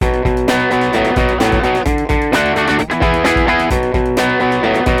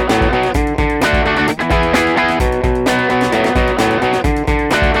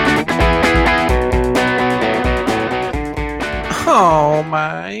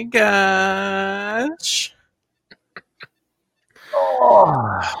my gosh.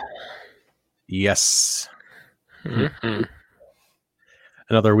 Oh. Yes. Mm-hmm.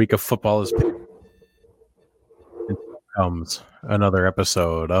 Another week of football is comes another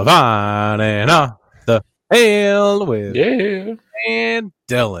episode of On and Off the Field with and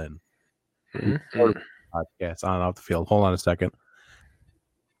Dylan. Mm-hmm. Podcast On and Off the Field. Hold on a second.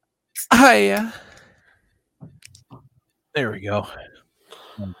 Hiya. There we go.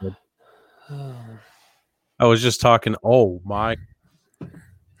 I was just talking. Oh my.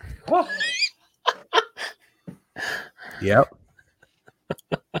 Yep.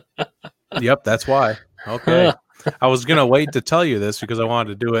 Yep, that's why. Okay. I was going to wait to tell you this because I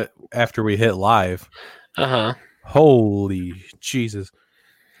wanted to do it after we hit live. Uh-huh. Holy Jesus.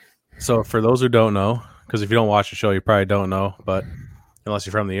 So for those who don't know, because if you don't watch the show, you probably don't know, but unless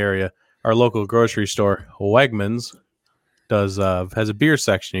you're from the area, our local grocery store, Wegmans, has a beer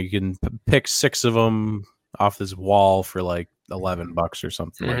section. You can pick 6 of them off this wall for like $11 or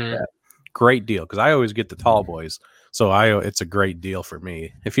something like that. Great deal, because I always get the tall boys. So it's a great deal for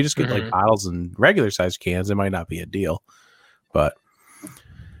me. If you just get like bottles and regular size cans, it might not be a deal. But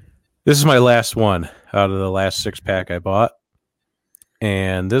this is my last one out of the last 6-pack I bought.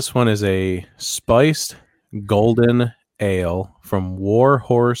 And this one is a spiced golden ale from War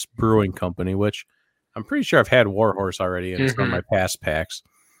Horse Brewing Company, which I'm pretty sure I've had War Horse already in some of my past packs.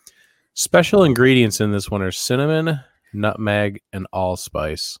 Special ingredients in this one are cinnamon, nutmeg, and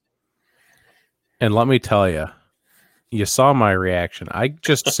allspice. And let me tell you, you saw my reaction. I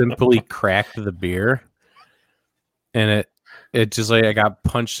just simply cracked the beer, and it just like I got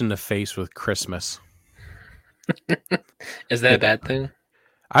punched in the face with Christmas. Is that a bad thing?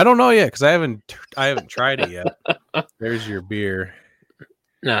 I don't know yet because I haven't tried it yet. There's your beer.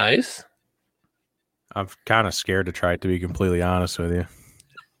 Nice. I'm kind of scared to try it, to be completely honest with you.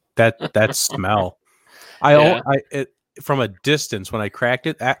 That smell. From a distance when I cracked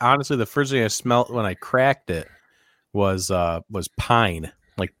it. Honestly, the first thing I smelled when I cracked it was pine,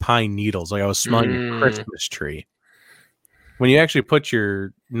 like pine needles. Like I was smelling a Christmas tree. When you actually put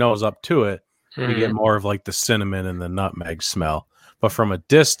your nose up to it, you get more of like the cinnamon and the nutmeg smell. But from a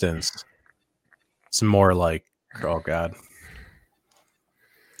distance, it's more like, oh God.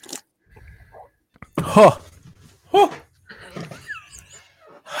 Oh. Oh.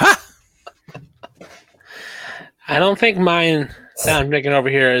 Ha! I don't think mine that I'm drinking over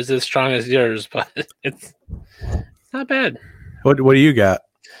here is as strong as yours, but it's not bad. What do you got?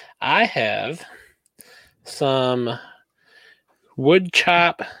 I have some wood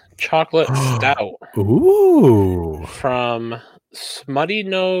chop chocolate stout. Ooh. From Smutty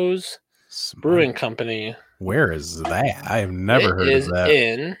Nose Brewing Company. Where is that? I have never heard of that. It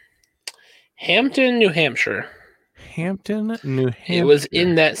is in Hampton, New Hampshire. Hampton, New Hampshire. It was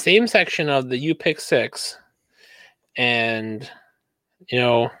in that same section of the You Pick 6. And, you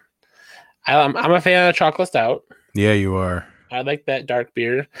know, I'm a fan of chocolate stout. Yeah, you are. I like that dark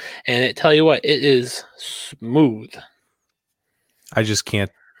beer. And tell you what, it is smooth. I just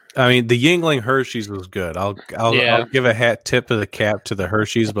can't. I mean, the Yuengling Hershey's was good. I'll give a hat tip of the cap to the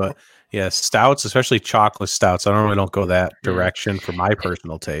Hershey's, but yeah, stouts, especially chocolate stouts, I normally don't go that direction for my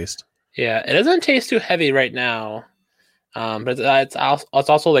personal taste. Yeah, it doesn't taste too heavy right now, but it's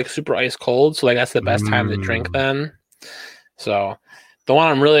also like super ice cold, so like that's the best time to drink then. So the one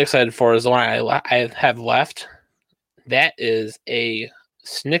I'm really excited for is the one I have left. That is a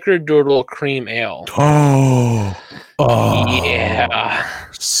Snickerdoodle cream ale. Oh yeah,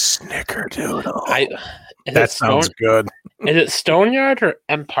 Snickerdoodle. That sounds good. Is it Stoneyard or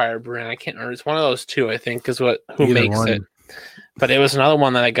Empire Brewing? I can't remember. It's one of those two, I think, is who makes it. But it was another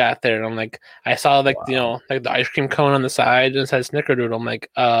one that I got there, and I'm like, I saw like like the ice cream cone on the side and it says Snickerdoodle. I'm like,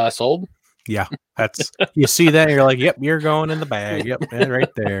 sold. Yeah, that's you see that and you're like, yep, you're going in the bag. Yep, right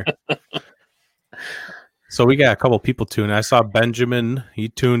there. So we got a couple people tuned. I saw Benjamin. He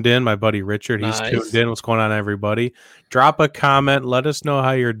tuned in. My buddy Richard. He's tuned in. What's going on, everybody? Drop a comment. Let us know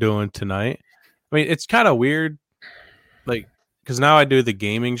how you're doing tonight. I mean, it's kind of weird, like, because now I do the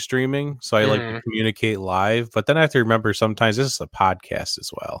gaming streaming, so I like to communicate live. But then I have to remember sometimes this is a podcast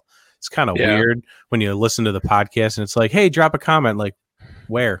as well. It's kind of weird when you listen to the podcast and it's like, hey, drop a comment. Like,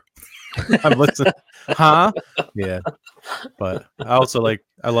 where? I'm listening. Huh? Yeah. But I also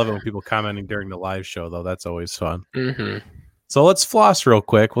I love it when people commenting during the live show, though. That's always fun. So let's floss real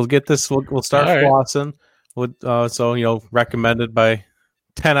quick. We'll get this. We'll start flossing. So, recommended by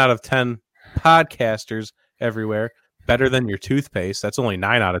 10 out of 10 podcasters everywhere. Better than your toothpaste. That's only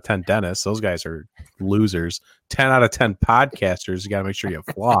 9 out of 10 dentists. Those guys are losers. 10 out of 10 podcasters. You got to make sure you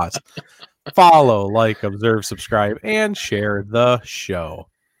floss. Follow, like, observe, subscribe, and share the show.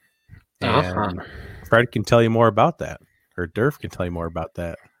 And Fred can tell you more about that, or Durf can tell you more about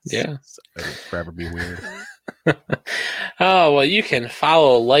that. Yeah. It'll forever be weird. Oh, well, you can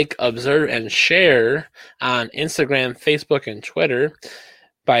follow, like, observe, and share on Instagram, Facebook, and Twitter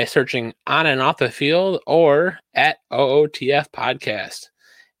by searching On and Off the Field or at OOTF Podcast.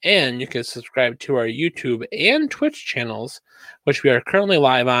 And you can subscribe to our YouTube and Twitch channels, which we are currently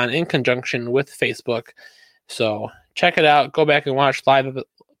live on in conjunction with Facebook. So check it out. Go back and watch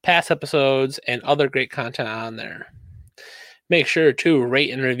past episodes and other great content on there. Make sure to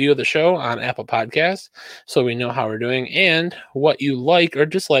rate and review the show on Apple Podcasts so we know how we're doing and what you like or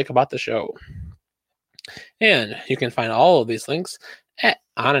dislike about the show. And you can find all of these links at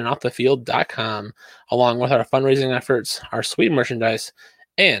onandoffthefield.com, along with our fundraising efforts, our sweet merchandise,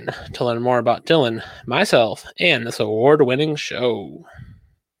 and to learn more about Dylan, myself, and this award-winning show.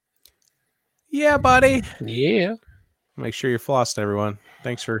 Yeah, buddy. Yeah. Make sure you're flossing, everyone.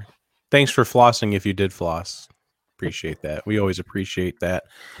 Thanks for flossing if you did floss. Appreciate that. We always appreciate that.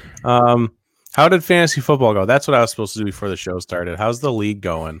 How did fantasy football go? That's what I was supposed to do before the show started. How's the league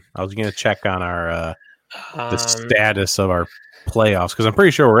going? I was going to check on our the status of our playoffs, because I'm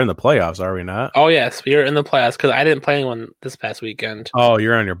pretty sure we're in the playoffs, are we not? Oh yes, we are in the playoffs because I didn't play anyone this past weekend. Oh,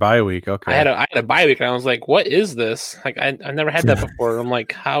 you're on your bye week. Okay. I had a bye week and I was like, what is this? Like I've never had that before. I'm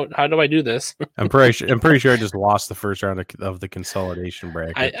like, how do I do this? I'm pretty sure I just lost the first round of the consolidation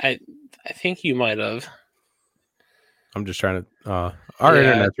bracket. I think you might have. I'm just trying to our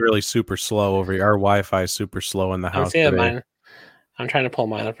internet's really super slow over here. Our Wi-Fi is super slow in the house. Mine. I'm trying to pull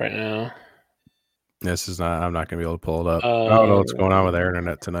mine up right now. I'm not going to be able to pull it up. I don't know what's going on with our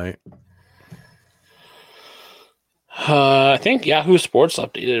internet tonight. I think Yahoo Sports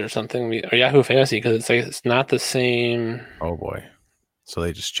updated or something, or Yahoo Fantasy, because it's like it's not the same. Oh boy! So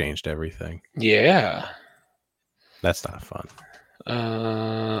they just changed everything. Yeah, that's not fun.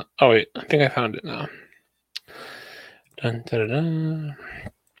 Oh wait, I think I found it now. Dun, dun, dun, dun.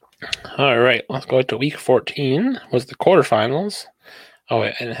 All right, let's go to week 14. Was the quarterfinals? Oh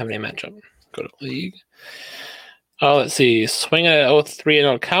wait, I didn't have any matchup. Go to league. Oh, let's see. Swing at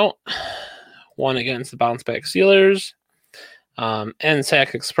 3-0 count. Won against the Bounce Back Steelers.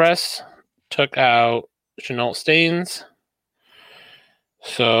 NSAC Express took out Chenault Staines.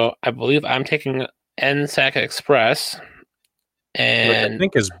 So I believe I'm taking NSAC Express. And I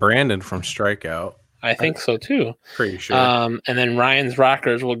think it's Brandon from Strikeout. I think so too. Pretty sure. And then Ryan's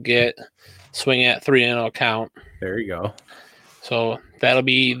Rockers will get Swing at 3-0 count. There you go. So that'll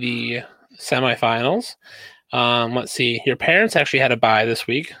be the semifinals. Let's see. Your parents actually had a bye this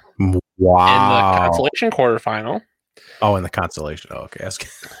week. Wow. In the consolation quarterfinal. Oh, in the consolation. Oh, okay.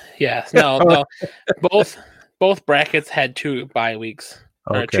 Yes. No. Both brackets had 2 bye weeks.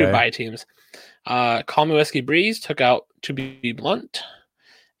 Or 2 bye teams. Call Me Whiskey Breeze took out To Be Blunt.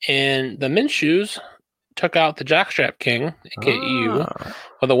 And the Minshews took out the Jockstrap King, aka you,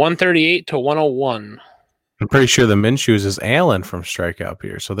 with a 138-101. I'm pretty sure the Minshews is Alan from Strikeout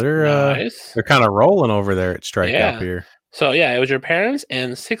here. So they're they're kind of rolling over there at Strikeout here. So yeah, it was your parents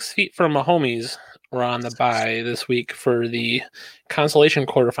and 6 Feet from a Homies were on the bye this week for the consolation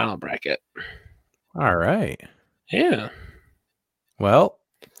quarterfinal bracket. All right. Yeah. Well,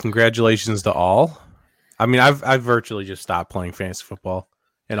 congratulations to all. I mean, I've virtually just stopped playing fantasy football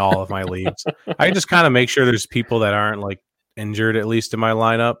in all of my leagues. I just kind of make sure there's people that aren't like injured, at least in my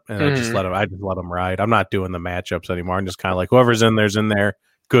lineup, and I just let them ride. I'm not doing the matchups anymore. I'm just kind of like, whoever's in there's in there.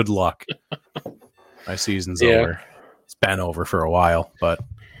 Good luck. My season's over. It's been over for a while, but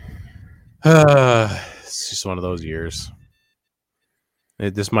it's just one of those years.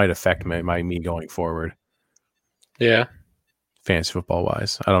 This might affect me going forward. Yeah. Fantasy football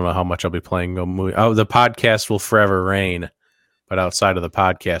wise, I don't know how much I'll be playing. The podcast will forever reign, but outside of the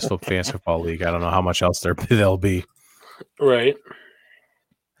podcast, fantasy football league, I don't know how much else there'll be. Right.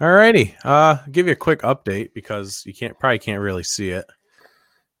 All righty. I'll give you a quick update because you probably can't really see it.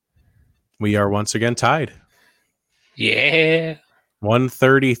 We are once again tied. Yeah.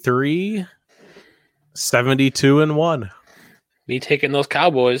 133, 72-1. Me taking those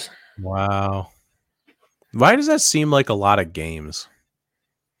Cowboys. Wow. Why does that seem like a lot of games?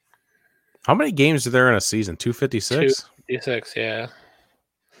 How many games are there in a season? 256? 256, yeah.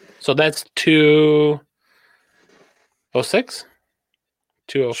 So that's 206?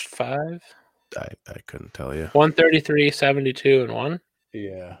 205? I couldn't tell you. 133, 72, and 1?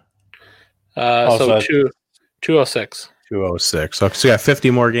 Yeah. So 206. 206. Okay, so you got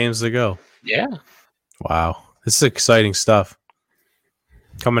 50 more games to go. Yeah. Wow. This is exciting stuff.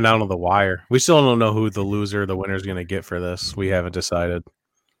 Coming down to the wire. We still don't know who the loser or the winner is going to get for this. We haven't decided.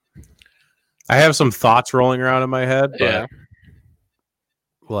 I have some thoughts rolling around in my head, but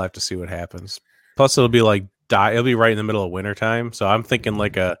we'll have to see what happens. Plus, it'll be like it'll be right in the middle of wintertime, so I'm thinking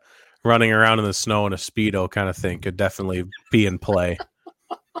like a running around in the snow in a Speedo kind of thing could definitely be in play.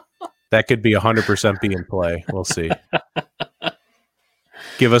 That could be 100% be in play. We'll see.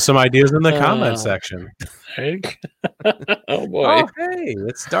 Give us some ideas in the comment section. Oh boy! Oh hey,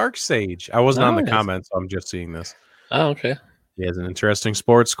 it's Dark Sage. I wasn't on the comments, so I'm just seeing this. Oh okay. He has an interesting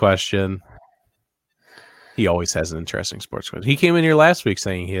sports question. He always has an interesting sports question. He came in here last week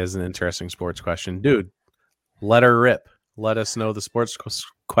saying he has an interesting sports question. Dude, let her rip. Let us know the sports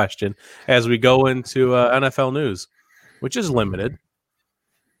question as we go into NFL news, which is limited,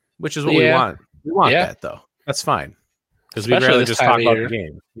 which is what we want. We want that, though. That's fine. Because we'd rather just talk about the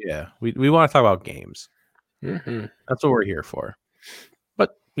game. Yeah, we want to talk about games. Mm-hmm. That's what we're here for.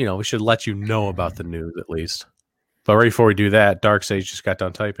 But, we should let you know about the news at least. But right before we do that, Dark Sage just got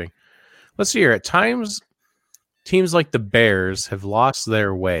done typing. Let's see here. At times, teams like the Bears have lost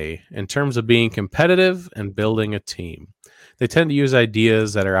their way in terms of being competitive and building a team. They tend to use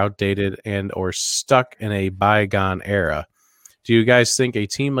ideas that are outdated and or stuck in a bygone era. Do you guys think a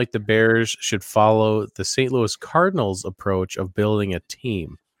team like the Bears should follow the St. Louis Cardinals approach of building a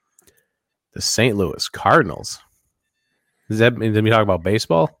team? The St. Louis Cardinals? Does that mean we talk about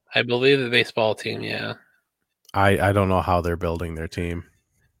baseball? I believe the baseball team, yeah. I don't know how they're building their team.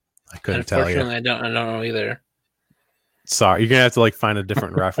 I couldn't tell you. Unfortunately, I don't know either. Sorry, you're gonna have to find a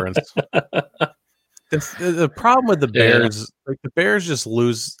different reference. The problem with the Bears, the Bears just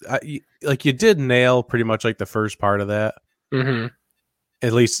lose. You did nail pretty much the first part of that,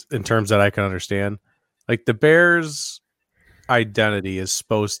 at least in terms that I can understand. The Bears' identity is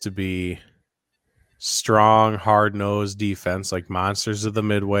supposed to be strong, hard-nosed defense, like monsters of the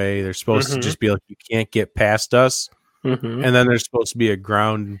Midway. They're supposed to just be you can't get past us. And then there's supposed to be a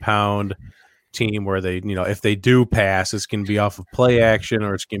ground and pound team where they, if they do pass, it's going to be off of play action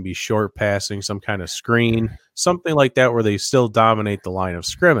or it's going to be short passing, some kind of screen, something like that where they still dominate the line of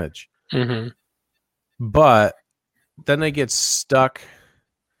scrimmage. But then they get stuck.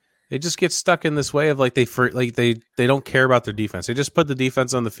 They just get stuck in this way of they don't care about their defense. They just put the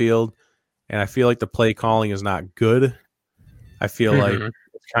defense on the field, and I feel like the play calling is not good. I feel like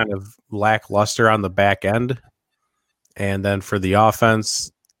it's kind of lackluster on the back end. And then for the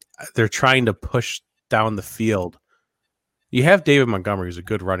offense, they're trying to push down the field. You have David Montgomery, who's a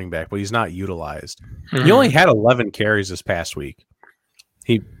good running back, but he's not utilized. He only had 11 carries this past week.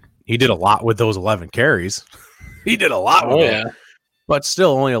 He did a lot with those 11 carries. He did a lot with it. But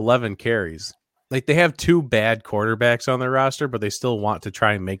still only 11 carries. They have two bad quarterbacks on their roster, but they still want to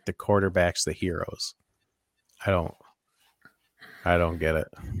try and make the quarterbacks the heroes. I don't get it.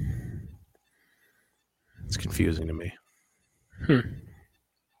 It's confusing to me.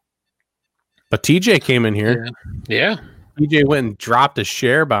 But TJ came in here. Yeah. TJ went and dropped a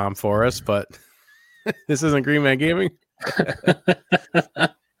share bomb for us, but this isn't Green Man Gaming.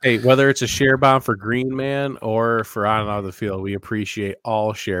 Hey, whether it's a share bomb for Green Man or for on and out of the field, we appreciate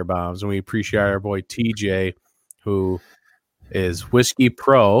all share bombs, and we appreciate our boy TJ, who is Whiskey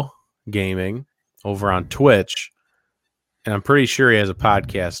Pro Gaming over on Twitch, and I'm pretty sure he has a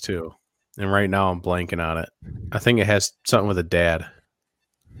podcast too. And right now I'm blanking on it. I think it has something with a dad.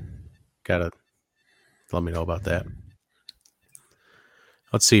 Gotta let me know about that.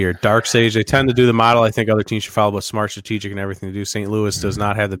 Let's see here. Dark Sage, they tend to do the model I think other teams should follow, but smart, strategic, and everything to do. St. Louis does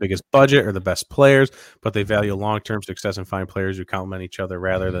not have the biggest budget or the best players, but they value long-term success and find players who complement each other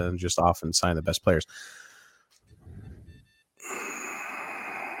rather than just often sign the best players.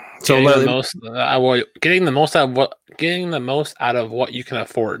 So getting the most out of what you can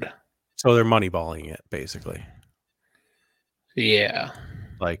afford. So they're moneyballing it, basically. Yeah.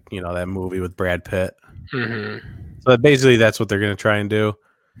 That movie with Brad Pitt. So basically that's what they're going to try and do.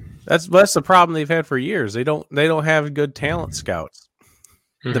 That's the problem they've had for years. They don't have good talent scouts.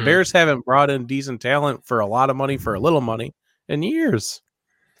 The Bears haven't brought in decent talent for a lot of money for a little money in years.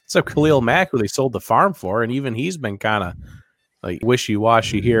 Except Khalil Mack, who they sold the farm for, and even he's been kind of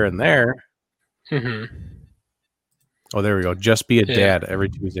wishy-washy here and there. Oh, there we go. Just Be a Dad every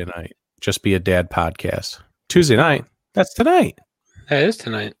Tuesday night. Just Be a Dad podcast. Tuesday night? That's tonight. That is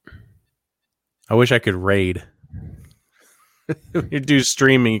tonight. I wish I could raid. You do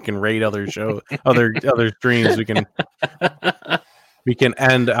streaming, you can raid other streams. We can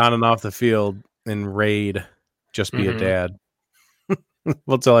end on and off the field and raid Just Be a Dad.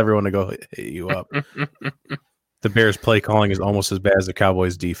 We'll tell everyone to go hit you up. The Bears play calling is almost as bad as the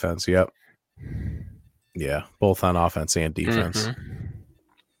Cowboys defense. Yep. Yeah, both on offense and defense.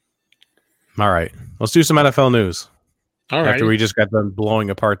 All right. Let's do some NFL news. All right. After we just got done blowing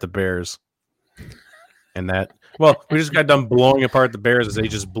apart the Bears. And that Well, we just got done blowing apart the Bears as they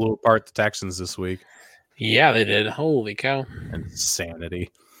just blew apart the Texans this week. Yeah, they did. Holy cow.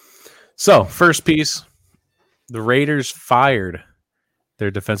 Insanity. So, first piece, the Raiders fired their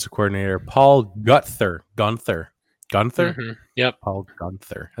defensive coordinator, Paul Gunther. Gunther? Mm-hmm. Yep. Paul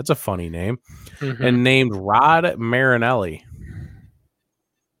Gunther. That's a funny name. Mm-hmm. And named Rod Marinelli.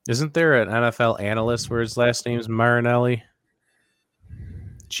 Isn't there an NFL analyst where his last name is Marinelli?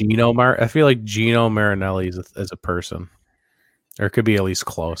 I feel like Gino Marinelli is a person. Or it could be at least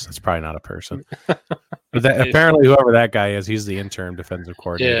close. It's probably not a person. But apparently whoever that guy is, he's the interim defensive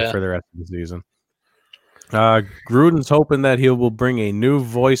coordinator for the rest of the season. Gruden's hoping that he will bring a new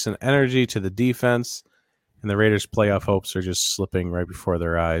voice and energy to the defense, and the Raiders' playoff hopes are just slipping right before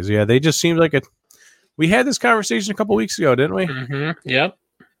their eyes. Yeah, they just seem like we had this conversation a couple weeks ago, didn't we? Mm-hmm. Yep.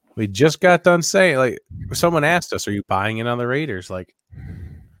 We just got done saying, like, someone asked us, are you buying in on the Raiders? Like,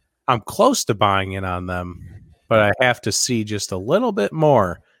 I'm close to buying in on them, but I have to see just a little bit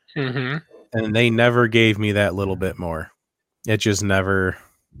more. Mm-hmm. And they never gave me that little bit more. It just never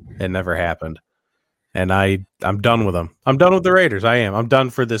happened. And I'm done with them. I'm done with the Raiders. I am. I'm done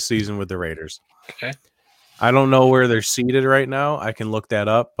for this season with the Raiders. Okay. I don't know where they're seated right now. I can look that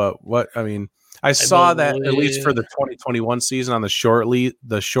up, but I saw that at least for the 2021 season on the short list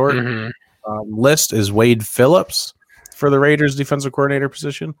is Wade Phillips for the Raiders defensive coordinator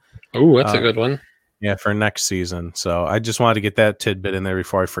position. Oh, that's a good one. Yeah, for next season. So I just wanted to get that tidbit in there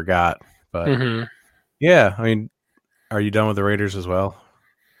before I forgot. But yeah, I mean, are you done with the Raiders as well?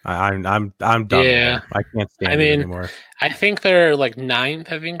 I'm done. Yeah, I can't stand it anymore. I think they're like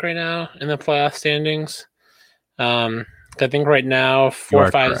 9th, I think, right now in the playoff standings. I think right now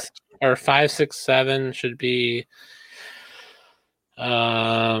 4, 5, or 5, 6, 7 should be.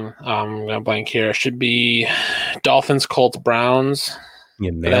 I'm gonna blank here. It should be Dolphins, Colts, Browns.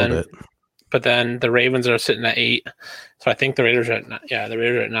 You nailed it. But then the Ravens are sitting at 8, so I think the Raiders are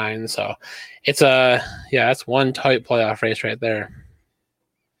at 9. So it's that's one tight playoff race right there.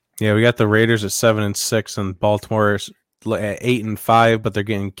 Yeah, we got the Raiders at 7-6, and Baltimore's at 8-5, but they're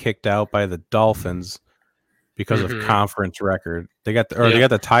getting kicked out by the Dolphins because of conference record. They got the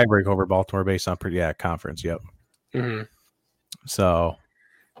tiebreak over Baltimore based on conference. Yep. Mm-hmm. So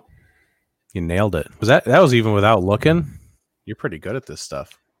you nailed it. That was even without looking? You're pretty good at this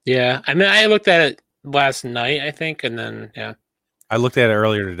stuff. Yeah, I mean, I looked at it last night, I think, and then I looked at it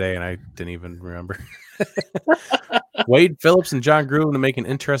earlier today, and I didn't even remember. Wade Phillips and John Gruden to make an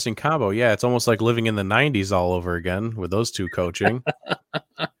interesting combo. Yeah, it's almost like living in the 90s all over again with those two coaching.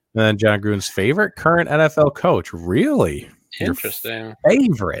 And then John Gruden's favorite current NFL coach. Really? Interesting.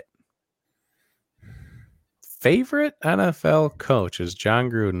 Favorite NFL coach is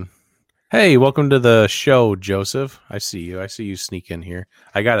John Gruden. Hey, welcome to the show, Joseph. I see you. I see you sneak in here.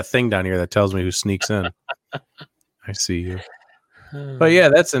 I got a thing down here that tells me who sneaks in. I see you. But yeah,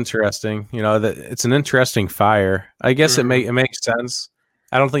 that's interesting. You know, that it's an interesting fire. I guess it makes sense.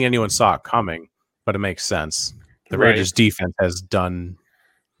 I don't think anyone saw it coming, but it makes sense. The Raiders defense has done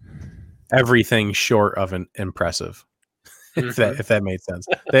everything short of an impressive. If that made sense.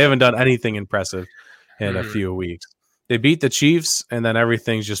 They haven't done anything impressive in a few weeks. They beat the Chiefs, and then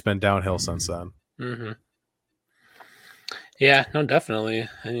everything's just been downhill since then. Mm-hmm. Yeah, no, definitely.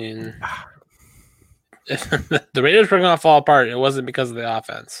 I mean, the Raiders were going to fall apart. It wasn't because of the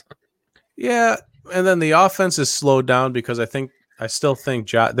offense. Yeah, and then the offense is slowed down because I still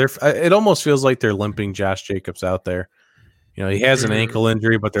think it almost feels like they're limping Josh Jacobs out there. You know, he has an ankle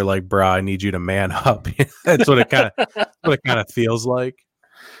injury, but they're like, "Bro, I need you to man up." That's what it kind of feels like.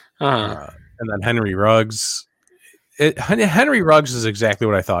 And then Henry Ruggs. Henry Ruggs is exactly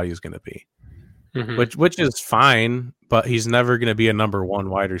what I thought he was going to be, which is fine, but he's never going to be a number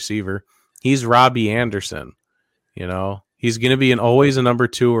 1 wide receiver. He's Robbie Anderson, you know. He's going to be always a number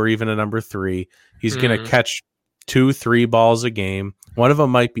 2 or even a number 3. He's going to catch 2-3 balls a game. One of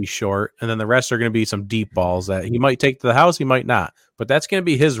them might be short, and then the rest are going to be some deep balls that he might take to the house, he might not. But that's going to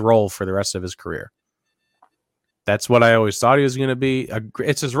be his role for the rest of his career. That's what I always thought he was going to be.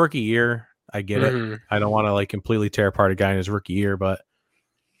 It's his rookie year. I get it. I don't want to completely tear apart a guy in his rookie year, but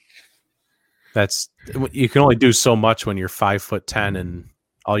you can only do so much when you're 5'10" and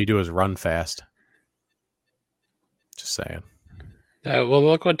all you do is run fast. Just saying. Well,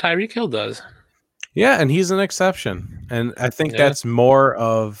 look what Tyreek Hill does. Yeah, and he's an exception, and I think that's more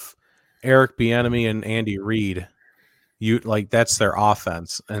of Eric Bieniemy and Andy Reid. That's their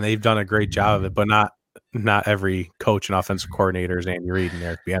offense, and they've done a great job of it, but not every coach and offensive coordinator is Andy Reid and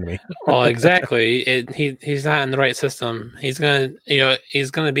Eric Bieniemy. Well, exactly. He's not in the right system. He's gonna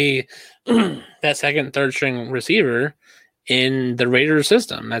be that second, third string receiver in the Raiders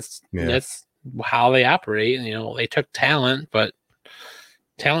system. That's how they operate. You know, they took talent, but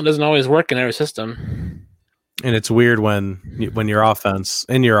talent doesn't always work in every system. And it's weird when your offense,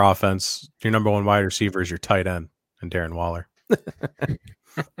 your number one wide receiver is your tight end and Darren Waller.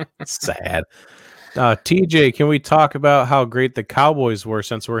 Sad. TJ, can we talk about how great the Cowboys were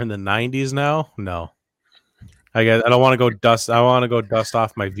since we're in the 90s now? No. I don't want to go dust. I want to go dust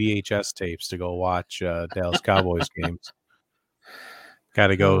off my VHS tapes to go watch Dallas Cowboys games. Got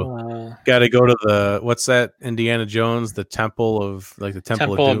to go to the, what's that? Indiana Jones, the Temple of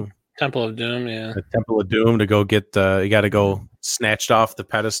Doom. Temple of Doom, yeah. The Temple of Doom to go get you got to go snatched off the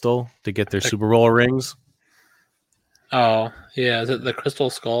pedestal to get their Super Bowl rings. Oh, yeah. Is it the Crystal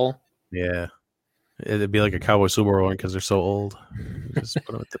Skull? Yeah. It'd be like a Cowboy Super Bowl ring because they're so old. Just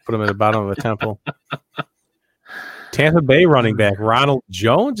put them at the bottom of a temple. Tampa Bay running back Ronald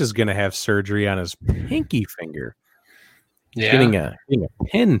Jones is going to have surgery on his pinky finger. Yeah. Getting a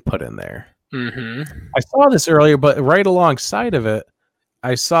pin put in there. Mm-hmm. I saw this earlier, but right alongside of it,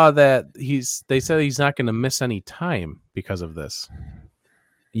 I saw that they said he's not going to miss any time because of this.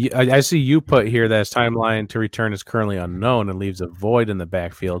 I see you put here that his timeline to return is currently unknown and leaves a void in the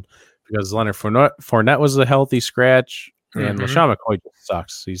backfield because Leonard Fournette was a healthy scratch and LaShawn McCoy just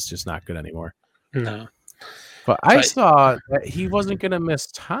sucks. He's just not good anymore. No. But I saw that he wasn't going to miss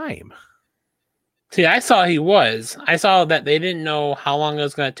time. See, I saw he was. I saw that they didn't know how long it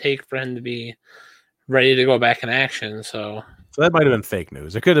was going to take for him to be ready to go back in action. So that might have been fake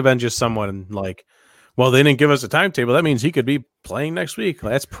news. It could have been just someone like, well, they didn't give us a timetable. That means he could be playing next week.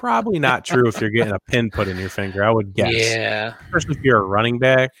 That's probably not true if you're getting a pin put in your finger, I would guess. Yeah. Especially if you're a running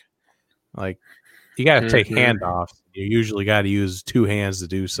back. Like, you got to take handoffs. You usually got to use two hands to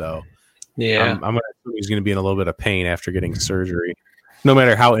do so. Yeah. I'm going to assume he's going to be in a little bit of pain after getting surgery. No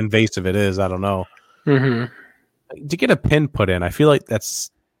matter how invasive it is, I don't know. Mm-hmm. To get a pin put in, I feel like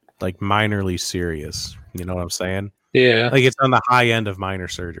that's like minorly serious. You know what I'm saying? Yeah. Like it's on the high end of minor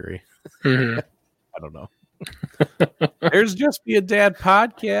surgery. Mm-hmm. I don't know. There's Just Be a Dad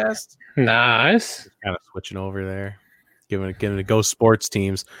podcast. Nice. Kind of switching over there. Giving it to Go Sports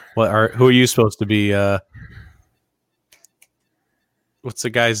teams. Who are you supposed to be? What's the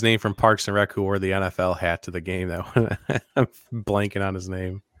guy's name from Parks and Rec who wore the NFL hat to the game? That I'm blanking on his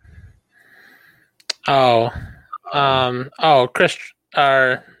name. Chris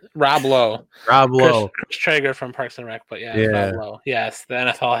Rob Lowe. Rob Lowe. Chris Traeger from Parks and Rec, but yeah. Rob Lowe. Yes, the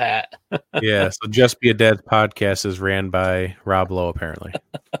NFL hat. Yeah, so Just Be a Dad podcast is ran by Rob Lowe, apparently.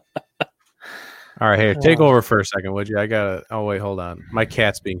 All right, here, take over for a second, would you? Wait, hold on. My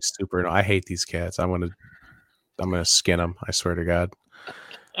cat's being super. I hate these cats. I'm gonna skin them. I swear to God.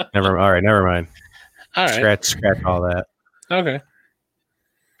 Never mind. All right. Scratch all that. Okay.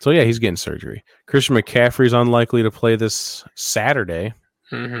 So yeah, he's getting surgery. Christian McCaffrey's unlikely to play this Saturday.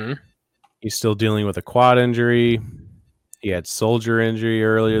 Mm-hmm. He's still dealing with a quad injury. He had shoulder injury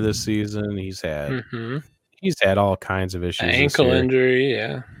earlier this season. He's had all kinds of issues. Ankle injury,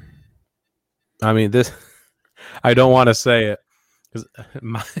 yeah. I mean, I don't want to say it because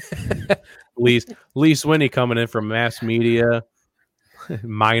Lee Swinney coming in from mass media,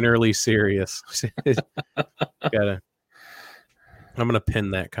 minorly serious. I'm going to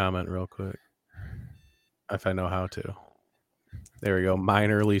pin that comment real quick if I know how to. There we go.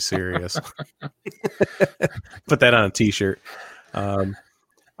 Minorly serious. Put that on a t-shirt. I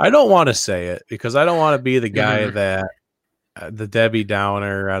don't want to say it because I don't want to be the guy that the Debbie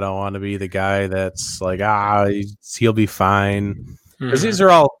Downer. I don't want to be the guy that's like, he'll be fine. Because these are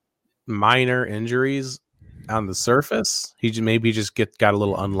all minor injuries on the surface. He maybe just got a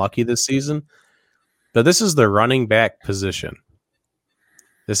little unlucky this season. But this is the running back position.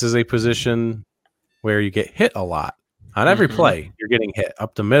 This is a position where you get hit a lot. On every play, you're getting hit.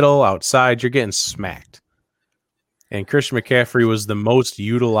 Up the middle, outside, you're getting smacked. And Christian McCaffrey was the most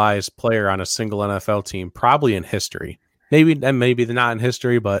utilized player on a single NFL team, probably in history. Maybe not in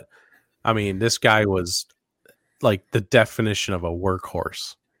history, but, I mean, this guy was like the definition of a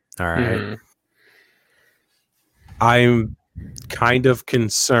workhorse. All right. I'm kind of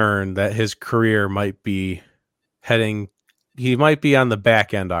concerned that his career might be he might be on the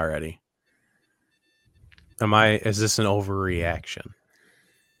back end already. Is this an overreaction?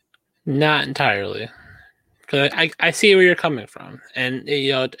 Not entirely. Because I see where you're coming from. And,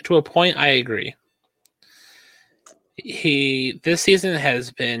 to a point, I agree. This season has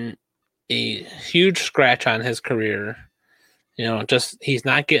been a huge scratch on his career. He's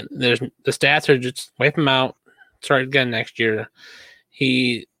not getting, the stats are just wipe him out, start again next year.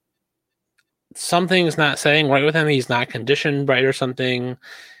 Something's not setting right with him. He's not conditioned right or something.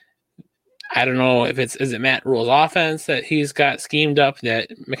 I don't know if is it Matt Rule's offense that he's got schemed up that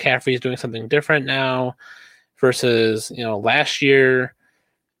McCaffrey is doing something different now versus last year.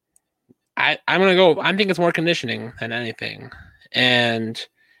 I'm gonna go. I think it's more conditioning than anything, and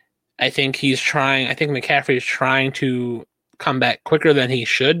I think McCaffrey is trying to come back quicker than he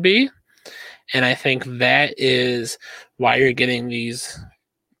should be, and I think that is why you're getting these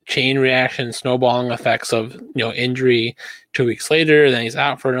chain reaction, snowballing effects of injury 2 weeks later, then he's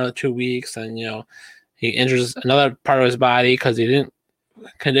out for another 2 weeks, and he injures another part of his body because he didn't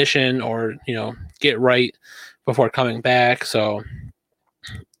condition or get right before coming back. So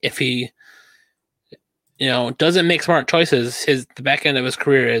if he doesn't make smart choices, the back end of his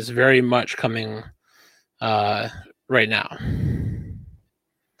career is very much coming right now.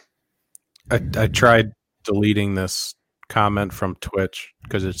 I tried deleting this comment from Twitch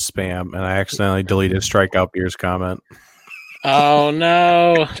because it's spam, and I accidentally deleted Strikeout Beer's comment. Oh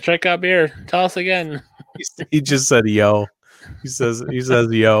no, Strikeout Beer, tell us again. He just said yo. He says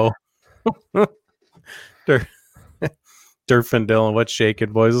yo. Durf and Dylan, what's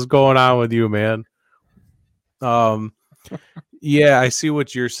shaking, boys? What's going on with you, man? Yeah, I see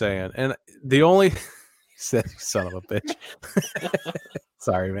what you're saying, and the only said son of a bitch.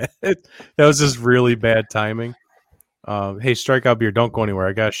 Sorry, man. That was just really bad timing. Hey, Strikeout Beer, don't go anywhere.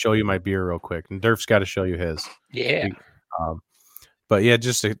 I gotta show you my beer real quick, and Durf's got to show you his. Yeah. But yeah,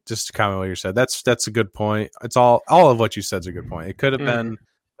 just to comment what you said. That's a good point. It's all of what you said is a good point. It could have been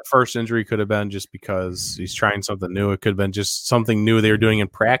the first injury could have been just because he's trying something new. It could have been just something new they were doing in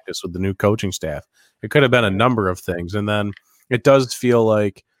practice with the new coaching staff. It could have been a number of things, and then it does feel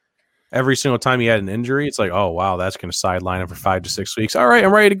like every single time he had an injury, it's like, oh wow, that's going to sideline him for 5 to 6 weeks. All right,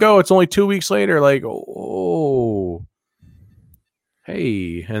 I'm ready to go. It's only 2 weeks later. Like, oh,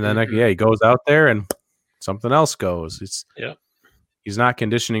 hey, and then he goes out there and something else goes. He's not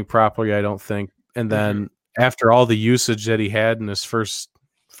conditioning properly, I don't think. And then after all the usage that he had in his first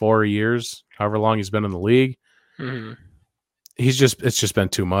 4 years, however long he's been in the league, it's just been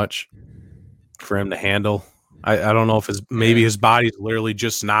too much for him to handle. I don't know if his body's literally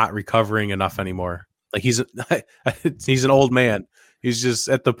just not recovering enough anymore. Like he's an old man. He's just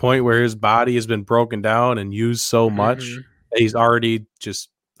at the point where his body has been broken down and used so much that he's already just,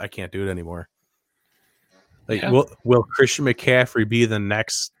 I can't do it anymore. Like, will Christian McCaffrey be the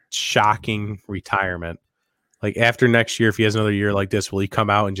next shocking retirement? Like after next year, if he has another year like this, will he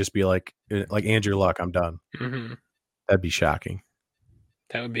come out and just be like Andrew Luck, I'm done? That'd be shocking.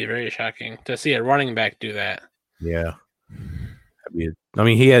 That would be very shocking to see a running back do that. Yeah. I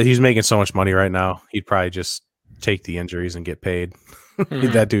mean, he's making so much money right now. He'd probably just take the injuries and get paid.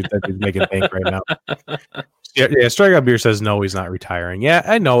 That dude's making bank right now. Yeah. Strikeout Beer says no, he's not retiring. Yeah,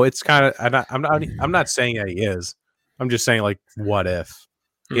 I know. It's kind of. I'm not saying that he is. I'm just saying, like, what if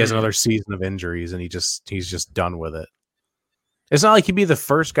he has another season of injuries and he's just done with it? It's not like he'd be the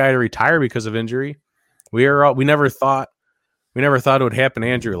first guy to retire because of injury. We never thought it would happen to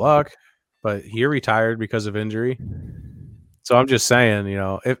Andrew Luck, but he retired because of injury. So I'm just saying,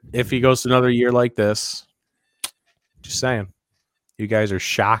 if he goes to another year like this, just saying, you guys are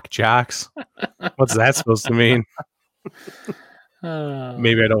shock jocks. What's that supposed to mean?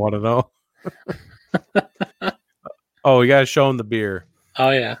 Maybe I don't want to know. Oh, we gotta show him the beer. Oh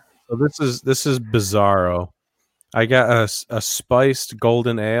yeah. So this is Bizarro. I got a spiced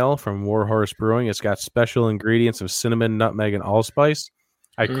golden ale from Warhorse Brewing. It's got special ingredients of cinnamon, nutmeg, and allspice.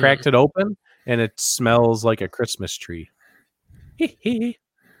 I cracked it open, and it smells like a Christmas tree. It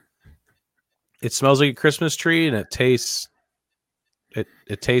smells like a Christmas tree, and it tastes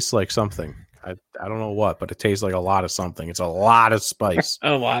like something. I don't know what, but it tastes like a lot of something. It's a lot of spice.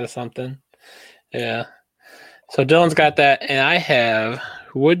 A lot of something. Yeah. So Dylan's got that, and I have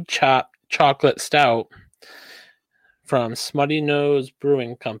Wood Chop Chocolate Stout from Smutty Nose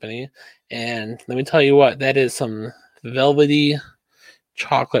Brewing Company. And let me tell you what, that is some velvety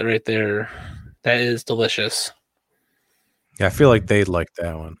chocolate right there. That is delicious. Yeah, I feel like they'd like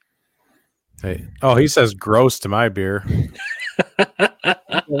that one. Hey, he says gross to my beer.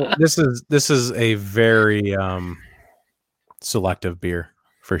 This is a very selective beer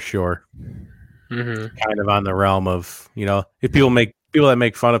for sure. Kind of on the realm of, if people that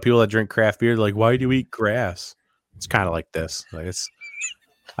make fun of people that drink craft beer, they're like, why do you eat grass? It's kind of like this. Like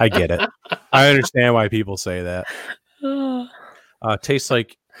I get it. I understand why people say that. Tastes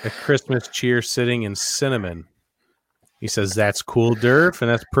like a Christmas cheer sitting in cinnamon. He says that's cool, Durf,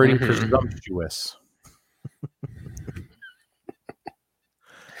 and that's pretty presumptuous.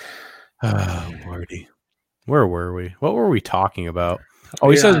 Oh, Lordy. Where were we? What were we talking about?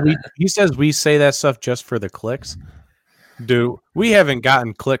 Oh, he says we say that stuff just for the clicks. Dude, we haven't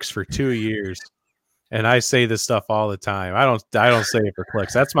gotten clicks for 2 years. And I say this stuff all the time. I don't say it for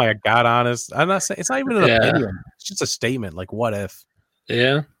clicks. That's my God honest. I'm not saying it's not even an opinion. It's just a statement. Like, what if?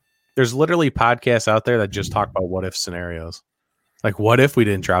 Yeah. There's literally podcasts out there that just talk about what if scenarios. Like, what if we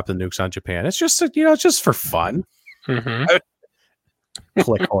didn't drop the nukes on Japan? It's just it's just for fun.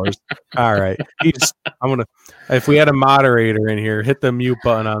 Click horse. All right. If we had a moderator in here, hit the mute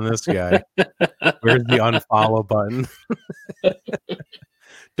button on this guy. Where's the unfollow button?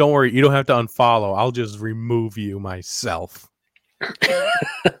 Don't worry, you don't have to unfollow. I'll just remove you myself.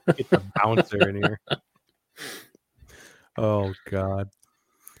 Get the bouncer in here. Oh, God.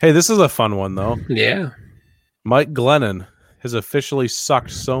 Hey, this is a fun one, though. Yeah. Mike Glennon has officially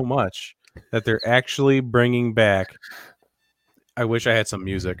sucked so much that they're actually bringing back. I wish I had some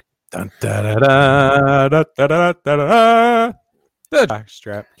music. Dun, da, da, da, da, da, da, da, da. The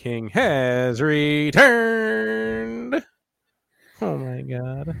Jockstrap King has returned. Oh, my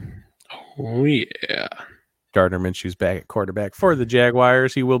God. Oh, yeah. Gardner Minshew's back at quarterback for the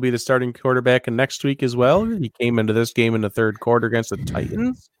Jaguars. He will be the starting quarterback next week as well. He came into this game in the third quarter against the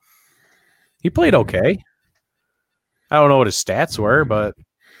Titans. He played okay. I don't know what his stats were, but,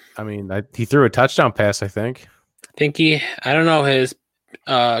 I mean, he threw a touchdown pass, I think. I don't know his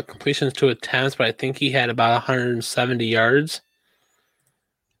completions to attempts, but I think he had about 170 yards.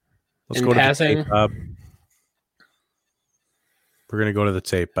 Let's go passing. To the tape, Bob. We're going to go to the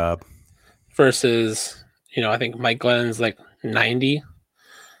tape, Bob. Versus, I think Mike Glennon's like 90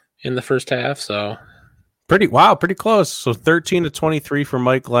 in the first half. So pretty close. So 13 to 23 for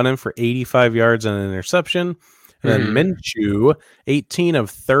Mike Glennon for 85 yards and an interception. And then Minshew, 18 of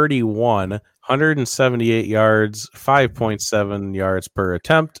 31, 178 yards, 5.7 yards per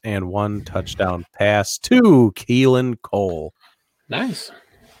attempt, and 1 touchdown pass to Keelan Cole. Nice.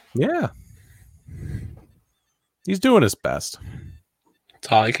 Yeah. He's doing his best.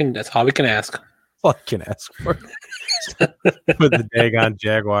 That's all we can ask. All I can ask for. With the daggone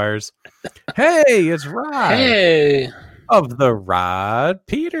Jaguars. Hey, it's Rod. Hey. Of the Rod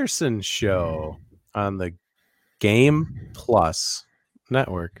Peterson Show on the Game Plus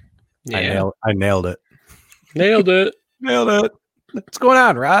Network. Yeah. I nailed it. Nailed it. What's going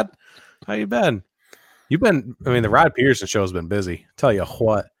on, Rod? How you been? The Rod Peterson Show has been busy. Tell you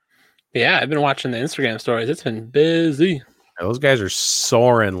what. Yeah, I've been watching the Instagram stories. It's been busy. Those guys are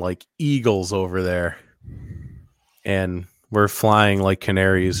soaring like eagles over there. And we're flying like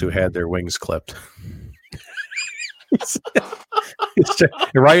canaries who had their wings clipped.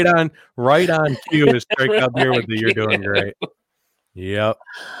 right on cue is Strike Up here with the "You're doing great." Yep.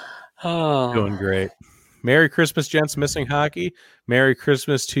 Oh. Doing great. Merry Christmas, gents. Missing hockey. Merry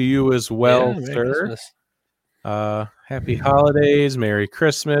Christmas to you as well, sir. Christmas. Happy holidays. Merry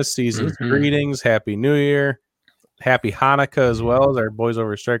Christmas. Season's greetings. Happy New Year. Happy Hanukkah as well as our boys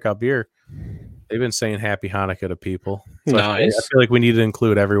over at Strike Out Beer. They've been saying Happy Hanukkah to people. So nice. I feel like we need to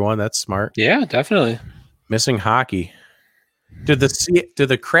include everyone. That's smart. Yeah, definitely. Missing hockey. Did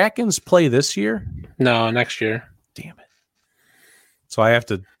the Krakens play this year? No, next year. Damn it. So I have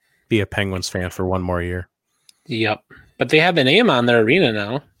to be a Penguins fan for one more year. Yep. But they have a name on their arena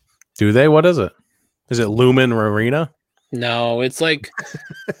now. Do they? What is it? Is it Lumen Arena? No, it's like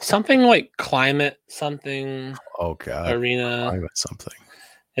something like Climate something. Oh, God. Arena. Climate something.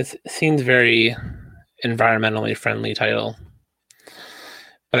 It seems very environmentally friendly title.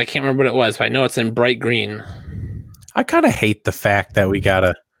 But I can't remember what it was, but I know it's in bright green. I kind of hate the fact that we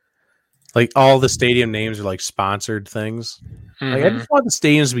gotta, like, all the stadium names are like sponsored things. Like, I just want the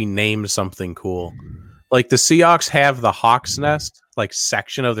stadiums to be named something cool. Like the Seahawks have the Hawks Nest, like,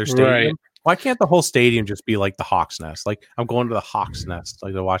 section of their stadium. Right. Why can't the whole stadium just be like the Hawks Nest? Like, I'm going to the Hawks Nest,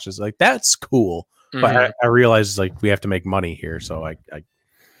 like, to watch this. Like, that's cool. But I realize, like, we have to make money here, so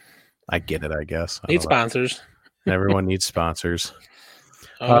I get it, I guess. Need sponsors. Everyone needs sponsors.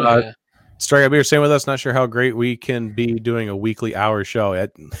 Yeah. Strike Out Beer, staying with us. Not sure how great we can be doing a weekly hour show.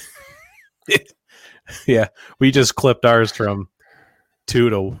 Yeah, we just clipped ours from 2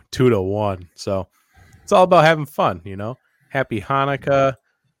 to 1. So it's all about having fun, Happy Hanukkah.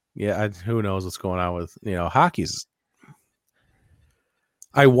 Yeah, who knows what's going on with, hockey's.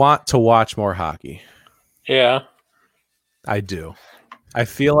 I want to watch more hockey. Yeah. I do. I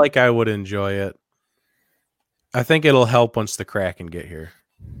feel like I would enjoy it. I think it'll help once the Kraken get here.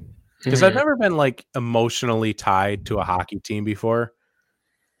 Because I've never been, like, emotionally tied to a hockey team before.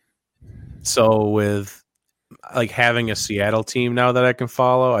 So with, like, having a Seattle team now that I can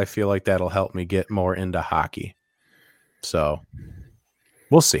follow, I feel like that'll help me get more into hockey. So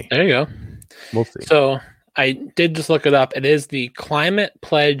we'll see. There you go. We'll see. So I did just look it up. It is the Climate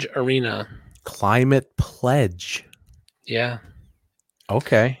Pledge Arena. Climate Pledge. Yeah.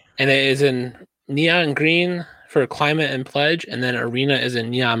 Okay. And it is in neon green for climate and pledge, and then arena is in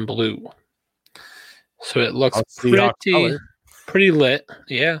neon blue. So it looks pretty lit.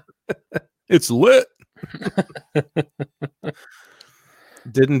 Yeah. It's lit.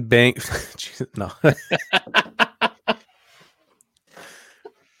 Didn't bank. No.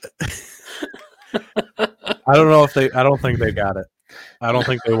 I don't think they got it. I don't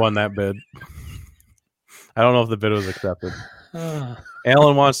think they won that bid. I don't know if the bid was accepted.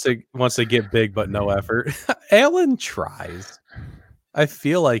 Alan wants to get big, but no effort. Alan tries. I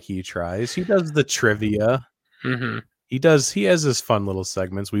feel like he tries. He does the trivia. Mm-hmm. He has his fun little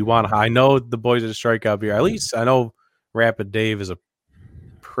segments. I know the boys at Strikeout Beer. At least I know Rapid Dave is a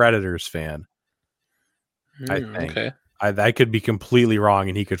Predators fan. I think. Okay. I could be completely wrong,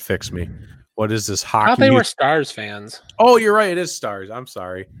 and he could fix me. What is this hockey? I thought they were Stars fans. Oh, you're right. It is Stars. I'm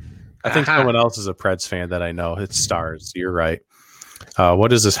sorry. I think someone else is a Preds fan that I know. It's Stars. You're right.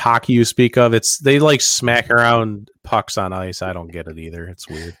 What is this hockey you speak of? They like smack around pucks on ice. I don't get it either. It's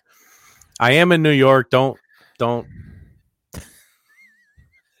weird. I am in New York. Don't.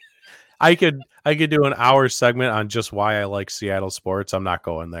 I could do an hour segment on just why I like Seattle sports. I'm not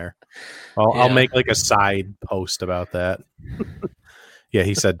going there. I'll make like a side post about that. Yeah,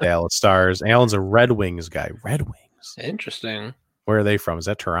 he said Dallas Stars. Alan's a Red Wings guy. Red Wings. Interesting. Where are they from? Is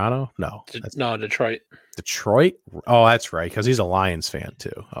that Toronto? No. No, Detroit. Detroit? Oh, that's right, because he's a Lions fan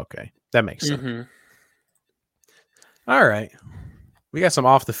too. Okay. That makes sense. Mm-hmm. All right. We got some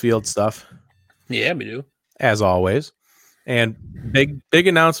off the field stuff. Yeah, we do. As always. And big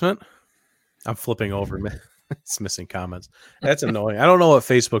announcement. I'm flipping over. It's missing comments. That's annoying. I don't know what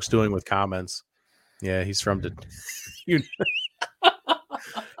Facebook's doing with comments. Yeah, he's from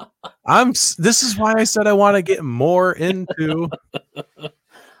this is why I said I want to get more into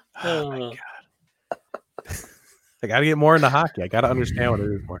oh my god. I gotta get more into hockey. I gotta understand what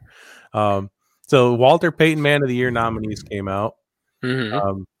it is more. So Walter Payton Man of the Year nominees came out.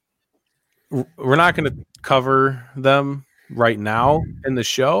 Mm-hmm. We're not going to cover them right now in the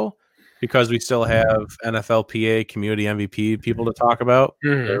show because we still have NFLPA Community MVP people to talk about,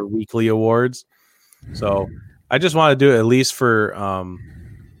 their weekly awards. So I just want to do it at least for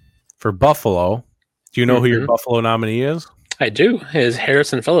Buffalo. Do you know who your Buffalo nominee is? I do. Is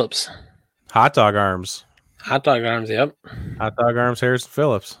Harrison Phillips. Hot Dog Arms. Hot Dog Arms, yep. Hot Dog Arms, Harrison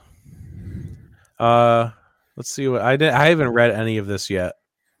Phillips. Let's see what I haven't read any of this yet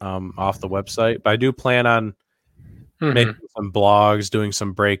off the website, but I do plan on making some blogs, doing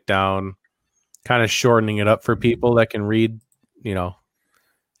some breakdown, kind of shortening it up for people that can read. You know,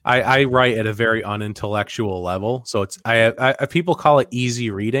 I write at a very unintellectual level, so it's I people call it easy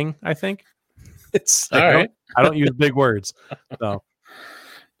reading. I think it's all right. I don't use big words. So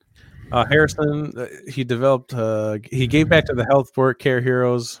Harrison, he gave back to the health care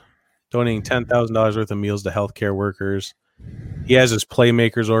heroes, donating $10,000 worth of meals to healthcare workers. He has his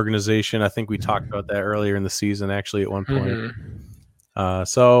Playmakers organization. I think we talked about that earlier in the season, actually, at one point.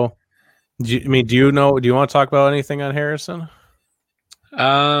 So, do you want to talk about anything on Harrison?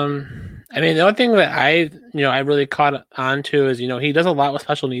 I mean, the only thing that I really caught on to is, he does a lot with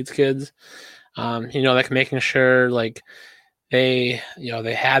special needs kids. Like making sure like they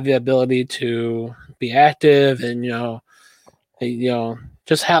have the ability to be active and,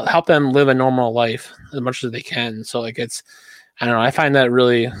 just help them live a normal life as much as they can. So like I don't know, I find that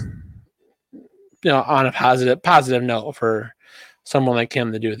really, on a positive note for someone like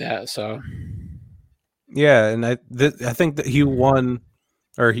him to do that. So yeah, and I think that he won,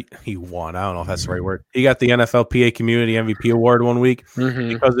 or he won. I don't know if that's the right word. He got the NFLPA Community MVP Award one week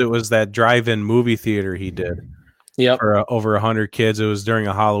because it was that drive-in movie theater he did. Yep. For over 100 kids. It was during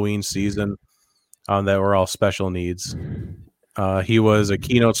a Halloween season that were all special needs. He was a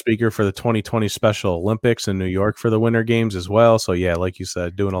keynote speaker for the 2020 Special Olympics in New York for the Winter Games as well. So yeah, like you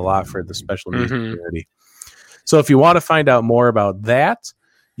said, doing a lot for the special needs community. So if you want to find out more about that,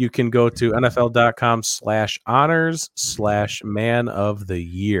 you can go to NFL.com/honors/man of the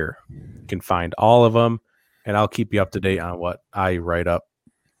year. You can find all of them, and I'll keep you up to date on what I write up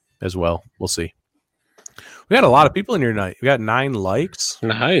as well. We'll see. We got a lot of people in here tonight. We got 9 likes.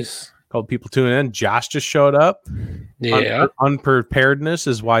 Nice. A couple people tuning in. Josh just showed up. Yeah. Unpreparedness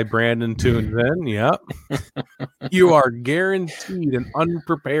is why Brandon tunes in. Yep. You are guaranteed an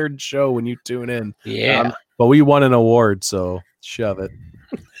unprepared show when you tune in. Yeah. But we won an award, so shove it.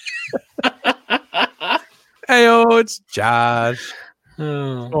 Hey-oh, it's Josh.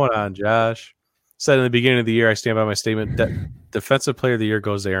 What's going on, Josh? Said in the beginning of the year, I stand by my statement that Defensive Player of the Year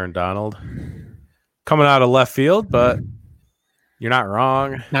goes to Aaron Donald. Coming out of left field, but you're not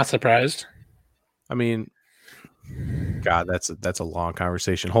wrong. Not surprised. I mean, God, that's a long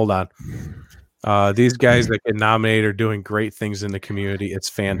conversation. Hold on. These guys that get nominated are doing great things in the community. It's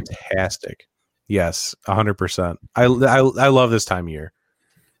fantastic. Yes, 100%. I love this time of year.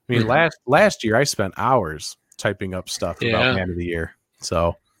 I mean, last year I spent hours typing up stuff about Man of the Year.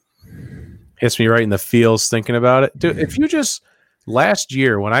 So hits me right in the feels thinking about it. Dude, if you just last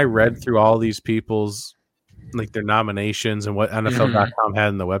year when I read through all these people's like their nominations and what NFL.com had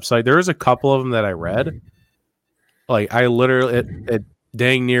on the website, there was a couple of them that I read. Like I literally it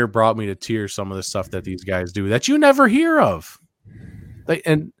dang near brought me to tears some of the stuff that these guys do that you never hear of. Like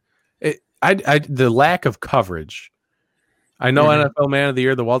and the lack of coverage. I know NFL Man of the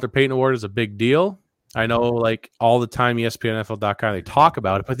Year, the Walter Payton Award is a big deal. I know like all the time ESPN NFL.com they talk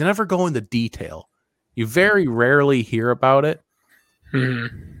about it, but they never go into detail. You very rarely hear about it.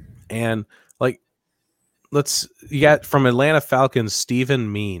 And like you got from Atlanta Falcons,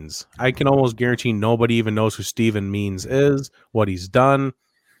 Steven Means. I can almost guarantee nobody even knows who Steven Means is, what he's done.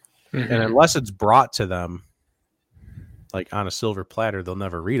 And unless it's brought to them like on a silver platter, they'll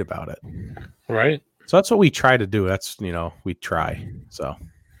never read about it. Right. So that's what we try to do. That's, we try. So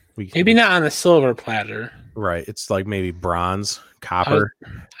maybe not on a silver platter. Right. It's like maybe bronze, copper.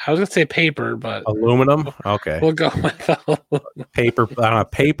 I was going to say paper, but aluminum. Okay. We'll go with paper on a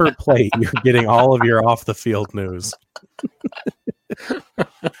paper plate. You're getting all of your off the field news.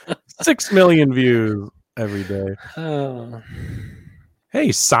 6 million views every day. Oh.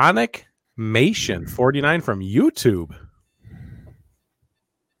 Hey, Sonic Mation 49 from YouTube.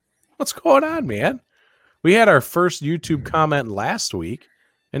 What's going on, man? We had our first YouTube comment last week,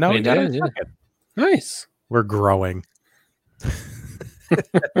 and now we got a second. Nice. We're growing.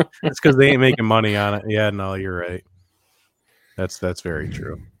 It's because they ain't making money on it. Yeah, no, you're right. That's very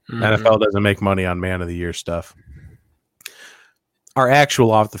true. NFL doesn't make money on Man of the Year stuff. Our actual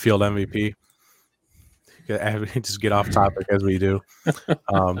off the field MVP. Just get off topic as we do.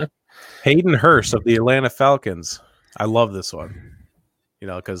 Hayden Hurst of the Atlanta Falcons. I love this one.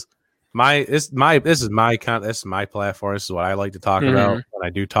 Because this is my platform. This is what I like to talk about when I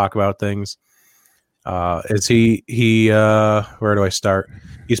do talk about things. Where do I start?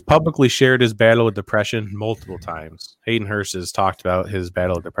 He's publicly shared his battle with depression multiple times. Hayden Hurst has talked about his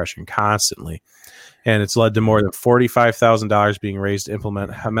battle with depression constantly, and it's led to more than $45,000 being raised to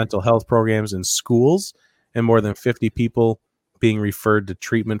implement mental health programs in schools, and more than 50 people being referred to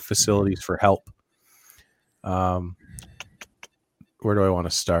treatment facilities for help. Where do I want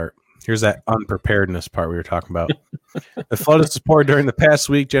to start? Here's that unpreparedness part we were talking about. The flood of support during the past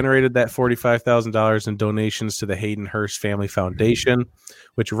week generated that $45,000 in donations to the Hayden Hurst Family Foundation,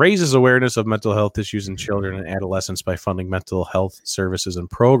 which raises awareness of mental health issues in children and adolescents by funding mental health services and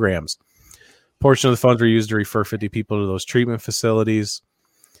programs. A portion of the funds were used to refer 50 people to those treatment facilities.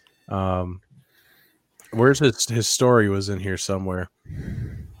 Where's his story was in here somewhere.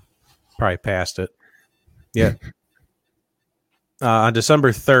 Probably past it. Yeah. On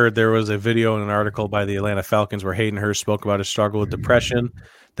December 3rd, there was a video and an article by the Atlanta Falcons where Hayden Hurst spoke about his struggle with depression,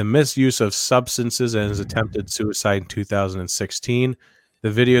 the misuse of substances, and his attempted suicide in 2016.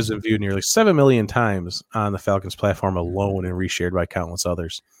 The video has been viewed nearly 7 million times on the Falcons platform alone and reshared by countless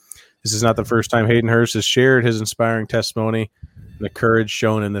others. This is not the first time Hayden Hurst has shared his inspiring testimony. The courage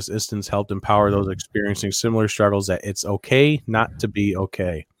shown in this instance helped empower those experiencing similar struggles that it's okay not to be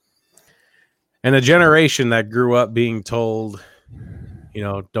okay. And a generation that grew up being told,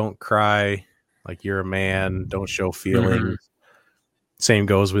 don't cry like you're a man, don't show feelings. Same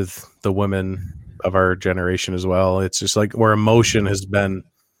goes with the women of our generation as well. It's just like where emotion has been,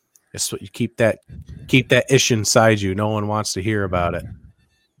 it's what you keep that ish inside you. No one wants to hear about it.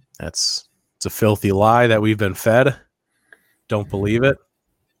 It's a filthy lie that we've been fed. Don't believe it.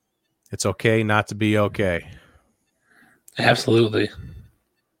 It's okay not to be okay. Absolutely.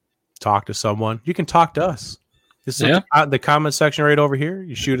 Talk to someone. You can talk to us. This is the comment section right over here.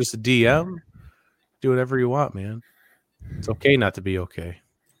 You shoot us a DM. Do whatever you want, man. It's okay not to be okay.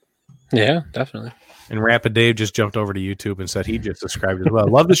 Yeah, definitely. And Rapid Dave just jumped over to YouTube and said he just subscribed as well.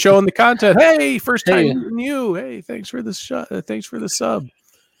 Love the show and the content. Hey, first time meeting you. Hey, thanks for the thanks for the sub.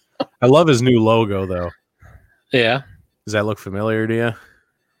 I love his new logo though. Yeah. Does that look familiar to you?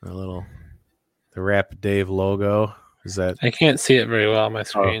 The Rapid Dave logo. Is that? I can't see it very well on my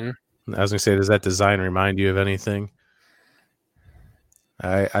screen. I was gonna say, does that design remind you of anything?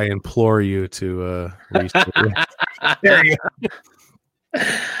 I implore you to there you go.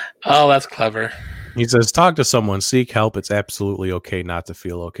 Oh, that's clever. He says, talk to someone, seek help. It's absolutely okay not to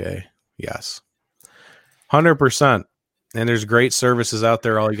feel okay. Yes. 100%. And there's great services out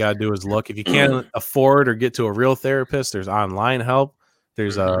there. All you got to do is look. If you can't afford or get to a real therapist, there's online help.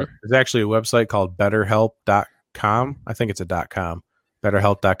 There's actually a website called BetterHelp. .com. I think it's a .com,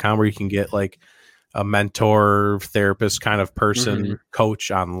 betterhelp.com, where you can get like a mentor, therapist kind of person,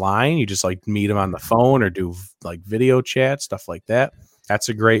 coach online. You just like meet them on the phone or do like video chat, stuff like that. That's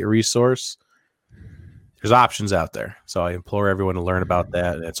a great resource. There's options out there. So I implore everyone to learn about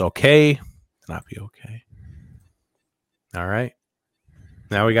that. It's okay to not be okay. All right.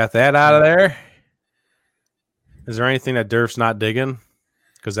 Now we got that out of there. Is there anything that Durf's not digging?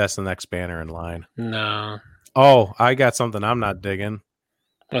 Because that's the next banner in line. No. Oh, I got something I'm not digging.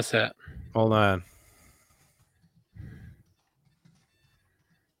 What's that? Hold on.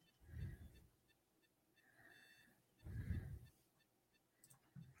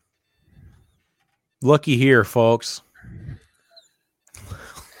 Looky here, folks.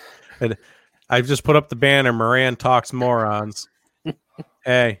 And I've just put up the banner, Moran Talks Morons.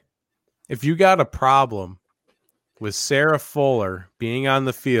 Hey, if you got a problem with Sarah Fuller being on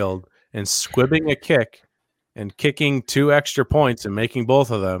the field and squibbing a kick and kicking 2 extra points and making both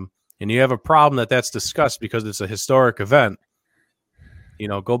of them, and you have a problem that that's discussed because it's a historic event,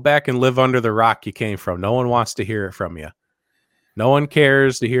 go back and live under the rock you came from. No one wants to hear it from you. No one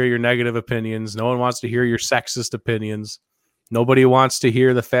cares to hear your negative opinions. No one wants to hear your sexist opinions. Nobody wants to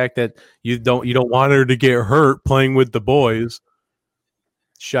hear the fact that you don't want her to get hurt playing with the boys.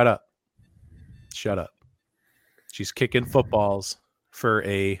 Shut up. Shut up. She's kicking footballs for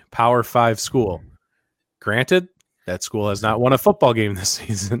a Power 5 school. Granted, that school has not won a football game this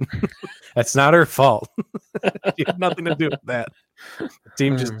season. That's not her fault. She had nothing to do with that. The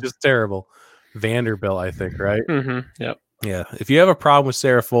team just terrible. Vanderbilt, I think, right? Yep. Yeah. If you have a problem with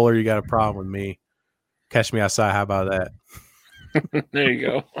Sarah Fuller, you got a problem with me. Catch me outside. How about that? There you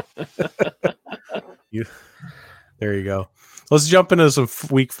go. There you go. Let's jump into some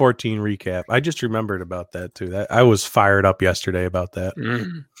week 14 recap. I just remembered about that too. I was fired up yesterday about that.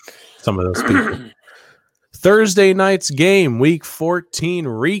 Some of those people. Thursday night's game, week 14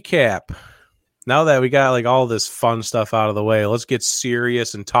 recap. Now that we got like all this fun stuff out of the way, let's get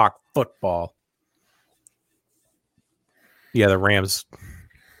serious and talk football. Yeah, the Rams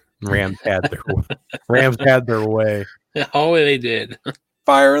had their way. Oh, they did.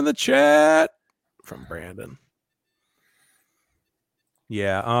 Fire in the chat from Brandon.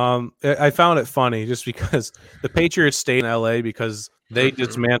 Yeah, I found it funny just because the Patriots stayed in LA because they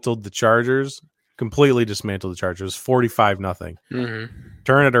dismantled the Chargers, completely dismantled the Chargers, 45-0.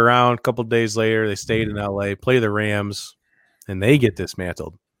 Turn it around a couple days later, they stayed in LA, play the Rams, and they get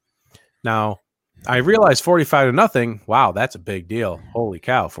dismantled. Now, I realized 45-0. Wow, that's a big deal. Holy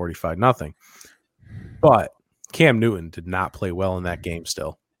cow, 45-0. But Cam Newton did not play well in that game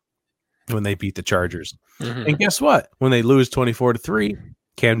still when they beat the Chargers. And guess what? When they lose 24-3,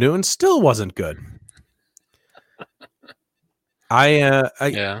 Cam Newton still wasn't good. I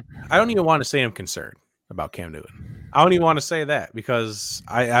don't even want to say I'm concerned about Cam Newton. I don't even want to say that because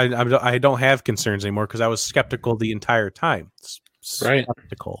I don't have concerns anymore because I was skeptical the entire time.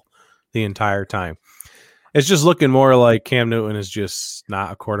 Skeptical the entire time. It's just looking more like Cam Newton is just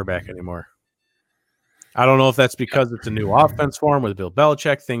not a quarterback anymore. I don't know if that's because it's a new offense for him with Bill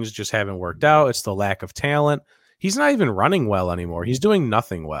Belichick. Things just haven't worked out. It's the lack of talent. He's not even running well anymore. He's doing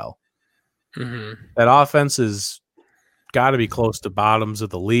nothing well. That offense has got to be close to bottoms of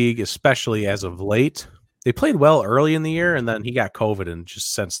the league, especially as of late. They played well early in the year, and then he got COVID, and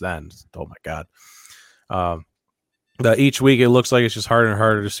just since then, oh my God. Each week, it looks like it's just harder and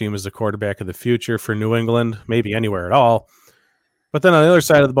harder to see him as the quarterback of the future for New England, maybe anywhere at all. But then on the other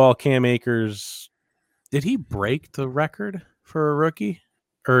side of the ball, Cam Akers, did he break the record for a rookie,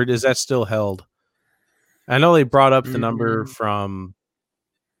 or is that still held? I know they brought up the number from,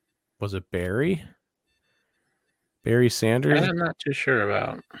 was it Barry Sanders? I'm not too sure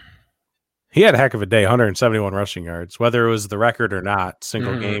about. He had a heck of a day, 171 rushing yards. Whether it was the record or not,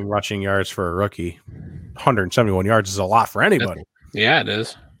 single game rushing yards for a rookie, 171 yards is a lot for anybody. Yeah, it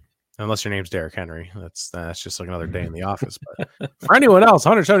is. Unless your name's Derrick Henry. That's just like another day in the office. But for anyone else,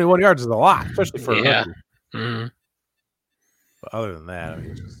 171 yards is a lot, especially for a rookie. But other than that, I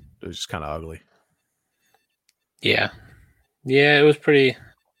mean, it was just kind of ugly. Yeah. Yeah, it was pretty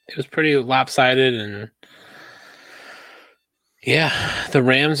lopsided, and yeah, the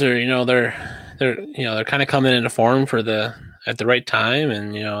Rams are, they're kind of coming into form at the right time,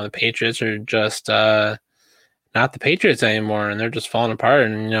 and the Patriots are just not the Patriots anymore, and they're just falling apart.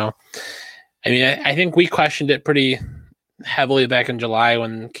 And I think we questioned it pretty heavily back in July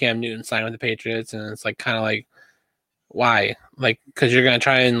when Cam Newton signed with the Patriots, and it's like kind of like, why? Like, because you're gonna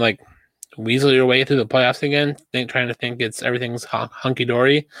try and like weasel your way through the playoffs again, trying to think everything's hunky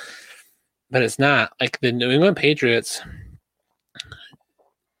dory, but it's not. Like the New England Patriots,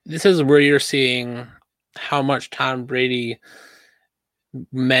 this is where you're seeing how much Tom Brady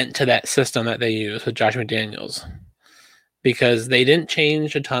meant to that system that they use with Josh McDaniels, because they didn't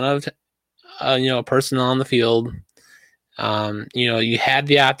change a ton of personnel on the field. You had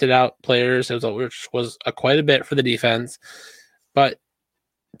the opted out players, which was quite a bit for the defense, but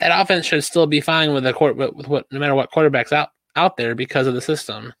that offense should still be fine with no matter what quarterback's out there because of the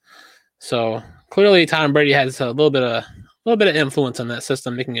system. So clearly, Tom Brady has a little bit of influence on that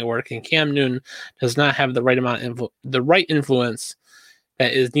system, making it work. And Cam Newton does not have the right amount of the right influence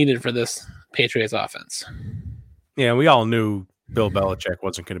that is needed for this Patriots offense. Yeah, we all knew Bill Belichick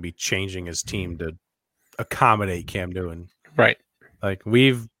wasn't going to be changing his team to accommodate Cam Newton. Right. Like,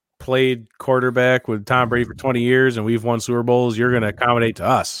 we've played quarterback with Tom Brady for 20 years and we've won Super Bowls. You're going to accommodate to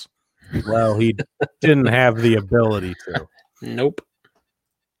us. Well, he didn't have the ability to. Nope.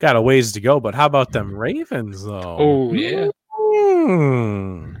 Got a ways to go, but how about them Ravens, though? Oh, yeah.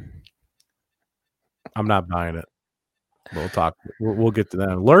 I'm not buying it. We'll talk. We'll get to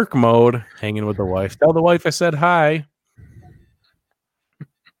that. Lurk mode, hanging with the wife. Tell the wife I said hi.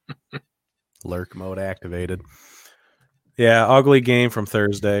 Lurk mode activated. Yeah, ugly game from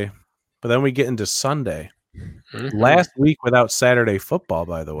Thursday. But then we get into Sunday. Mm-hmm. Last week without Saturday football,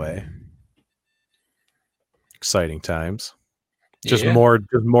 by the way. Exciting times. Just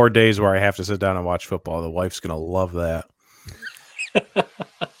more days where I have to sit down and watch football. The wife's going to love that.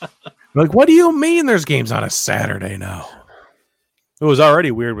 Like, what do you mean there's games on a Saturday now? It was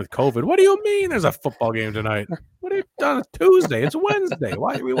already weird with COVID. What do you mean there's a football game tonight? What are you done on Tuesday? It's Wednesday.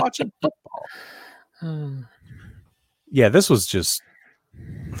 Why are we watching football? Yeah, this was just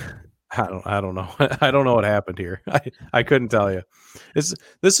I don't know. I don't know what happened here. I couldn't tell you.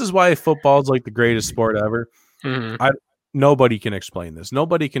 This is why football is like the greatest sport ever. Mm-hmm. Nobody can explain this. No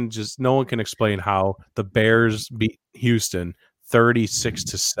one can explain how the Bears beat Houston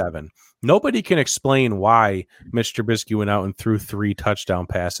 36-7. Nobody can explain why Mitch Trubisky went out and threw 3 touchdown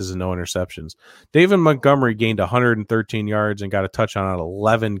passes and no interceptions. David Montgomery gained 113 yards and got a touchdown on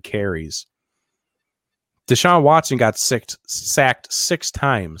 11 carries. Deshaun Watson got sacked 6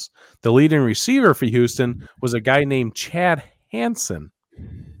 times. The leading receiver for Houston was a guy named Chad Hansen.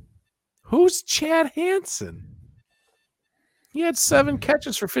 Who's Chad Hansen? He had 7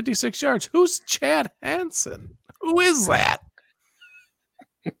 catches for 56 yards. Who's Chad Hansen? Who is that?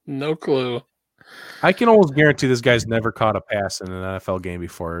 No clue. I can almost guarantee this guy's never caught a pass in an NFL game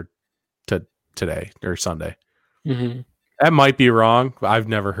before today or Sunday. Mm-hmm. That might be wrong, but I've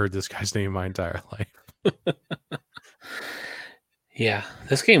never heard this guy's name in my entire life. Yeah,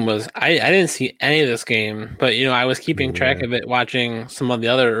 this game was I didn't see any of this game, but I was keeping track of it, watching some of the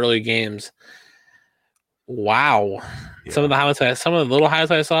other early games. Wow. Yeah. Some of the little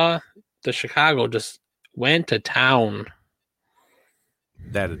highlights I saw, the Chicago just went to town.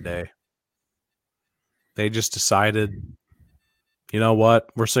 That a day. They just decided, you know what?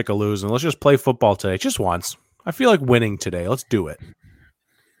 We're sick of losing. Let's just play football today. Just once. I feel like winning today. Let's do it.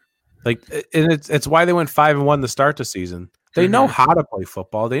 Like, and it's why they went 5-1 to start the season. They know how to play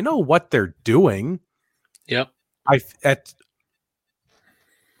football. They know what they're doing. Yep.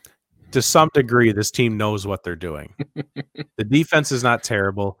 To some degree, this team knows what they're doing. The defense is not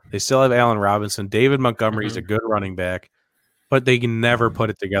terrible. They still have Allen Robinson. David Montgomery is a good running back, but they can never put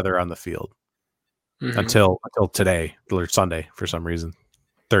it together on the field until today or Sunday for some reason.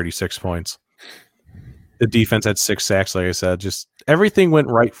 36 points. The defense had 6 sacks, like I said. Just everything went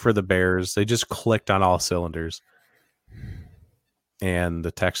right for the Bears. They just clicked on all cylinders. And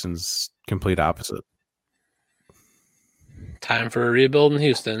the Texans complete opposite. Time for a rebuild in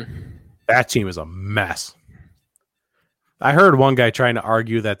Houston. That team is a mess. I heard one guy trying to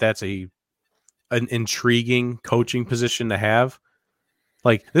argue that that's an intriguing coaching position to have.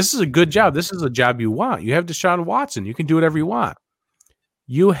 Like, this is a good job. This is a job you want. You have Deshaun Watson. You can do whatever you want.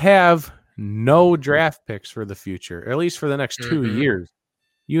 You have no draft picks for the future, at least for the next 2 years.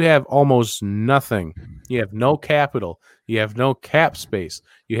 You have almost nothing. You have no capital. You have no cap space.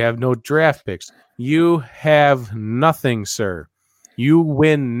 You have no draft picks. You have nothing, sir. You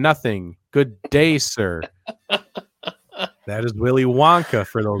win nothing. Good day, sir. That is Willy Wonka,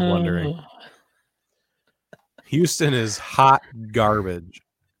 for those wondering. Houston is hot garbage,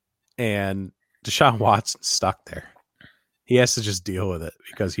 and Deshaun Watson's stuck there. He has to just deal with it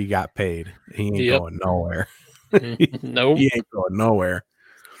because he got paid. He ain't going nowhere. Nope. He ain't going nowhere.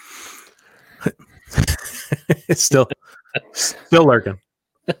 It's still lurking.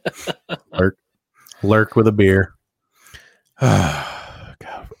 Lurk with a beer.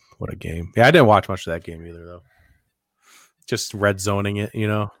 God, what a game. Yeah, I didn't watch much of that game either, though. Just red zoning it,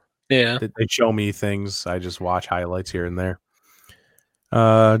 Yeah. They show me things. I just watch highlights here and there.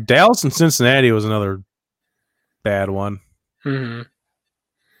 Dallas and Cincinnati was another bad one. Mm-hmm.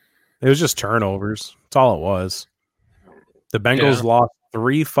 It was just turnovers. That's all it was. The Bengals lost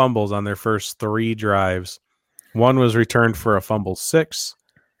 3 fumbles on their first 3 drives. One was returned for a fumble 6.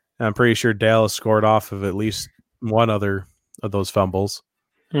 And I'm pretty sure Dallas scored off of at least one other of those fumbles.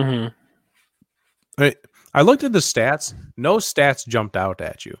 Mm-hmm. I looked at the stats. No stats jumped out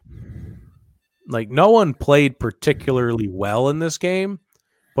at you. Like, no one played particularly well in this game,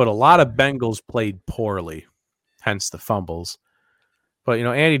 but a lot of Bengals played poorly, hence the fumbles. But,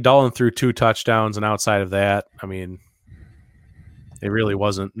 Andy Dalton threw 2 touchdowns, and outside of that, I mean, it really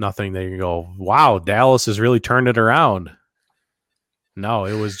wasn't nothing that you can go, wow, Dallas has really turned it around. No,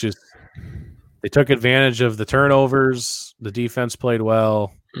 it was just they took advantage of the turnovers. The defense played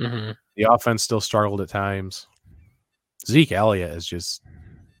well. Mm-hmm. The offense still struggled at times. Zeke Elliott is just...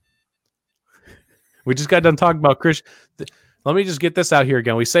 We just got done talking about Chris. Let me just get this out here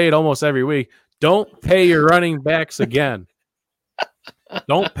again. We say it almost every week. Don't pay your running backs again.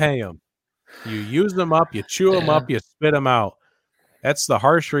 Don't pay them. You use them up, you chew them up, you spit them out. That's the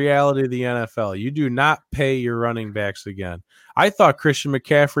harsh reality of the NFL. You do not pay your running backs again. I thought Christian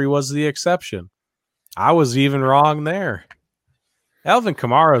McCaffrey was the exception. I was even wrong there. Alvin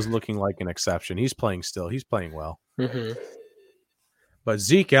Kamara is looking like an exception. He's playing still. He's playing well. Mm-hmm. But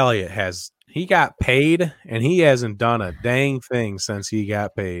Zeke Elliott he got paid, and he hasn't done a dang thing since he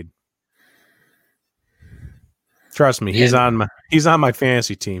got paid. Trust me, he's on my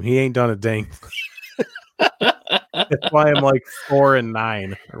fantasy team. He ain't done a dang thing. That's why I'm like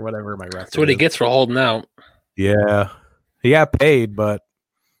 4-9 or whatever my record. That's what he gets for holding out. Yeah, he got paid, but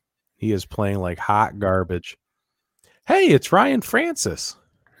he is playing like hot garbage. Hey, it's Ryan Francis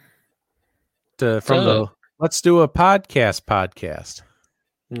from the Let's Do a Podcast.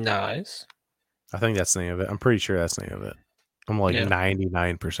 Nice. I think that's the name of it. I'm pretty sure that's the name of it. I'm like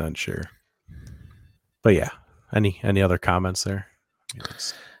 99% sure. But yeah, any other comments there?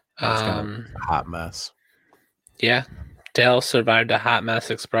 It's kind of a hot mess. Yeah, Dallas survived a hot mess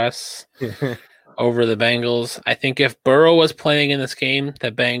express over the Bengals. I think if Burrow was playing in this game,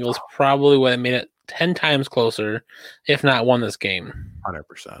 the Bengals probably would have made it 10 times closer, if not won this game.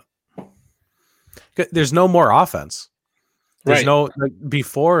 100%. There's no more offense. There's no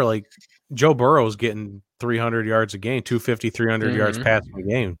before, like Joe Burrow's getting 300 yards a game, 250, 300 yards passing a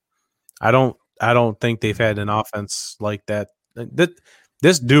game. I don't think they've had an offense like that.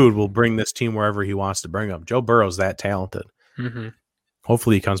 This dude will bring this team wherever he wants to bring them. Joe Burrow's that talented. Mm-hmm.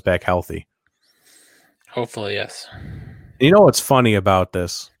 Hopefully he comes back healthy. Hopefully, yes. You know what's funny about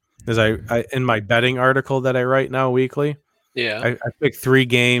this is I in my betting article that I write now weekly, I pick 3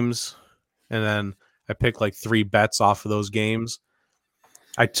 games and then I pick like 3 bets off of those games.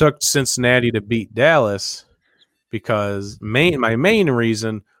 I took Cincinnati to beat Dallas because my main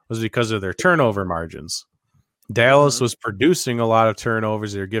reason was because of their turnover margins. Dallas was producing a lot of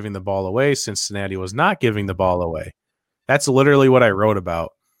turnovers. They're giving the ball away. Cincinnati was not giving the ball away. That's literally what I wrote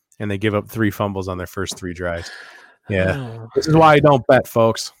about. And they give up 3 fumbles on their first 3 drives. Yeah. This is why I don't bet,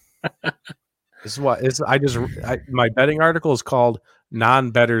 folks. This is why my betting article is called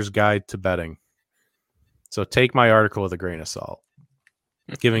Non-Better's Guide to Betting. So take my article with a grain of salt.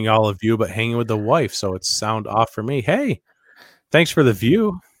 Giving y'all a view, but hanging with the wife, so it's sound off for me. Hey, thanks for the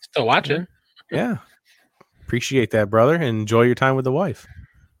view. Still watching. Yeah. Appreciate that, brother. And enjoy your time with the wife.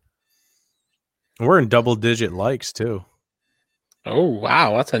 We're in double-digit likes, too. Oh,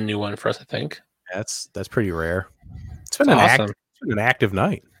 wow. That's a new one for us, I think. That's pretty rare. It's been an active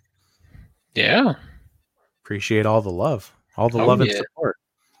night. Yeah. Appreciate all the love. All the love and support.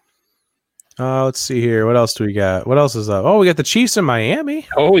 Let's see here. What else do we got? What else is up? Oh, we got the Chiefs in Miami.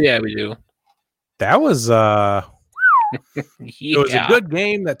 Oh, yeah, we do. That was it was a good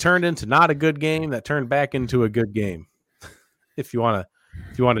game that turned into not a good game that turned back into a good game. If you want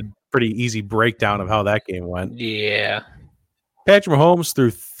a pretty easy breakdown of how that game went. Yeah. Patrick Mahomes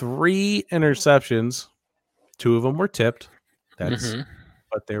threw 3 interceptions. 2 of them were tipped.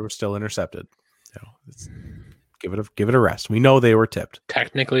 But they were still intercepted. Give it a rest. We know they were tipped.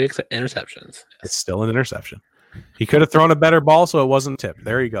 Technically, interceptions. It's still an interception. He could have thrown a better ball, so it wasn't tipped.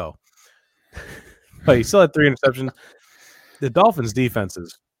 There you go. But he still had 3 interceptions. The Dolphins' defense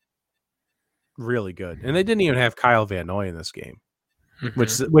is really good, and they didn't even have Kyle Van Noy in this game,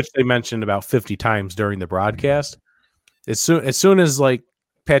 which they mentioned about 50 times during the broadcast. As soon as like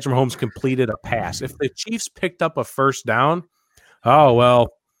Patrick Mahomes completed a pass, if the Chiefs picked up a first down, oh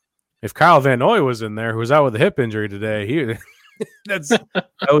well. If Kyle Van Noy was in there, who was out with a hip injury today, that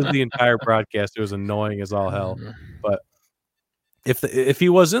was the entire broadcast. It was annoying as all hell. But if he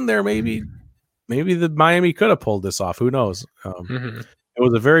was in there, maybe the Miami could have pulled this off. Who knows? And It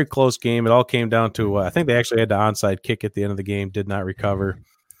was a very close game. It all came down to I think they actually had the onside kick at the end of the game, did not recover.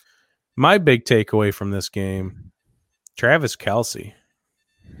 My big takeaway from this game, Travis Kelce.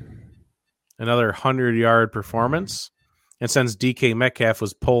 Another 100-yard performance. And since DK Metcalf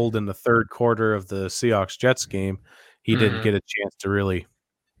was pulled in the third quarter of the Seahawks-Jets game, he didn't get a chance to really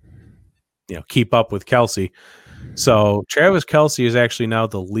keep up with Kelce. So Travis Kelce is actually now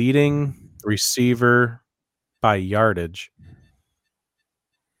the leading receiver by yardage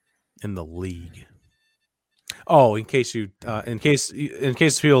in the league. Oh, in case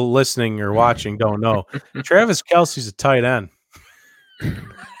people listening or watching don't know, Travis Kelce's a tight end.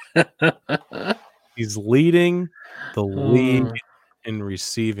 He's leading the league in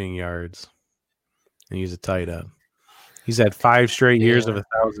receiving yards, and he's a tight end. He's had 5 straight years of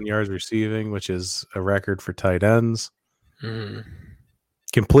 1,000 yards receiving, which is a record for tight ends.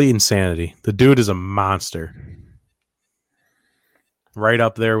 Complete insanity. The dude is a monster. Right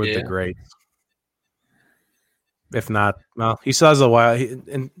up there with the greats. If not, well, he still has a while.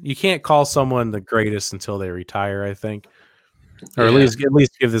 And you can't call someone the greatest until they retire, I think. Or at least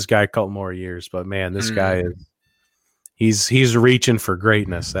give this guy a couple more years. But man, this guy he's reaching for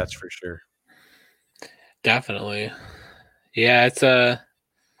greatness, that's for sure. Definitely. Yeah,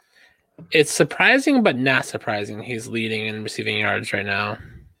 it's surprising but not surprising he's leading in receiving yards right now.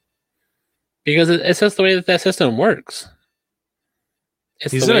 Because it's just the way that system works.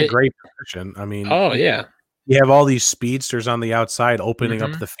 He's in a great position. I mean, you have all these speedsters on the outside opening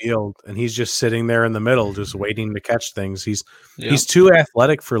up the field, and he's just sitting there in the middle, just waiting to catch things. He's too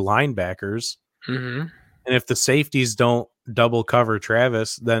athletic for linebackers. And if the safeties don't double cover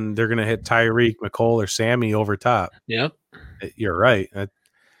Travis, then they're going to hit Tyreek, McCole, or Sammy over top. Yep. You're right.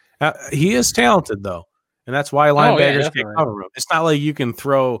 He is talented, though, and that's why linebackers can't cover him. It's not like you can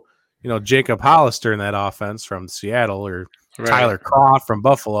throw, Jacob Hollister in that offense from Seattle or Tyler Kroft from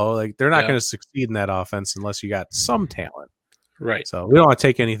Buffalo. Like, they're not going to succeed in that offense unless you got some talent. Right. So we don't want to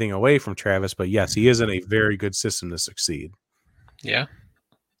take anything away from Travis, but yes, he is in a very good system to succeed. Yeah.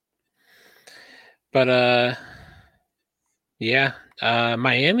 But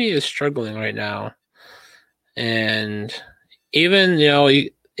Miami is struggling right now, and even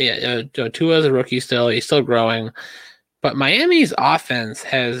Tua's a rookie still. He's still growing, but Miami's offense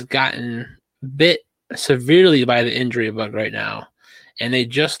has gotten bit severely by the injury bug right now, and they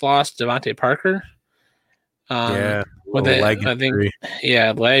just lost Devontae Parker. With a leg injury.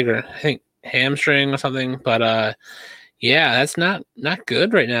 Leg or I think hamstring or something. But that's not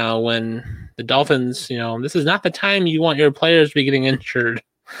good right now when the Dolphins. This is not the time you want your players to be getting injured.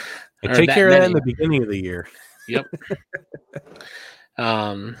 Take care of that in the beginning of the year. Yep.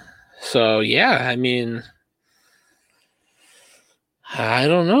 So I mean, I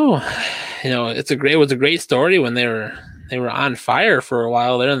don't know. It was a great story when they were on fire for a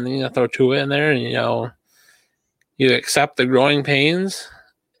while there, and then throw Tua in there, and you accept the growing pains,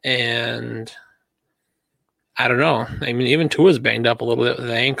 and I don't know. I mean, even Tua's banged up a little bit with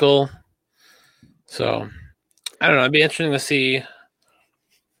the ankle, so I don't know. It'd be interesting to see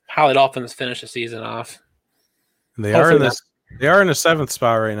how the Dolphins finish the season off. They are in the 7th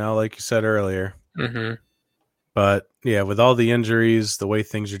spot right now, like you said earlier. But with all the injuries, the way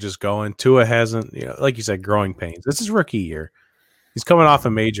things are just going, Tua hasn't, like you said, growing pains. This is rookie year. He's coming off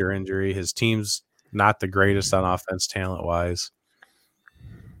a major injury. His team's not the greatest on offense talent-wise.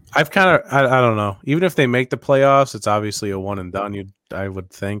 I don't know. Even if they make the playoffs, it's obviously a one and done. I would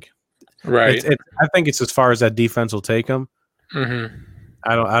think. Right. I think it's as far as that defense will take them.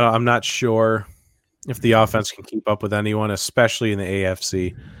 I'm not sure if the offense can keep up with anyone, especially in the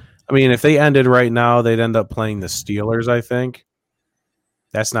AFC. I mean, if they ended right now, they'd end up playing the Steelers, I think.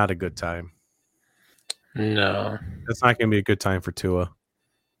 That's not a good time. No. That's not going to be a good time for Tua.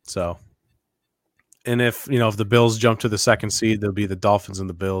 So, and if the Bills jump to the 2nd seed, there'll be the Dolphins and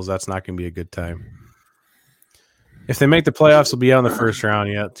the Bills. That's not going to be a good time. If they make the playoffs, they'll be out in the 1st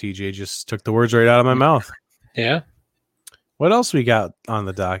round. Yeah, TJ just took the words right out of my mouth. Yeah. What else we got on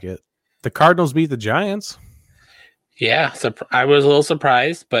the docket? The Cardinals beat the Giants. Yeah, so I was a little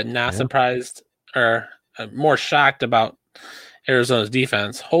surprised, but not surprised or more shocked about Arizona's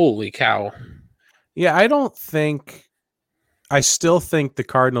defense. Holy cow. Yeah, I still think the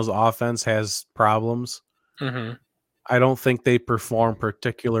Cardinals offense has problems. I don't think they perform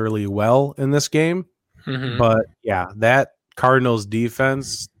particularly well in this game. But that Cardinals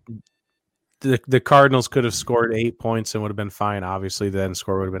defense, the Cardinals could have scored 8 points and would have been fine. Obviously, the end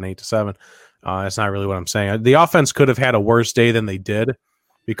score would have been 8-7. That's not really what I'm saying. The offense could have had a worse day than they did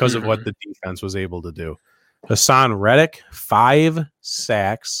because of what the defense was able to do. Hassan Reddick, 5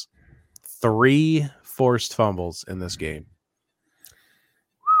 sacks, 3 forced fumbles in this game.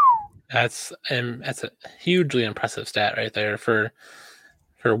 That's a hugely impressive stat right there for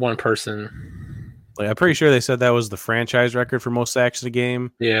one person. Like, I'm pretty sure they said that was the franchise record for most sacks in a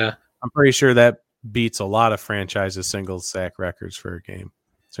game. Yeah. I'm pretty sure that beats a lot of franchises' single sack records for a game,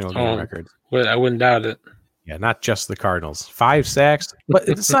 single game records. I wouldn't doubt it. Yeah, not just the Cardinals. 5 sacks, but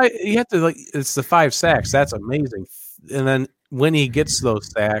it's not, you have to it's the 5 sacks. That's amazing. And then when he gets those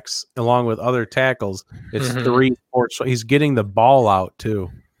sacks along with other tackles, it's 3, 4. So he's getting the ball out too.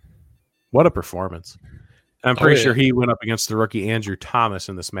 What a performance! I'm pretty sure he went up against the rookie Andrew Thomas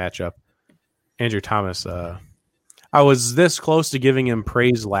in this matchup. Andrew Thomas, I was this close to giving him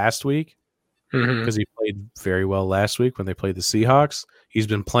praise last week because he played very well last week when they played the Seahawks. He's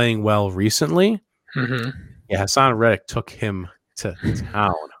been playing well recently. Yeah, Hassan Reddick took him to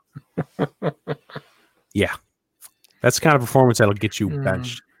town. Yeah. That's the kind of performance that'll get you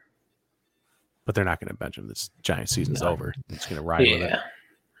benched. But they're not going to bench him. This Giant season's over. They're just going to ride with it.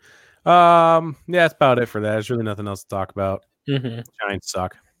 Yeah, that's about it for that. There's really nothing else to talk about. Giants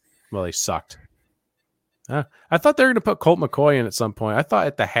suck. Well, they sucked. I thought they were going to put Colt McCoy in at some point. I thought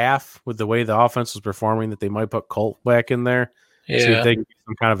at the half, with the way the offense was performing, that they might put Colt back in there. See if they can get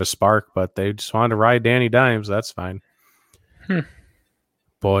some kind of a spark, but they just wanted to ride Danny Dimes. That's fine.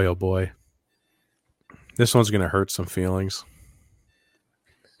 Boy, oh boy. This one's going to hurt some feelings.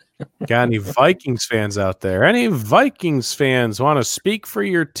 Got any Vikings fans out there? Any Vikings fans want to speak for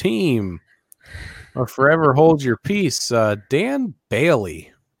your team or forever hold your peace? Dan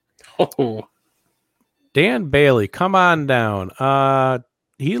Bailey. Oh. Dan Bailey, come on down.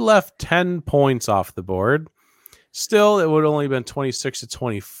 He left 10 points off the board. Still, it would have only been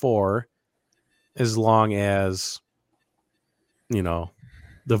 26-24 as long as,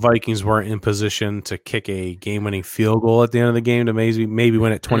 the Vikings weren't in position to kick a game-winning field goal at the end of the game to maybe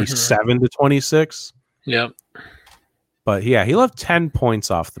win it 27-26. Yep. But, yeah, he left 10 points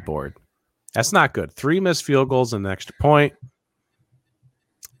off the board. That's not good. 3 missed field goals and an extra point.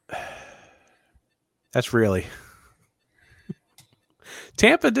 That's really...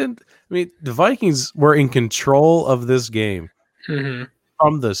 Tampa didn't... the Vikings were in control of this game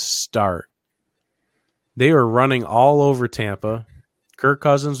from the start. They were running all over Tampa. Kirk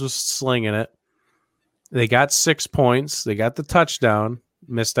Cousins was slinging it. They got 6 points. They got the touchdown,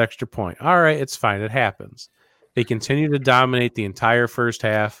 missed extra point. All right, it's fine. It happens. They continue to dominate the entire first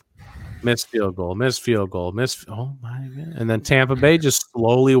half. Missed field goal, oh my God. And then Tampa Bay just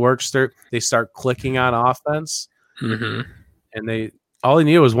slowly works they start clicking on offense. And all they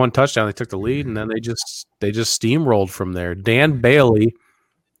needed was one touchdown. They took the lead, and then they just steamrolled from there. Dan Bailey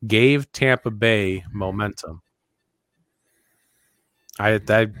gave Tampa Bay momentum. I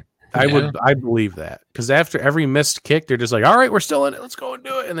believe that, because after every missed kick, they're just like, all right, we're still in it. Let's go and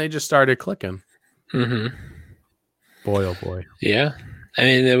do it. And they just started clicking. Boy, oh boy. Yeah.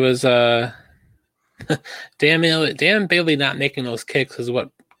 It was Dan Bailey not making those kicks is what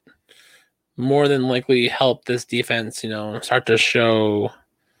more than likely helped this defense, start to show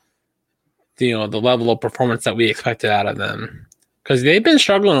the level of performance that we expected out of them, because they've been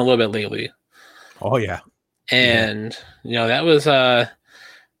struggling a little bit lately. Oh yeah. And that was a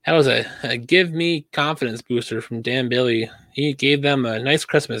give me confidence booster from Dan Bailey. He gave them a nice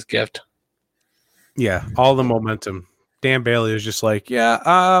Christmas gift. Yeah, all the momentum. Dan Bailey was just like,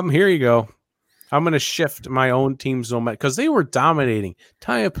 yeah, here you go. I'm going to shift my own team's momentum, because they were dominating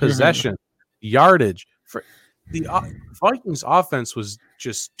time of possession, yardage. For the Vikings offense was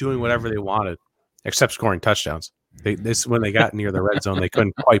just doing whatever they wanted, except scoring touchdowns. When they got near the red zone, they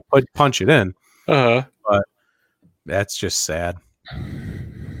couldn't quite punch it in. But that's just sad.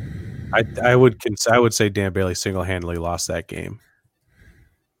 I would say Dan Bailey single-handedly lost that game,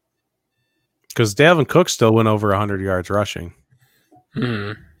 because Dalvin Cook still went over 100 yards rushing.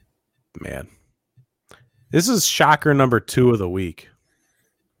 Man, this is shocker number 2 of the week.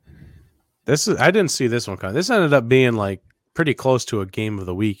 I didn't see this one coming. This ended up being like pretty close to a game of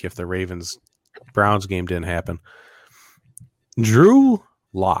the week if the Ravens-Browns game didn't happen. Drew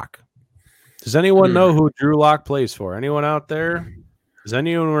Lock. Does anyone know who Drew Lock plays for? Anyone out there? Does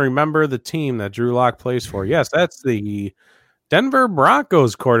anyone remember the team that Drew Lock plays for? Yes, that's the Denver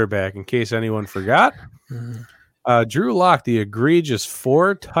Broncos quarterback, in case anyone forgot. Drew Lock, the egregious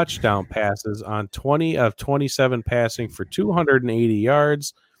 4 touchdown passes on 20 of 27 passing for 280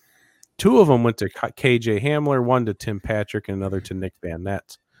 yards. 2 of them went to KJ Hamler, 1 to Tim Patrick, and another to Nick Van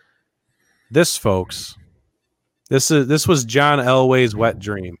Nett. This, folks, this was John Elway's wet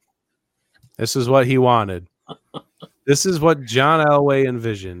dream. This is what he wanted. This is what John Elway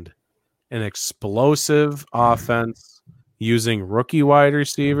envisioned. An explosive offense using rookie wide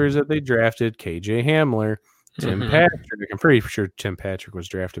receivers that they drafted, KJ Hamler, Tim Patrick. I'm pretty sure Tim Patrick was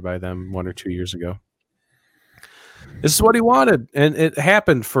drafted by them 1 or 2 years ago. This is what he wanted, and it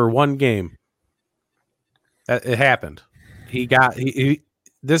happened for one game. It happened.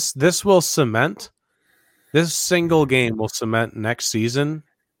 This will cement. This single game will cement next season,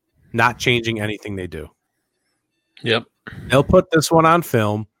 not changing anything they do. Yep. They'll put this one on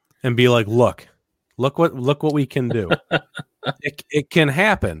film and be like, look what we can do. It can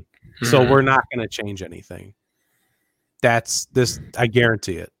happen. So we're not going to change anything. That's this. I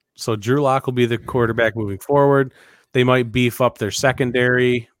guarantee it. So Drew Lock will be the quarterback moving forward. They might beef up their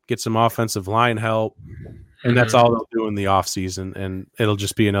secondary, get some offensive line help, and that's all they'll do in the offseason, and it'll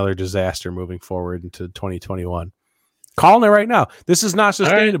just be another disaster moving forward into 2021. Calling it right now. This is not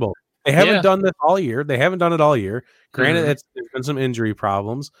sustainable. Right. They haven't done this all year. They haven't done it all year. Granted, there's been some injury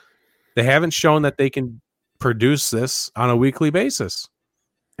problems. They haven't shown that they can produce this on a weekly basis.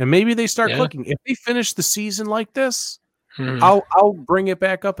 And maybe they start clicking. If they finish the season like this, I'll bring it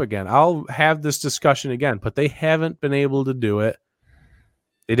back up again. I'll have this discussion again, but they haven't been able to do it.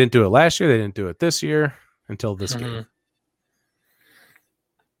 They didn't do it last year. They didn't do it this year until this game.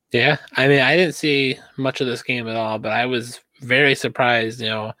 Yeah. I mean, I didn't see much of this game at all, but I was very surprised,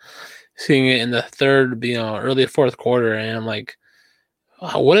 seeing it in the third, early fourth quarter. And I'm like,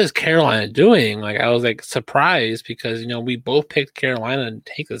 wow, what is Carolina doing? Like, I was like surprised because, we both picked Carolina to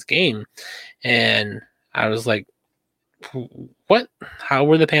take this game. And I was like, what? How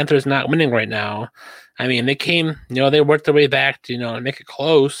were the Panthers not winning right now? I mean, they came, they worked their way back to, make it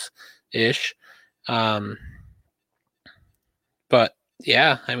close-ish. But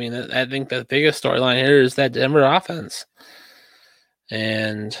yeah, I mean, I think the biggest storyline here is that Denver offense.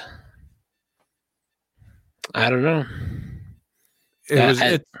 And I don't know.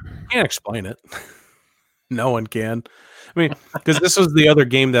 I can't explain it. No one can. I mean, because this was the other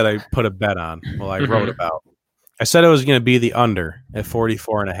game that I put a bet on. Well, I wrote about. I said it was going to be the under at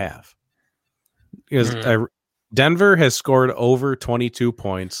 44.5. Because Denver has scored over 22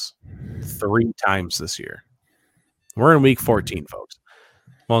 points 3 times this year. We're in week 14, folks.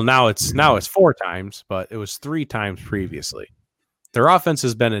 Well, now it's 4 times, but it was 3 times previously. Their offense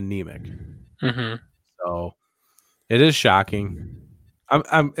has been anemic. So it is shocking.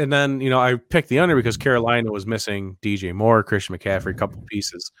 And then, I picked the under because Carolina was missing DJ Moore, Christian McCaffrey, a couple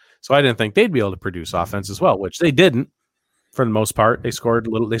pieces. So I didn't think they'd be able to produce offense as well, which they didn't for the most part. They scored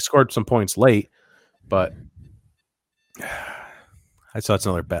some points late, but that's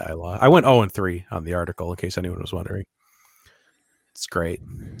another bet I lost. I went 0-3 on the article in case anyone was wondering. It's great.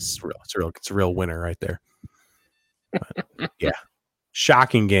 It's a real winner right there. But, yeah.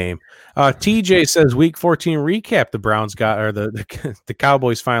 Shocking game. TJ says week 14 recap. The Browns got, or the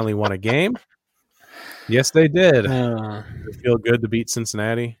Cowboys finally won a game. Yes, they did. They feel good to beat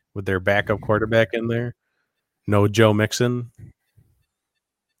Cincinnati with their backup quarterback in there. No Joe Mixon.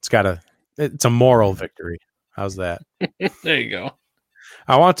 It's a moral victory. How's that? There you go.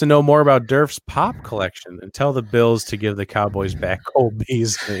 I want to know more about Durf's pop collection and tell the Bills to give the Cowboys back Cole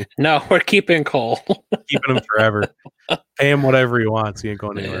Beasley. No, we're keeping Cole. Keeping him forever. Pay him whatever he wants. He ain't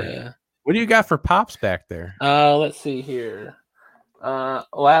going anywhere. Yeah. What do you got for pops back there? Let's see here. Well,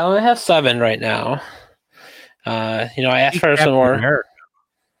 I only have 7 right now. I asked for some more. America.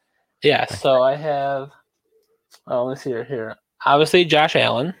 Yeah, so I have. Oh, let's see here. Obviously, Josh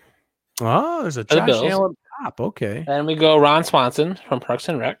Allen. Oh, there's a Josh Allen pop. Okay. Then we go Ron Swanson from Parks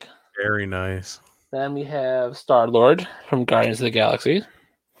and Rec. Very nice. Then we have Star-Lord from Guardians of the Galaxy.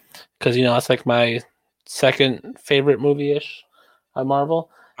 Because, it's like my second favorite movie-ish on Marvel.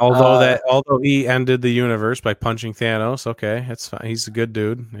 Although he ended the universe by punching Thanos. Okay, that's fine. He's a good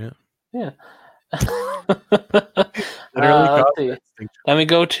dude. Yeah. Then we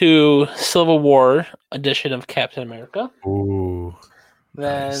go to Civil War edition of Captain America. Ooh.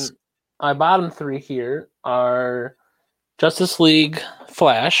 Then my bottom 3 here are Justice League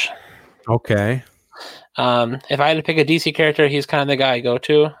Flash. Okay. If I had to pick a DC character, he's kind of the guy I go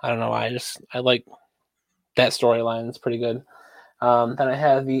to. I don't know why. I like that storyline. It's pretty good. Then I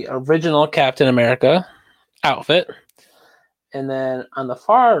have the original Captain America outfit. And then on the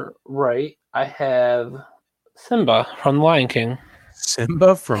far right, I have Simba from Lion King.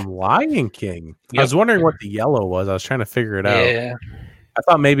 Simba from Lion King? Yep. I was wondering what the yellow was. I was trying to figure it out. Yeah. I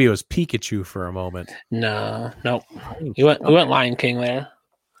thought maybe it was Pikachu for a moment. No. We went Lion King there.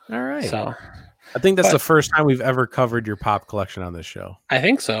 All right. So I think that's the first time we've ever covered your pop collection on this show. I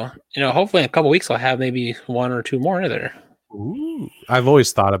think so. Hopefully in a couple weeks I'll have maybe 1 or 2 more there. Ooh. I've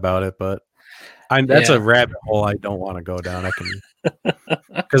always thought about it, but that's a rabbit hole I don't want to go down.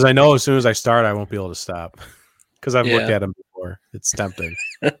 Because I know as soon as I start, I won't be able to stop. Because I've looked at them before. It's tempting.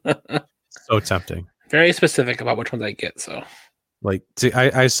 So tempting. very specific about which ones I get. So, like, see,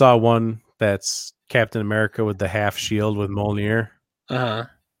 I saw one that's Captain America with the half shield with Mjolnir. uh-huh.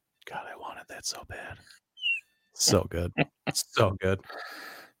 God, I wanted that so bad. So good. So good.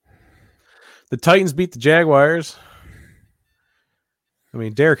 The Titans beat the Jaguars. I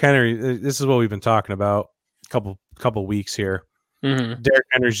mean, Derrick Henry, this is what we've been talking about a couple weeks here. Mm-hmm. Derrick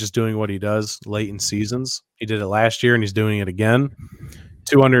Henry's just doing what he does late in seasons. He did it last year, and he's doing it again.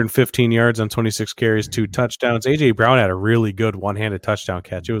 215 yards on 26 carries, 2 touchdowns. A.J. Brown had a really good one-handed touchdown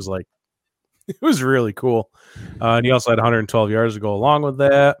catch. It was really cool. And he also had 112 yards to go along with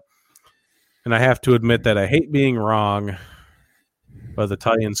that. And I have to admit that I hate being wrong, but the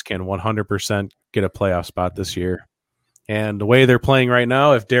Titans can 100% get a playoff spot this year. And the way they're playing right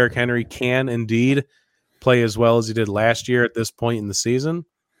now, if Derrick Henry can indeed play as well as he did last year at this point in the season,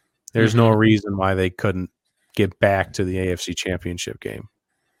 there's no reason why they couldn't get back to the AFC Championship game.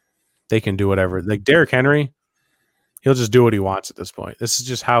 They can do whatever. Like Derrick Henry, he'll just do what he wants at this point. This is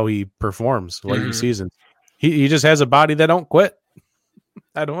just how he performs late in season. He just has a body that don't quit.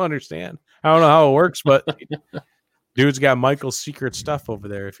 I don't understand. I don't know how it works, but dude's got Michael's secret stuff over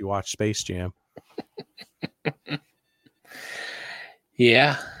there if you watch Space Jam.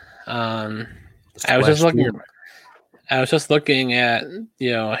 Yeah. I was just looking at,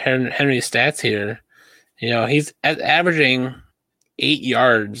 Henry's stats here. He's averaging 8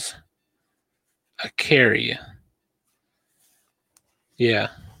 yards a carry. Yeah.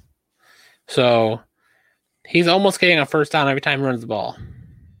 So he's almost getting a first down every time he runs the ball.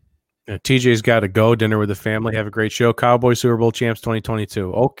 TJ's got to go. Dinner with the family. Have a great show. Cowboys Super Bowl champs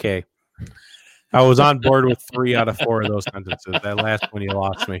 2022. Okay. I was on board with 3 out of 4 of those sentences. That last one, you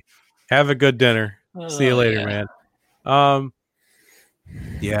lost me. Have a good dinner. See you later, man.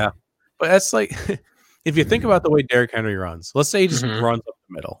 Yeah. But that's like, if you think about the way Derrick Henry runs, let's say he just runs up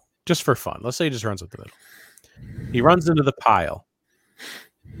the middle, just for fun. Let's say he just runs up the middle. He runs into the pile.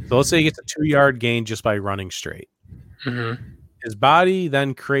 So let's say he gets a 2-yard gain just by running straight. Mm-hmm. His body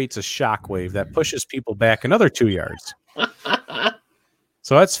then creates a shockwave that pushes people back another 2 yards.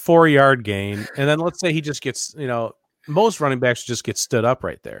 So that's 4-yard gain. And then let's say he just gets, most running backs just get stood up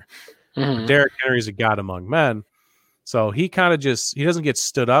right there. Mm-hmm. Derrick Henry's a god among men. So he kind of he doesn't get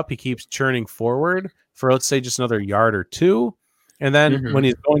stood up. He keeps churning forward for, let's say, just another yard or 2. And then when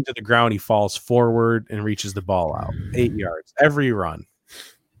he's going to the ground, he falls forward and reaches the ball out. 8 yards every run.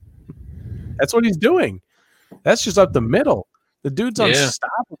 That's what he's doing. That's just up the middle. The dude's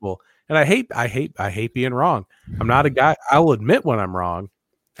unstoppable. And I hate being wrong. I'm not a guy. I'll admit when I'm wrong.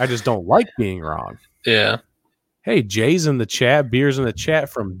 I just don't like being wrong. Yeah. Hey, Jay's in the chat. Beer's in the chat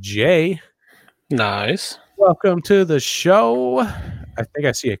from Jay. Nice. Welcome to the show. I think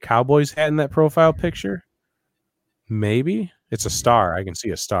I see a Cowboys hat in that profile picture. Maybe. It's a star. I can see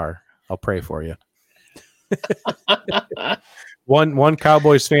a star. I'll pray for you. One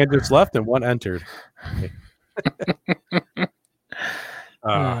Cowboys fan just left and one entered.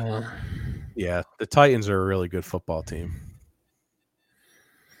 Yeah, the Titans are a really good football team.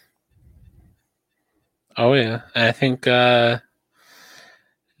 Oh yeah, I think they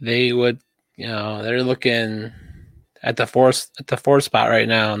would. They're looking at the fourth spot right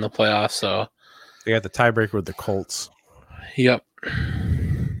now in the playoffs. So they got the tiebreaker with the Colts. Yep.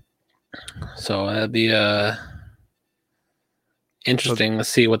 So that'd be interesting to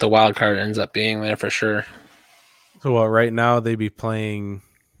see what the wild card ends up being there for sure. So right now they'd be playing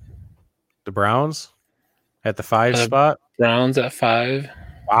the Browns at the 5 spot. Browns at 5.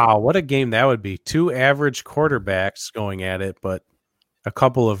 Wow, what a game that would be. 2 average quarterbacks going at it, but a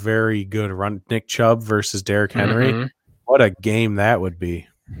couple of very good run. Nick Chubb versus Derrick Henry. Mm-hmm. What a game that would be.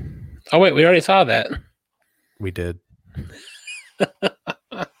 Oh, wait, we already saw that. We did.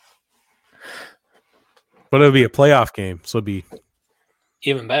 But it would be a playoff game, so it'd be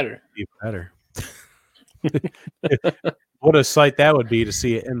even better. What a sight that would be to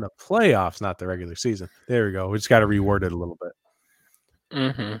see it in the playoffs, not the regular season. There we go. We just got to reword it a little bit.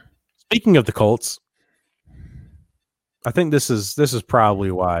 Mm-hmm. Speaking of the Colts, I think this is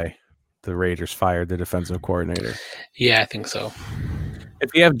probably why the Raiders fired the defensive coordinator. Yeah, I think so.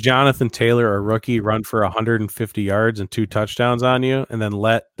 If you have Jonathan Taylor, a rookie, run for 150 yards and 2 touchdowns on you, and then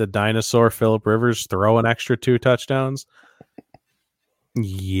let the dinosaur Phillip Rivers throw an extra 2 touchdowns,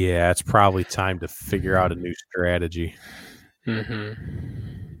 yeah, it's probably time to figure out a new strategy. Mm-hmm.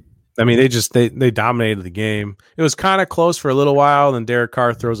 I mean, they dominated the game. It was kind of close for a little while, then Derek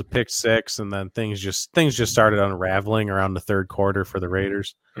Carr throws a pick 6, and then things just started unraveling around the third quarter for the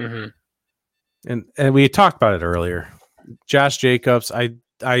Raiders. Mm-hmm. And we talked about it earlier. Josh Jacobs,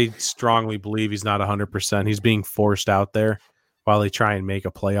 I strongly believe he's not 100%. He's being forced out there while they try and make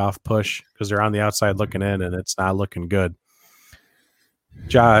a playoff push because they're on the outside looking in and it's not looking good.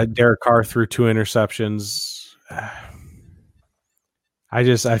 Derek Carr threw 2 interceptions.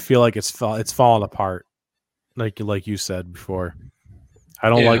 I feel like it's falling apart, like you said before.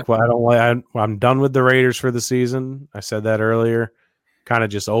 I'm done with the Raiders for the season. I said that earlier. Kind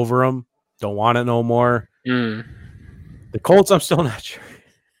of just over them. Don't want it no more. The Colts, I'm still not sure.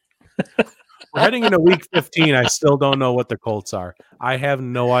 We're heading into week 15. I still don't know what the Colts are. I have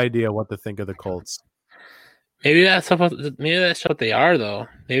no idea what to think of the Colts. Maybe that's what they are, though.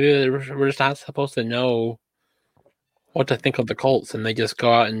 Maybe we're just not supposed to know what to think of the Colts, and they just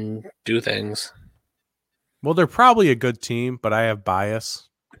go out and do things. Well, they're probably a good team, but I have bias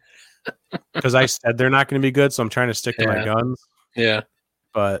because I said they're not going to be good, so I'm trying to stick to my guns. Yeah.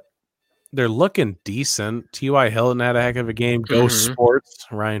 But they're looking decent. T.Y. Hilton had a heck of a game. Go Sports.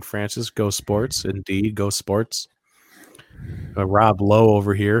 Ryan Francis, go Sports. Indeed, go Sports. Rob Lowe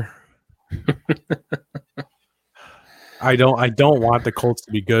over here. I don't want the Colts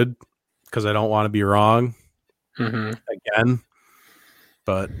to be good because I don't want to be wrong again.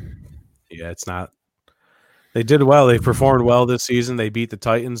 But, yeah, it's not. They did well. They performed well this season. They beat the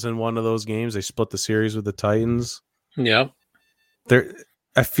Titans in one of those games. They split the series with the Titans. Yep.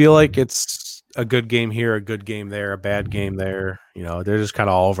 I feel like it's a good game here, a good game there, a bad game there. You know, they're just kind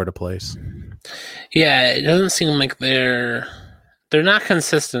of all over the place. Yeah, it doesn't seem like they're not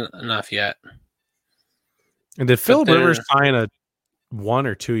consistent enough yet. And did Philip Rivers sign a 1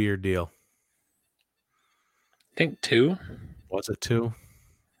 or 2 year deal? I think 2. Was it 2?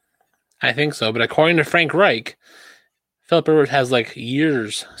 I think so, but according to Frank Reich, Philip Rivers has like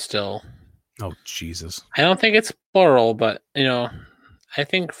years still. Oh, Jesus. I don't think it's plural, but I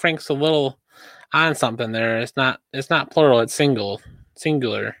think Frank's a little on something there. It's not plural, it's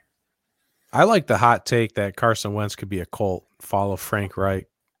singular. I like the hot take that Carson Wentz could be a Colt. Follow Frank Reich.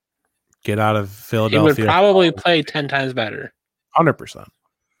 Get out of Philadelphia. He would probably play 10 times better. 100%.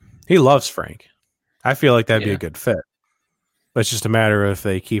 He loves Frank. I feel like that'd be a good fit. But it's just a matter of if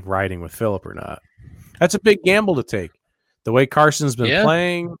they keep riding with Philip or not. That's a big gamble to take. The way Carson's been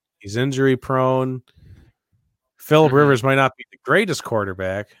playing, he's injury prone. Philip Rivers might not be the greatest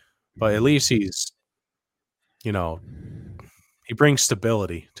quarterback, but at least he's, he brings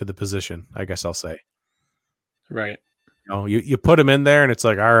stability to the position, I guess I'll say. Right. You put him in there and it's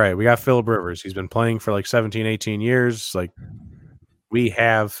like, all right, we got Philip Rivers. He's been playing for like 17, 18 years. Like, we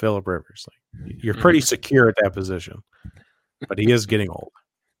have Philip Rivers. Like, you're pretty secure at that position. But he is getting old.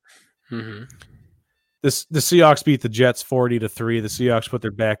 The Seahawks beat the Jets 40-3. The Seahawks put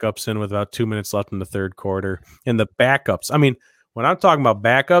their backups in with about 2 minutes left in the third quarter. And the backups, I mean, when I'm talking about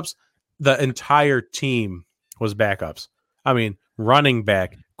backups, the entire team was backups. I mean, running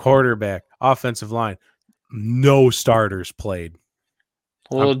back, quarterback, offensive line, no starters played.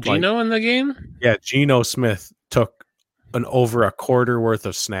 Well, Geno in the game? Yeah, Geno Smith took over a quarter worth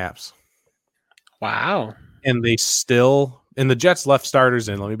of snaps. Wow. And they still... And the Jets left starters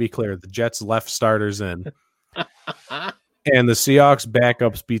in. Let me be clear. The Jets left starters in. And the Seahawks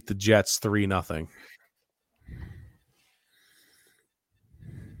backups beat the Jets 3-0.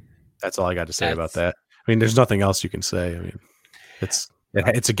 That's all I got to say about that. I mean, there's nothing else you can say. I mean, it's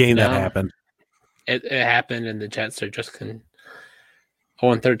a game that happened. It happened, and the Jets are just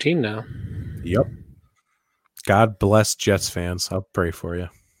 0-13 now. Yep. God bless Jets fans. I'll pray for you.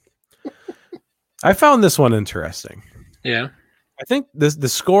 I found this one interesting. Yeah. I think the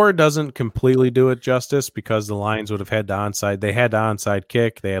score doesn't completely do it justice because the Lions would have had the onside. They had the onside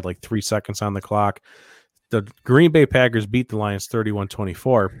kick. They had like 3 seconds on the clock. The Green Bay Packers beat the Lions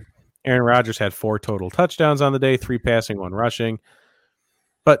 31-24. Aaron Rodgers had 4 total touchdowns on the day, 3 passing, 1 rushing.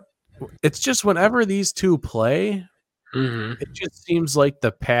 But it's just whenever these two play, it just seems like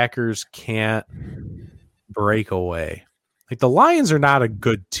the Packers can't break away. Like, the Lions are not a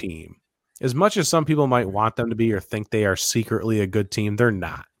good team. As much as some people might want them to be or think they are secretly a good team, they're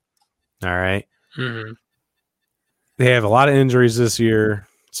not. All right. They have a lot of injuries this year,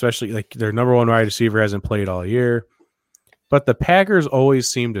 especially like their number 1 wide receiver hasn't played all year. But the Packers always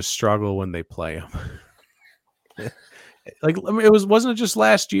seem to struggle when they play them. Like, I mean, wasn't it just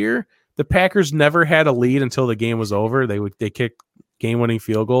last year? The Packers never had a lead until the game was over. They kicked game-winning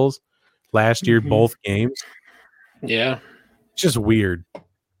field goals last year, both games. Yeah. It's just weird.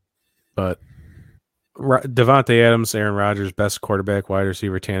 But Devontae Adams, Aaron Rodgers, best quarterback, wide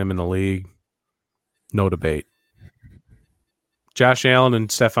receiver tandem in the league. No debate. Josh Allen and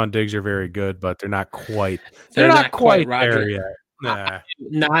Stephon Diggs are very good, but they're not quite. They're not quite there yet. Nah.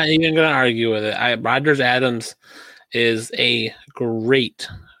 Not even going to argue with it. Rodgers Adams is a great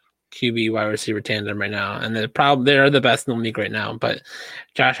QB wide receiver tandem right now, and they're the best in the league right now. But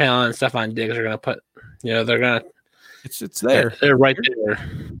Josh Allen and Stephon Diggs are gonna put, they're gonna. It's there. They're right there.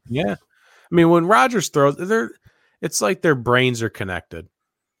 Yeah, I mean when Rodgers throws, it's like their brains are connected.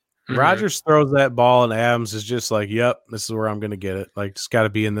 Mhm. Rodgers throws that ball, and Adams is just like, "Yep, this is where I'm going to get it. Like, it's got to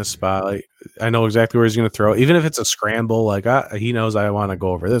be in this spot. Like, I know exactly where he's going to throw it. Even if it's a scramble, like he knows I want to go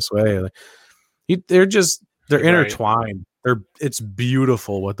over this way. Like, they're Right. intertwined. It's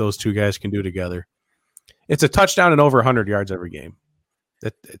beautiful what those two guys can do together. It's a touchdown and over 100 yards every game.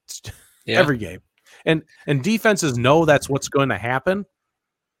 It's every game, and defenses know that's what's going to happen.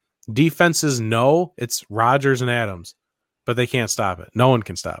 Defenses know it's Rodgers and Adams, but they can't stop it. No one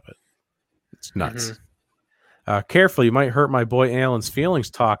can stop it. It's nuts. Careful, you might hurt my boy Allen's feelings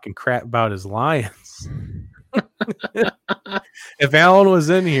talking crap about his Lions. If Allen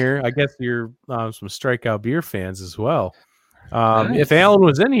was in here, I guess you're some strikeout beer fans as well. Nice. If Allen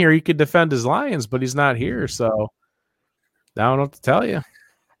was in here, he could defend his Lions, but he's not here, so I don't know what to tell you.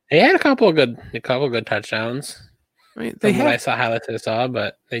 They had a couple of good touchdowns. I mean, I saw highlights I saw,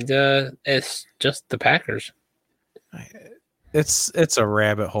 but it's just the Packers. It's a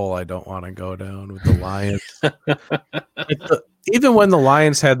rabbit hole I don't want to go down with the Lions. Even when the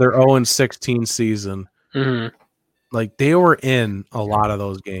Lions had their 0-16 season, like they were in a lot of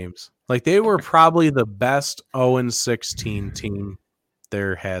those games. Like they were probably the best 0-16 team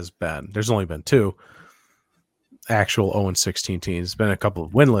there has been. There's only been two actual 0-16 teams. There's been a couple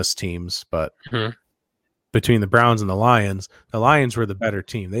of winless teams, but between the Browns and the Lions were the better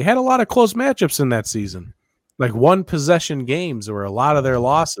team. They had a lot of close matchups in that season. Like one possession games were a lot of their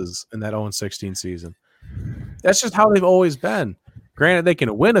losses in that 0-16 season. That's just how they've always been. Granted, they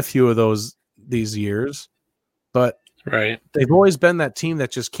can win a few of these years, but they've always been that team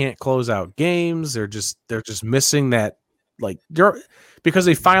that just can't close out games. They're just missing that, because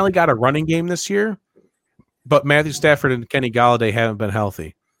they finally got a running game this year, but Matthew Stafford and Kenny Golladay haven't been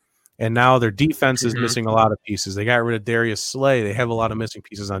healthy. And now their defense is missing a lot of pieces. They got rid of Darius Slay. They have a lot of missing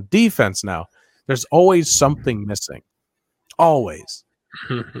pieces on defense now. There's always something missing. Always.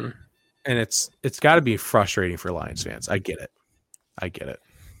 And it's got to be frustrating for Lions fans. I get it.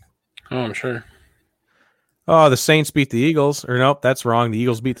 Oh, I'm sure. Oh, the Saints beat the Eagles. Or nope, that's wrong. The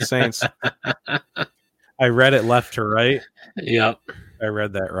Eagles beat the Saints. I read it left to right. Yep. I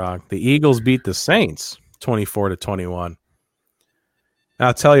read that wrong. The Eagles beat the Saints 24-21. Now,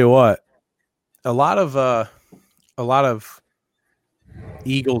 I'll tell you what. A lot of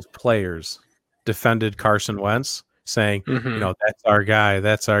Eagles players defended Carson Wentz, saying, that's our guy.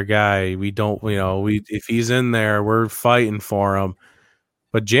 That's our guy. We don't, if he's in there, we're fighting for him.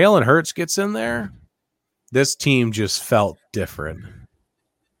 But Jalen Hurts gets in there. This team just felt different.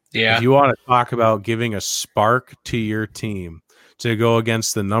 Yeah. If you want to talk about giving a spark to your team to go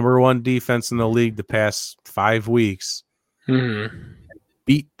against the number one defense in the league the past 5 weeks,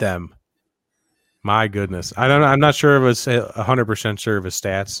 beat them. My goodness. I'm not sure if it's 100% sure of his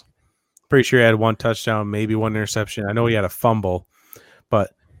stats. Pretty sure he had one touchdown, maybe one interception. I know he had a fumble,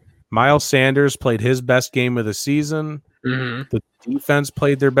 but Miles Sanders played his best game of the season. The defense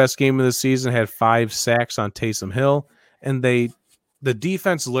played their best game of the season, had 5 sacks on Taysom Hill, and the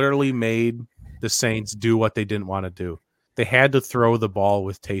defense literally made the Saints do what they didn't want to do. They had to throw the ball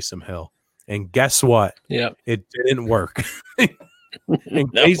with Taysom Hill. And guess what? Yep. It didn't work. In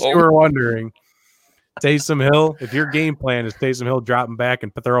case you were wondering, Taysom Hill, if your game plan is Taysom Hill dropping back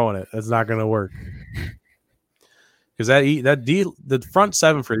and throwing it, that's not going to work. Because the front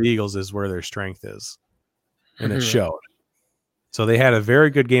seven for the Eagles is where their strength is, and it showed. So they had a very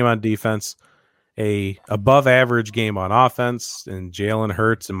good game on defense, a above average game on offense, and Jalen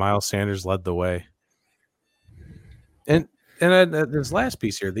Hurts and Miles Sanders led the way. And this last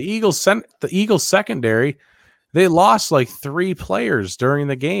piece here, the Eagles secondary, they lost like 3 players during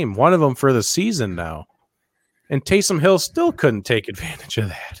the game, one of them for the season now. And Taysom Hill still couldn't take advantage of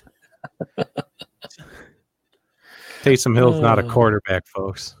that. Taysom Hill's not a quarterback,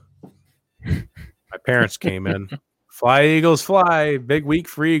 folks. My parents came in. Fly, Eagles, fly. Big week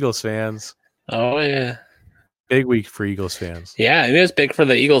for Eagles fans. Oh, yeah. Big week for Eagles fans. Yeah, it was big for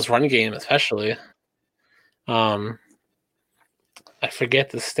the Eagles run game, especially. I forget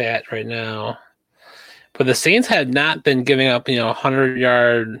the stat right now. But the Saints had not been giving up,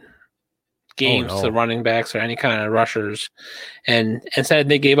 100-yard games to running backs or any kind of rushers. And instead,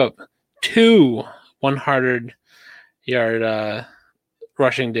 they gave up 2 100-yard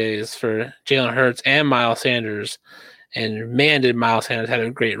rushing days for Jalen Hurts and Miles Sanders. And man, did Miles Sanders had a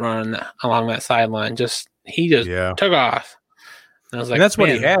great run along that sideline. He just took off. And I was like, and that's what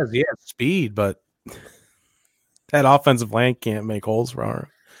he has. He has speed, but that offensive line can't make holes for him.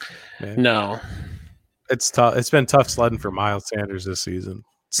 man. No. It's tough. It's been tough sledding for Miles Sanders this season.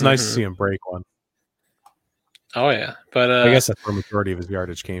 It's nice to see him break one. Oh yeah, but I guess that's where the majority of his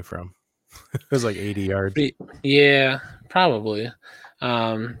yardage came from. It was like 80 yards. Yeah, probably.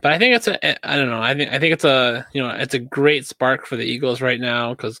 But I think I don't know. I think it's it's a great spark for the Eagles right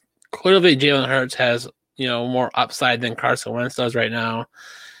now because clearly Jalen Hurts has more upside than Carson Wentz does right now,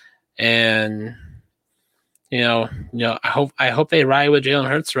 and I hope they ride with Jalen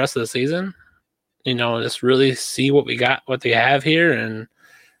Hurts the rest of the season. Just really see what they have here, and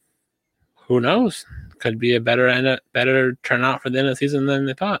who knows, could be a better turnout for the end of the season than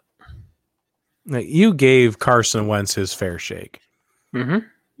they thought. You gave Carson Wentz his fair shake. Mm-hmm.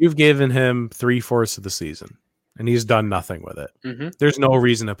 You've given him 3/4 of the season, and he's done nothing with it. Mm-hmm. There's no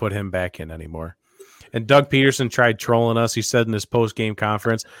reason to put him back in anymore. And Doug Peterson tried trolling us. He said in his post-game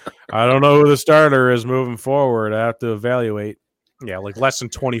conference, I don't know who the starter is moving forward. I have to evaluate. Yeah, like less than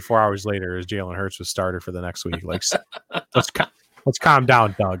 24 hours later is Jalen Hurts was starter for the next week. Like, let's calm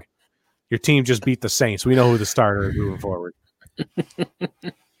down, Doug. Your team just beat the Saints. We know who the starter is moving forward.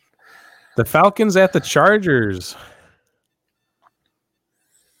 The Falcons at the Chargers.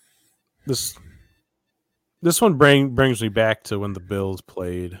 This one brings me back to when the Bills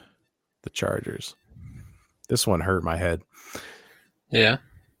played the Chargers. This one hurt my head. Yeah.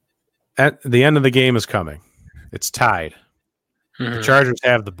 At the end of the game is coming. It's tied. Mm-hmm. The Chargers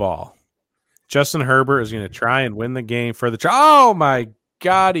have the ball. Justin Herbert is going to try and win the game for the Oh my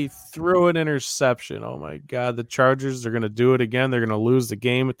God, he threw an interception. Oh my God, the Chargers are going to do it again. They're going to lose the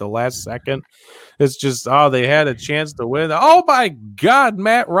game at the last second. It's just, they had a chance to win. Oh my God,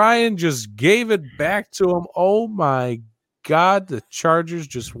 Matt Ryan just gave it back to him. Oh my God, the Chargers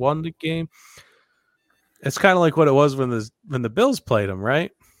just won the game. It's kind of like what it was when the Bills played them,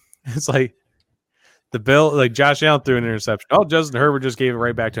 right? It's like Josh Allen threw an interception. Oh, Justin Herbert just gave it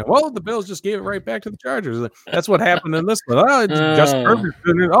right back to him. Well, the Bills just gave it right back to the Chargers. That's what happened in this one. Justin Herbert.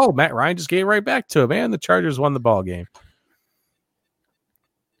 Oh, Matt Ryan just gave it right back to him, and the Chargers won the ball game.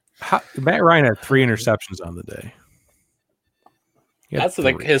 Matt Ryan had 3 interceptions on the day. That's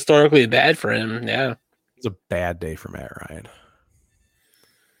like historically bad for him. Yeah, it's a bad day for Matt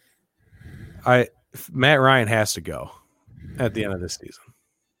Ryan. Matt Ryan has to go at the end of this season,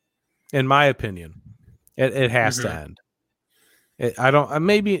 in my opinion. It has to end.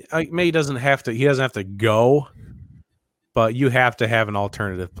 Maybe he doesn't have to. He doesn't have to go, but you have to have an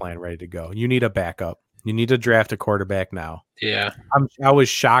alternative plan ready to go. You need a backup. You need to draft a quarterback now. Yeah, I was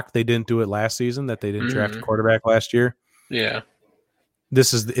shocked they didn't do it last season. That they didn't draft a quarterback last year. Yeah,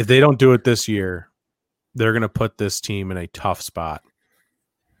 if they don't do it this year, they're going to put this team in a tough spot.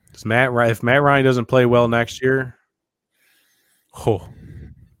 If Matt Ryan doesn't play well next year,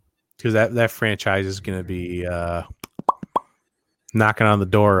 because that franchise is going to be knocking on the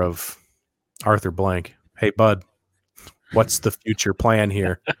door of Arthur Blank. Hey, bud, what's the future plan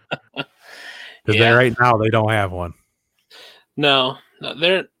here? Because right now they don't have one. No,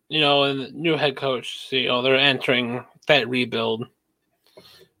 they're and the new head coach. They're entering that rebuild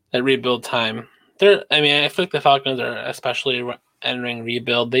time. I feel like the Falcons are especially entering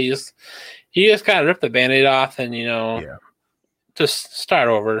rebuild. You just kind of rip the Band-Aid off and just start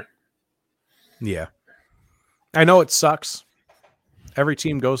over. Yeah, I know it sucks. Every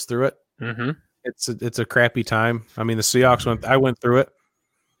team goes through it. Mm-hmm. It's a crappy time. I mean, the Seahawks I went through it.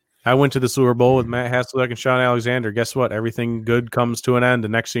 I went to the Super Bowl with Matt Hasselbeck and Sean Alexander. Guess what? Everything good comes to an end. The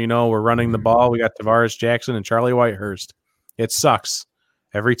next thing you know, we're running the ball. We got Tavares Jackson and Charlie Whitehurst. It sucks.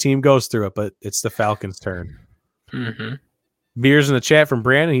 Every team goes through it, but it's the Falcons' turn. Mm-hmm. Beers in the chat from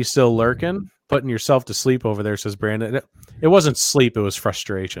Brandon. He's still lurking. Putting yourself to sleep over there, says Brandon. It wasn't sleep. It was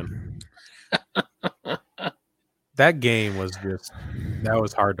frustration. That game was that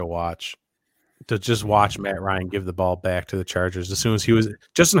was hard to watch. To just watch Matt Ryan give the ball back to the Chargers as soon as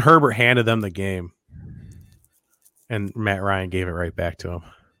Justin Herbert handed them the game, and Matt Ryan gave it right back to him.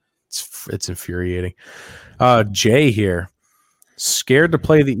 It's infuriating. Jay here, scared to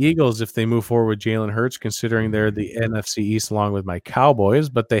play the Eagles if they move forward with Jalen Hurts, considering they're the NFC East along with my Cowboys,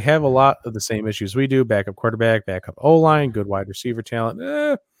 but they have a lot of the same issues we do: backup quarterback, backup O-line, good wide receiver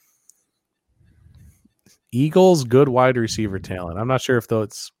talent. Eagles, good wide receiver talent. I'm not sure if though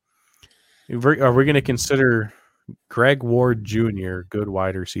it's. Are we going to consider Greg Ward Jr. good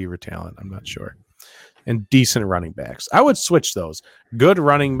wide receiver talent? I'm not sure. And decent running backs. I would switch those. Good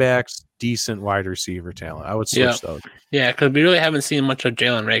running backs, decent wide receiver talent. I would switch those. Yeah, because we really haven't seen much of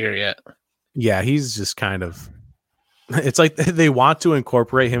Jalen Reagor yet. Yeah, he's just kind of – it's like they want to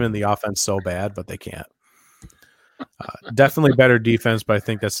incorporate him in the offense so bad, but they can't. Definitely better defense, but I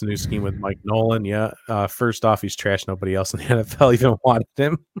think that's the new scheme with Mike Nolan. Yeah. First off, he's trash. Nobody else in the NFL even wanted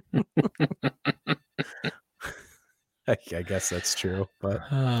him. I guess that's true. But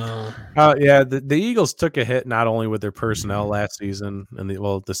yeah, the Eagles took a hit not only with their personnel last season and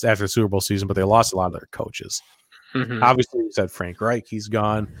this after the Super Bowl season, but they lost a lot of their coaches. Mm-hmm. Obviously, we said Frank Reich, he's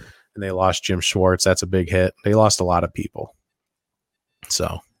gone, and they lost Jim Schwartz. That's a big hit. They lost a lot of people.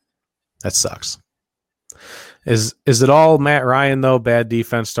 So that sucks. Is it all Matt Ryan, though? Bad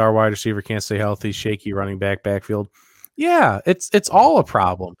defense, star wide receiver, can't stay healthy, shaky running backfield. Yeah, it's all a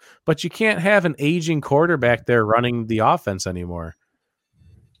problem. But you can't have an aging quarterback there running the offense anymore.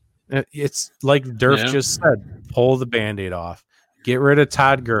 It's like Durf just said, pull the Band-Aid off. Get rid of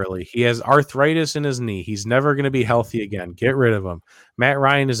Todd Gurley. He has arthritis in his knee. He's never going to be healthy again. Get rid of him. Matt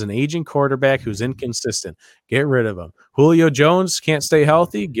Ryan is an aging quarterback who's inconsistent. Get rid of him. Julio Jones can't stay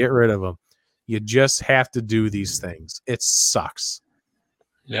healthy. Get rid of him. You just have to do these things. It sucks.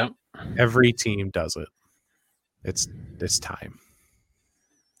 Yep. Every team does it. It's time.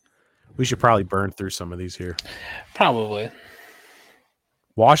 We should probably burn through some of these here. Probably.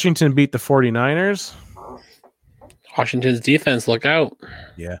 Washington beat the 49ers. Washington's defense, look out.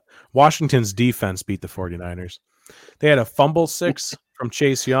 Yeah. Washington's defense beat the 49ers. They had a fumble 6 from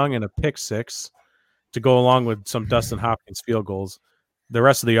Chase Young and a pick 6 to go along with some Dustin Hopkins field goals. The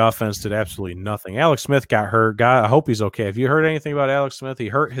rest of the offense did absolutely nothing. Alex Smith got hurt. I hope he's okay. Have you heard anything about Alex Smith? He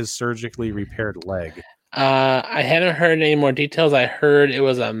hurt his surgically repaired leg. I haven't heard any more details. I heard it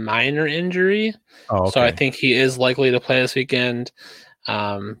was a minor injury. Oh, okay. So I think he is likely to play this weekend.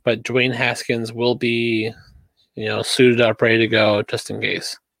 But Dwayne Haskins will be, suited up, ready to go just in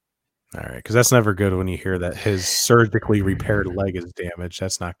case. All right, because that's never good when you hear that his surgically repaired leg is damaged.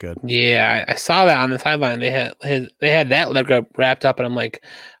 That's not good. Yeah, I saw that on the sideline. They had that leg wrapped up, and I'm like,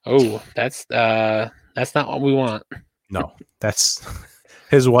 oh, that's not what we want. No, that's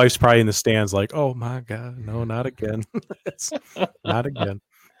his wife's probably in the stands like, oh my God, no, not again. Not again.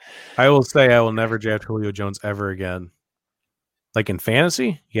 I will say I will never draft Julio Jones ever again. Like in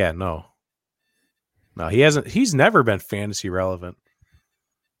fantasy? Yeah, no. No, he hasn't. He's never been fantasy relevant.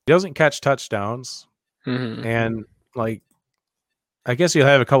 He doesn't catch touchdowns. Mm-hmm. And, I guess he'll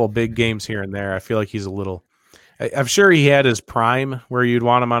have a couple big games here and there. I feel like he's a little – I'm sure he had his prime where you'd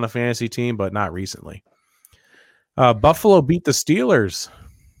want him on a fantasy team, but not recently. Buffalo beat the Steelers.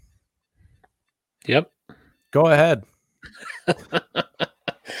 Yep. Go ahead.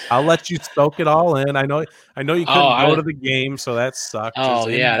 I'll let you soak it all in. I know you couldn't go to the game, so that sucked. Oh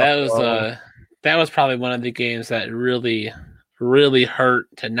yeah, that was probably one of the games that really, really hurt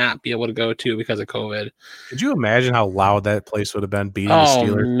to not be able to go to because of COVID. Could you imagine how loud that place would have been beating the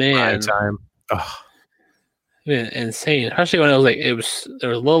Steelers man. time? Insane, especially when there was a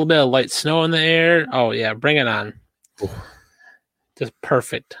little bit of light snow in the air. Oh yeah, bring it on. Ooh. Just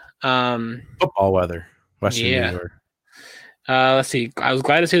perfect. Football weather, Western New York. Let's see. I was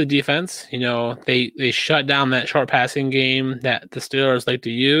glad to see the defense. They shut down that short passing game that the Steelers like to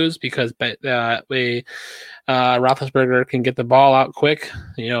use because Roethlisberger can get the ball out quick.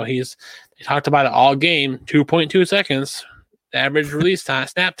 They talked about it all game. 2.2 seconds, average release time,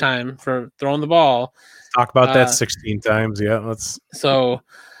 snap time for throwing the ball. Talk about that 16 times. Yeah,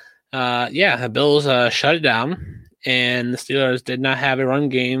 the Bills shut it down, and the Steelers did not have a run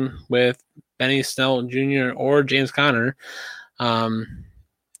game with Benny Snell Jr. or James Conner.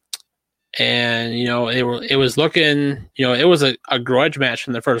 It was looking, it was a grudge match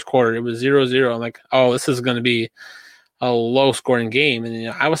in the first quarter. It was 0-0. I'm like, oh, this is going to be a low scoring game. And,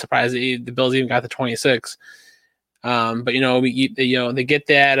 I was surprised that the Bills even got the 26. But they get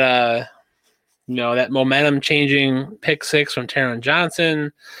that, that momentum changing pick 6 from Taron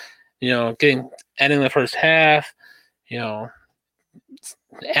Johnson, ending the first half,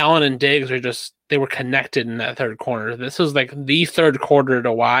 Allen and Diggs they were connected in that third quarter. This was like the third quarter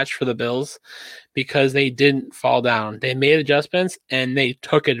to watch for the Bills because they didn't fall down. They made adjustments and they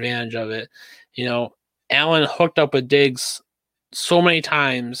took advantage of it. Allen hooked up with Diggs so many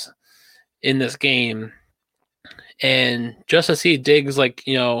times in this game. And just to see Diggs,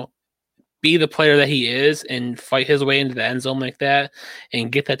 be the player that he is and fight his way into the end zone like that and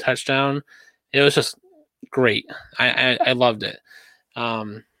get that touchdown, it was just great. I loved it.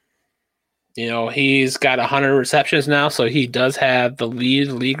 He's got 100 receptions now, so he does have the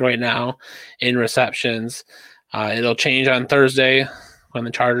league right now in receptions. It'll change on Thursday when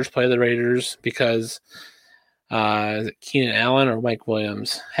the Chargers play the Raiders because is it Keenan Allen or Mike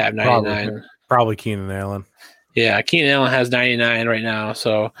Williams have 99? Probably Keenan Allen. Yeah, Keenan Allen has 99 right now,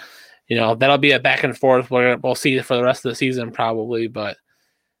 so that'll be a back and forth. We'll see for the rest of the season probably, but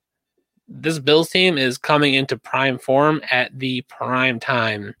this Bills team is coming into prime form at the prime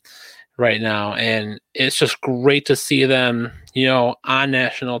time right now, and it's just great to see them, on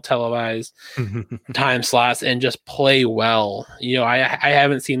national televised time slots and just play well. I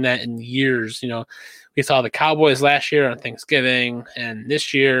haven't seen that in years. We saw the Cowboys last year on Thanksgiving, and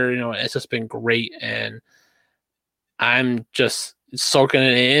this year, it's just been great, and I'm just soaking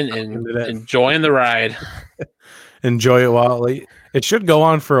it in and enjoying the ride. Enjoy it while it should go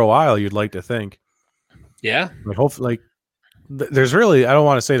on for a while. You'd like to think. Yeah. Hopefully, there's really, I don't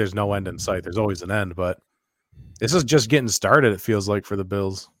want to say there's no end in sight. There's always an end, but this is just getting started. It feels like for the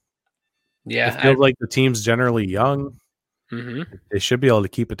Bills. Yeah. It feels like the team's generally young. Mm-hmm. They should be able to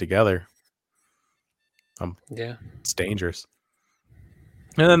keep it together. Yeah. It's dangerous.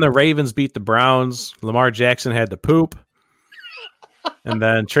 And then the Ravens beat the Browns. Lamar Jackson had to poop. And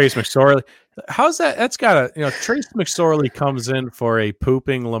then Trace McSorley. How's that? That's got to, Trace McSorley comes in for a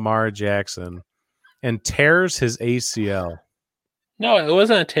pooping Lamar Jackson and tears his ACL. No, it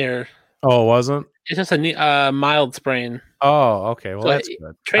wasn't a tear. Oh, it wasn't? It's just a mild sprain. Oh, okay. Well, so that's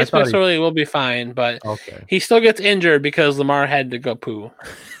good. Trace McSorley will be fine, but he still gets injured because Lamar had to go poo.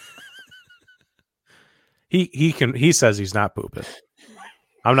 He says he's not pooping.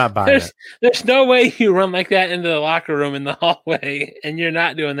 I'm not buying it. There's no way you run like that into the locker room in the hallway, and you're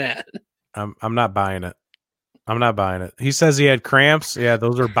not doing that. I'm not buying it. I'm not buying it. He says he had cramps. Yeah,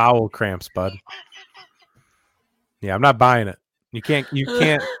 those are bowel cramps, bud. Yeah, I'm not buying it. You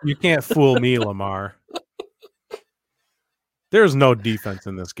can't fool me, Lamar. There's no defense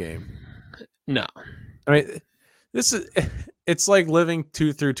in this game. No. I mean, it's like living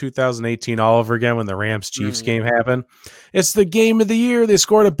through 2018 all over again when the Rams-Chiefs game happened. It's the game of the year. They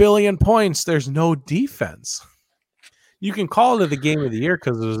scored 1 billion points. There's no defense. You can call it the game of the year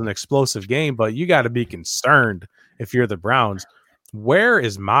because it was an explosive game, but you got to be concerned if you're the Browns. Where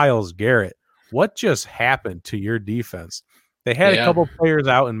is Myles Garrett? What just happened to your defense? They had a couple players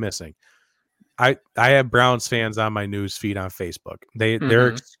out and missing. I have Browns fans on my news feed on Facebook. Their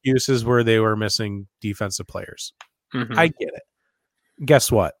excuses were they were missing defensive players. I get it.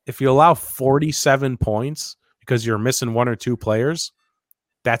 Guess what? If you allow 47 points because you're missing one or two players,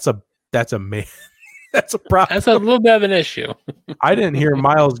 that's a problem. That's a little bit of an issue. I didn't hear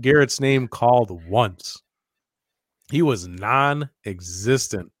Myles Garrett's name called once. He was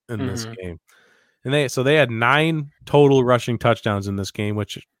non-existent in this game. And they had 9 total rushing touchdowns in this game,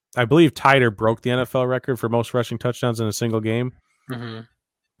 which I believe tied or broke the NFL record for most rushing touchdowns in a single game.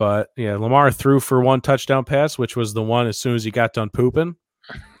 But yeah, Lamar threw for 1 touchdown pass, which was the one as soon as he got done pooping.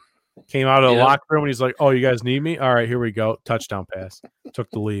 Came out of the locker room and he's like, "Oh, you guys need me? All right, here we go. Touchdown pass." Took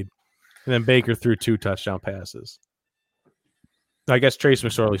the lead. And then Baker threw 2 touchdown passes. I guess Trace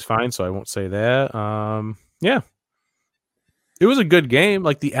McSorley's fine, so I won't say that. Yeah. It was a good game.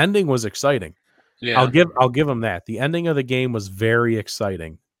 Like, the ending was exciting. Yeah. I'll give him that. The ending of the game was very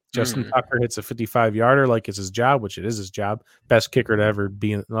exciting. Justin Tucker hits a 55-yarder like it's his job, which it is his job. Best kicker to ever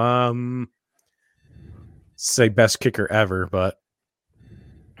be. Say best kicker ever, but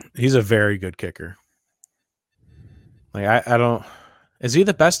he's a very good kicker. Like I don't. Is he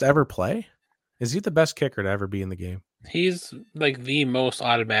the best to ever play? Is he the best kicker to ever be in the game? He's like the most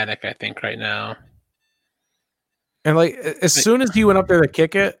automatic, I think, right now. And like as soon as he went up there to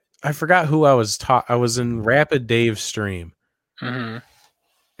kick it, I forgot who I was taught. I was in Rapid Dave's stream.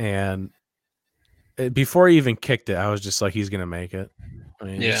 And before he even kicked it, I was just like, he's gonna make it. I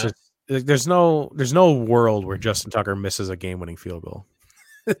mean, it's just, there's no world where Justin Tucker misses a game-winning field goal.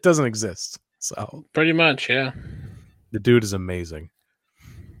 It doesn't exist. So pretty much, yeah. The dude is amazing.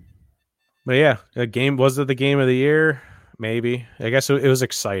 But yeah, was it the game of the year? Maybe. I guess it was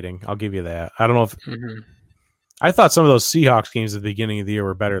exciting. I'll give you that. I don't know if I thought some of those Seahawks games at the beginning of the year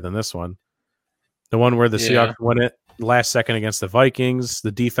were better than this one. The one where the Seahawks won it last second against the Vikings,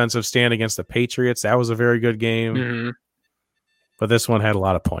 the defensive stand against the Patriots, that was a very good game. But this one had a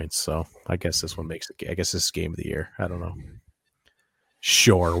lot of points, so I guess this one makes it. I guess this is game of the year. I don't know.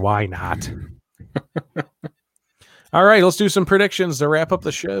 Sure, why not? All right, let's do some predictions to wrap up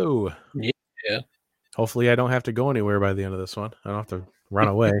the show. Yeah. Hopefully I don't have to go anywhere by the end of this one. I don't have to run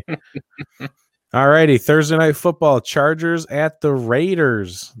away. All righty, Thursday Night Football, Chargers at the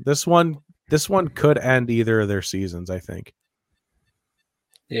Raiders. This one could end either of their seasons, I think.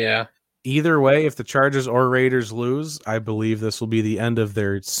 Yeah. Either way, if the Chargers or Raiders lose, I believe this will be the end of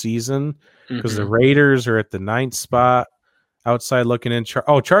their season because the Raiders are at the 9th spot. Outside looking in.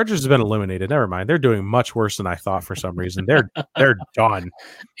 Chargers has been eliminated. Never mind. They're doing much worse than I thought for some reason. They're done.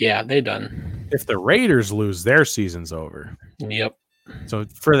 Yeah, they're done. If the Raiders lose, their season's over. Yep. So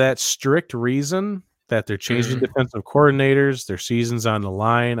for that strict reason, that they're changing defensive coordinators. Their season's on the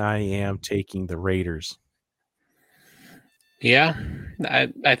line. I am taking the Raiders. Yeah,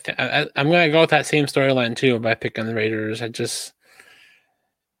 I'm going to go with that same storyline too by picking the Raiders.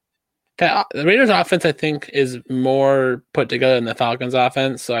 The Raiders offense, I think, is more put together than the Falcons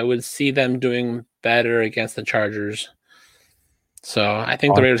offense, so I would see them doing better against the Chargers. So I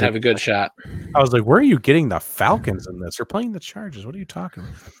think the Raiders have a good shot. I was like, where are you getting the Falcons in this? They're playing the Chargers. What are you talking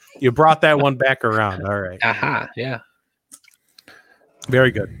about? You brought that one back around. All right. Aha, yeah.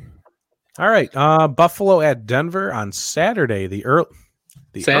 Very good. All right. Buffalo at Denver on Saturday.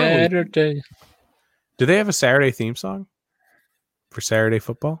 Saturday. Do they have a Saturday theme song for Saturday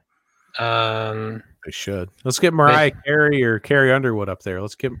football? They should. Let's get Mariah Carey or Carrie Underwood up there.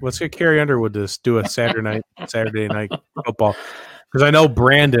 Let's get Carrie Underwood to do a Saturday night football. Because I know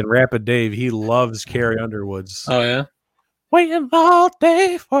Brandon Rapid Dave, he loves Carrie Underwood's. Oh yeah. Waiting all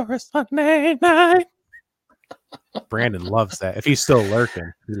day for a Sunday night. Brandon loves that. If he's still lurking,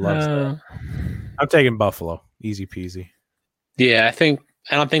 he loves that. I'm taking Buffalo. Easy peasy. Yeah, I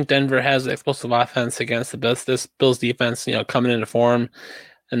don't think Denver has explosive offense against the Bills. This Bills defense, coming into form,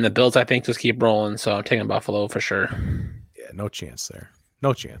 and the Bills, I think, just keep rolling. So I'm taking Buffalo for sure. Yeah, no chance there.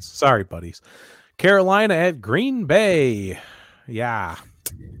 No chance. Sorry, buddies. Carolina at Green Bay. Yeah.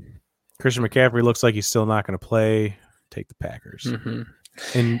 Christian McCaffrey looks like he's still not going to play. Take the Packers. Mm-hmm.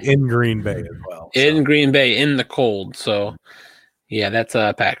 In Green Bay as well. In Green Bay, in the cold. So, yeah, that's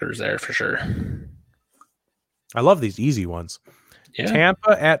Packers there for sure. I love these easy ones. Yeah.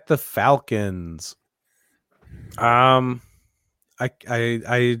 Tampa at the Falcons. I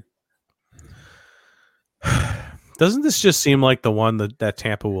doesn't this just seem like the one that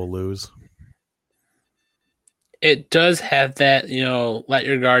Tampa will lose? It does have that, let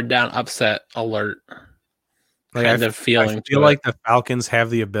your guard down upset alert kind of feeling. I feel like the Falcons have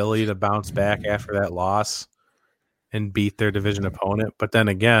the ability to bounce back after that loss and beat their division opponent. But then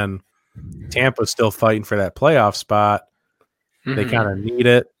again, Tampa's still fighting for that playoff spot. Mm-hmm. They kind of need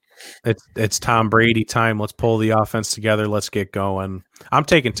it. It's Tom Brady time. Let's pull the offense together. Let's get going. I'm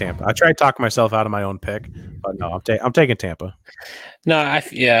taking Tampa. I tried to talk myself out of my own pick, but no, I'm taking Tampa. No, I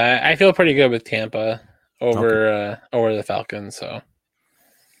feel pretty good with Tampa over the Falcons. So,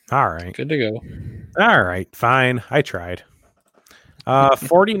 all right, good to go. All right, fine. I tried.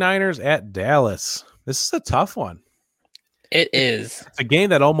 49ers at Dallas. This is a tough one. It is. It's a game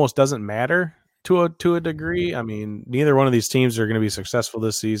that almost doesn't matter to a degree. I mean, neither one of these teams are going to be successful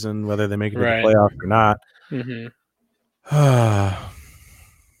this season, whether they make it to the playoffs or not. Mm-hmm.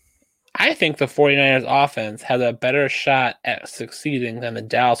 I think the 49ers offense has a better shot at succeeding than the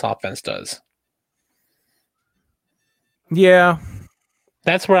Dallas offense does. Yeah.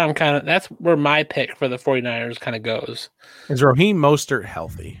 That's where my pick for the 49ers kind of goes. Is Raheem Mostert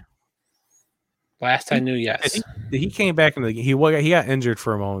healthy? Last I knew, yes. He came back into the game. He got injured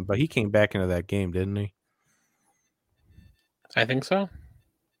for a moment, but he came back into that game, didn't he? I think so.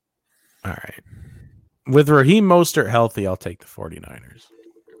 All right. With Raheem Mostert healthy, I'll take the 49ers.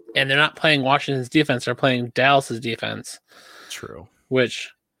 And they're not playing Washington's defense. They're playing Dallas's defense. True.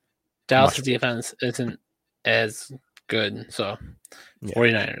 Which Dallas's defense isn't as good. So,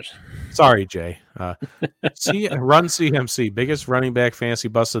 49ers. Sorry, Jay. Run CMC. Biggest running back fantasy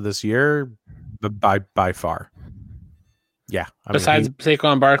bust of this year by far. Yeah. Besides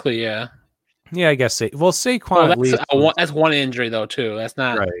Saquon Barkley, yeah. Yeah, I guess. Saquon. That's one injury, though, too. That's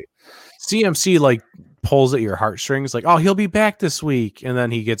not. Right. CMC, pulls at your heartstrings. He'll be back this week. And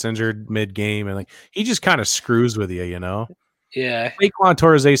then he gets injured mid-game. And, he just kind of screws with you, Yeah. Saquon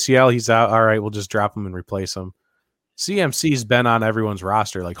tore his ACL. He's out. All right, we'll just drop him and replace him. CMC's been on everyone's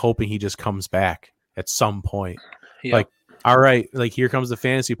roster, hoping he just comes back at some point. Yep. All right, here comes the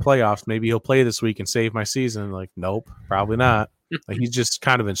fantasy playoffs. Maybe he'll play this week and save my season. Nope, probably not. He's just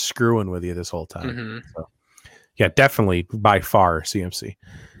kind of been screwing with you this whole time. Mm-hmm. So, yeah, definitely by far CMC.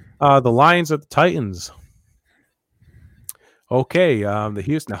 The Lions at the Titans. Okay, the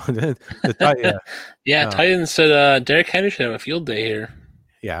Houston. Titans said Derrick Henry should have a field day here.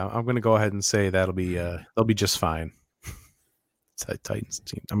 Yeah, I'm going to go ahead and say they'll be just fine. It's a Titans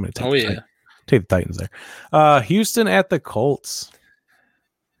team. I'm going to take the Titans there. Houston at the Colts.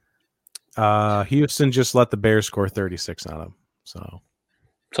 Houston just let the Bears score 36 on them. So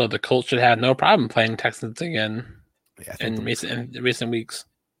the Colts should have no problem playing Texans again in recent weeks.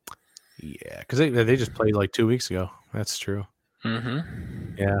 Yeah, because they just played 2 weeks ago. That's true.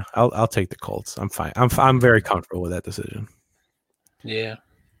 Mm-hmm. Yeah, I'll take the Colts. I'm fine. I'm very comfortable with that decision. Yeah.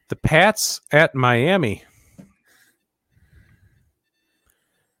 The Pats at Miami.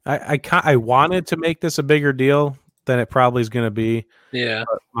 I wanted to make this a bigger deal than it probably is going to be. Yeah.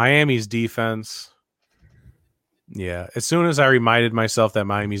 But Miami's defense Yeah. As soon as I reminded myself that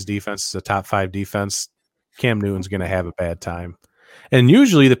Miami's defense is a top 5 defense, Cam Newton's going to have a bad time. And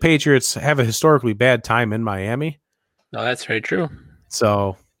usually the Patriots have a historically bad time in Miami. No, that's very true.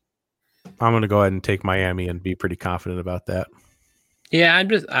 So I'm going to go ahead and take Miami and be pretty confident about that. Yeah, I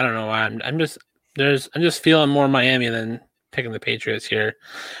don't know why. I'm just feeling more Miami than picking the Patriots here.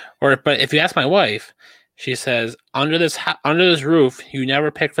 But if you ask my wife, she says under this roof, you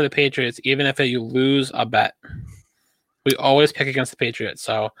never pick for the Patriots, even if you lose a bet. We always pick against the Patriots.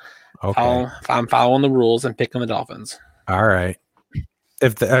 So I'm following the rules and picking the Dolphins. All right.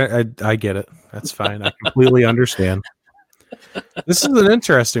 I get it. That's fine. I completely understand. This is an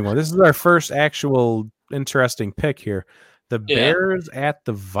interesting one. This is our first actual interesting pick here. The Bears at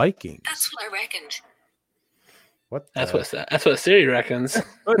the Vikings. That's what I reckoned. That's what Siri reckons.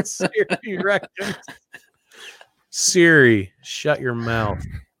 What Siri reckons? Siri, shut your mouth.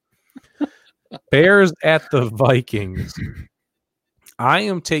 Bears at the Vikings. I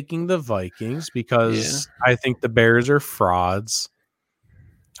am taking the Vikings because I think the Bears are frauds.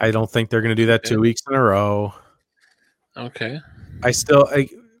 I don't think they're going to do that 2 weeks in a row. Okay.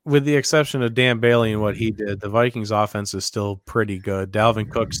 With the exception of Dan Bailey and what he did, the Vikings offense is still pretty good. Dalvin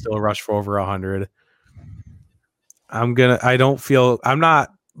Cook still rushed for over 100. I'm not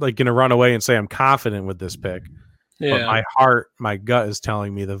like going to run away and say I'm confident with this pick. Yeah. But my gut is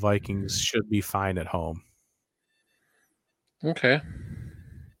telling me the Vikings should be fine at home. Okay.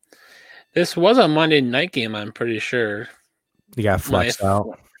 This was a Monday night game, I'm pretty sure. You got flexed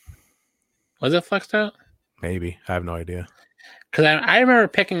out. Was it flexed out? Maybe. I have no idea. Because I remember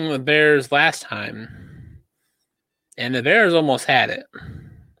picking the Bears last time, and the Bears almost had it.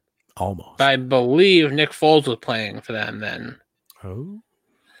 Almost. But I believe Nick Foles was playing for them then. Oh.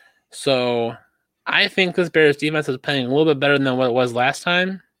 So I think this Bears defense is playing a little bit better than what it was last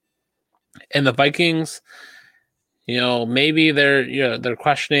time. And the Vikings, maybe they're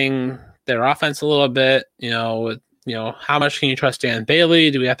questioning their offense a little bit. How much can you trust Dan Bailey?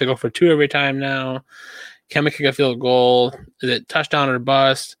 Do we have to go for 2 every time now? Can we kick a field goal? Is it touchdown or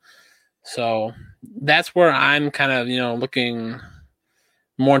bust? So that's where I'm kind of, looking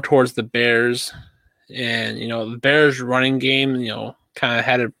more towards the Bears. And, the Bears running game, kind of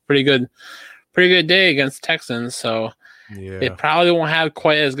had a pretty good day against the Texans. So they probably won't have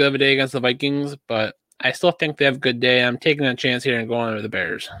quite as good of a day against the Vikings, but I still think they have a good day. I'm taking a chance here and going with the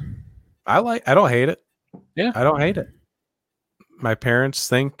Bears. I don't hate it. Yeah. I don't hate it. My parents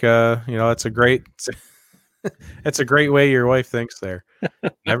think, it's a great way your wife thinks there.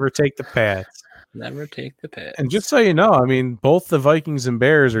 Never take the Pats. Never take the Pats. And just so you know, I mean, both the Vikings and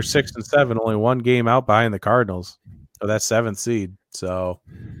Bears are 6-7, only one game out behind the Cardinals. So that's 7th seed. So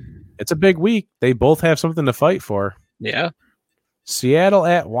it's a big week. They both have something to fight for. Yeah. Seattle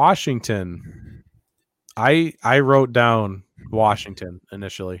at Washington. I wrote down Washington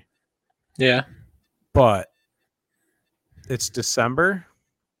initially. Yeah. But it's December.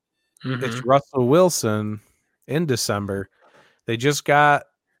 Mm-hmm. It's Russell Wilson in December. They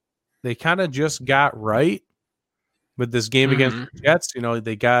kind of just got right with this game against the Jets.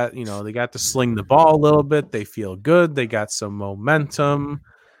 They got to sling the ball a little bit. They feel good. They got some momentum.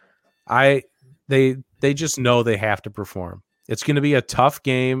 They just know they have to perform. It's going to be a tough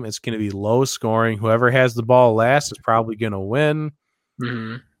game. It's going to be low scoring. Whoever has the ball last is probably going to win.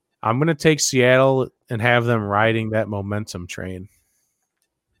 Mm-hmm. I'm going to take Seattle and have them riding that momentum train.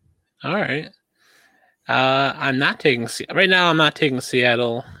 All right. I'm not taking right now. I'm not taking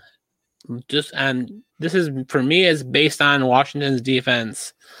Seattle. This is for me is based on Washington's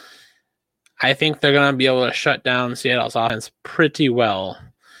defense. I think they're going to be able to shut down Seattle's offense pretty well.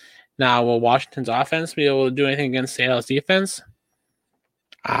 Now, will Washington's offense be able to do anything against Seattle's defense?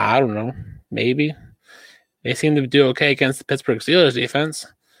 I don't know. Maybe. They seem to do okay against the Pittsburgh Steelers defense.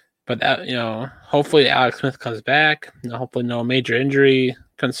 But that, hopefully Alex Smith comes back. Hopefully no major injury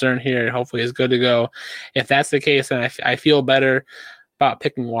concern here. Hopefully he's good to go. If that's the case, then I feel better about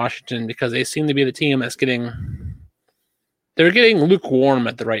picking Washington because they seem to be the team that's getting lukewarm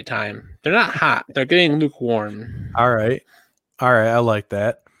at the right time. They're not hot. They're getting lukewarm. All right. I like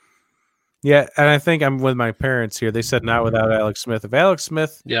that. Yeah, and I think I'm with my parents here. They said not without Alex Smith. If Alex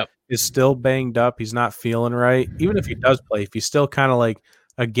Smith is still banged up, he's not feeling right, even if he does play, if he's still kind of like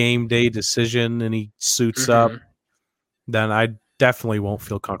a game day decision and he suits up, then I definitely won't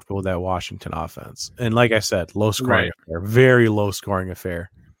feel comfortable with that Washington offense. And like I said, low scoring affair, very low scoring affair.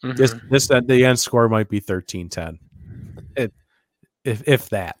 This the end score might be 13-10. If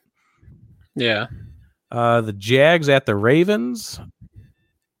that. Yeah. The Jags at the Ravens.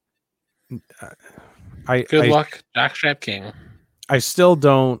 Good luck, Jackstrap King. I still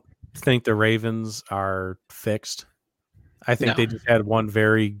don't think the Ravens are fixed. I think No. they just had one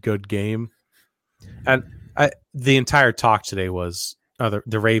very good game. And the entire talk today was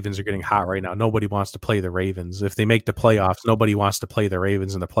the Ravens are getting hot right now. Nobody wants to play the Ravens. If they make the playoffs, nobody wants to play the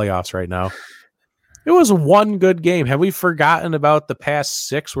Ravens in the playoffs right now. It was one good game. Have we forgotten about the past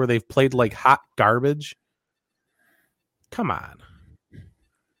 6 where they've played like hot garbage? Come on.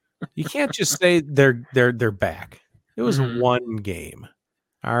 You can't just say they're back. It was one game.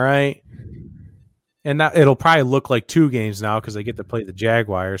 All right. And now it'll probably look like 2 games now because they get to play the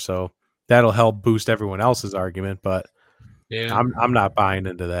Jaguars, so that'll help boost everyone else's argument, but Yeah. I'm not buying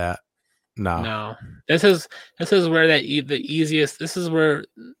into that. No. This is where the easiest. This is where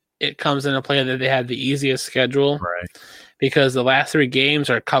it comes into play that they have the easiest schedule, Right. because the last 3 games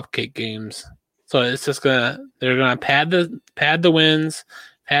are cupcake games. So it's just they're gonna pad the wins,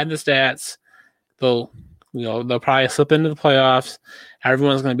 pad the stats. They'll probably slip into the playoffs.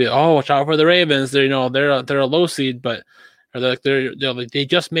 Everyone's gonna be, oh, watch out for the Ravens. They're a low seed, but they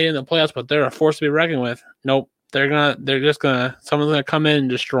just made it in the playoffs, but they're a force to be reckoned with. Nope. Someone's gonna come in and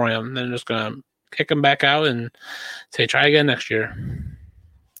destroy them. They're just gonna kick them back out and say, try again next year.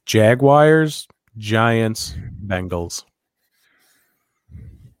 Jaguars, Giants, Bengals.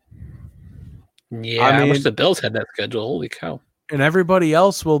 Yeah, I wish the Bills had that schedule. Holy cow. And everybody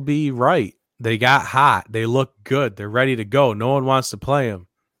else will be right. They got hot. They look good. They're ready to go. No one wants to play them.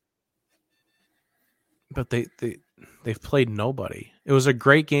 But they've played nobody. It was a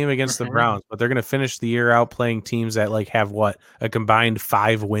great game against the Browns, but they're going to finish the year out playing teams that like have a combined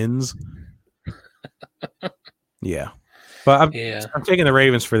 5 wins. Yeah. But I'm taking the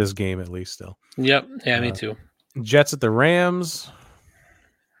Ravens for this game at least still. Yep. Yeah, me too. Jets at the Rams.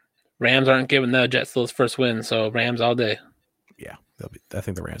 Rams aren't giving the Jets those first wins, so Rams all day. Yeah, I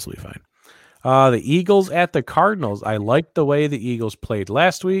think the Rams will be fine. The Eagles at the Cardinals. I liked the way the Eagles played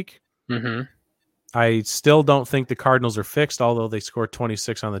last week. Mm-hmm. I still don't think the Cardinals are fixed, although they scored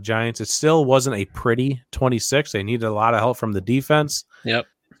 26 on the Giants. It still wasn't a pretty 26. They needed a lot of help from the defense. Yep.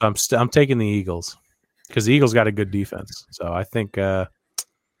 I'm taking the Eagles because the Eagles got a good defense. So I think I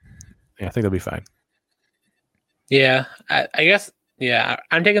think they'll be fine. Yeah, I guess. Yeah,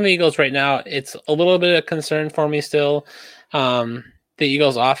 I'm taking the Eagles right now. It's a little bit of concern for me still. The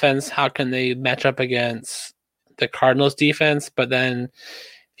Eagles offense, how can they match up against the Cardinals defense? But then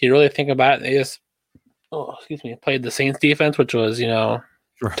if you really think about it, they just played the Saints defense, which was,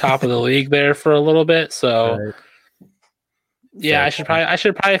 top of the league there for a little bit. So right. Yeah, I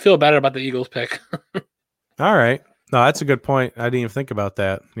should probably feel better about the Eagles pick. All right. No, that's a good point. I didn't even think about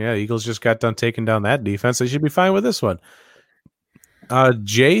that. Yeah, Eagles just got done taking down that defense. They should be fine with this one.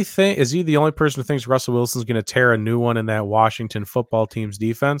 Jay, is he the only person who thinks Russell Wilson's going to tear a new one in that Washington football team's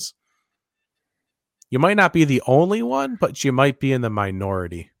defense? You might not be the only one, but you might be in the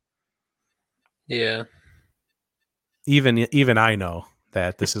minority. Yeah. Even I know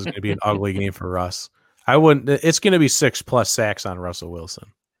that this is going to be an ugly game for Russ. It's going to be 6+ sacks on Russell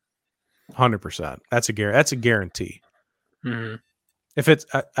Wilson. 100%. That's a guarantee. Mm-hmm. If it's,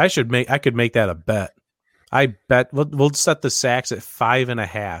 I could make that a bet. I bet we'll set the sacks at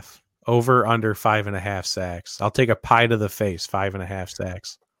 5.5, over under 5.5 sacks. I'll take a pie to the face, 5.5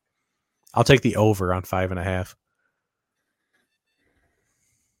 sacks. I'll take the over on 5.5.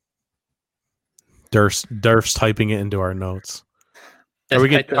 Durf's typing it into our notes. Are we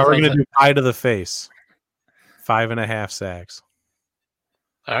going to do pie to the face? 5.5 sacks.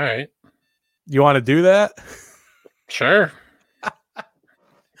 All right. You want to do that? Sure.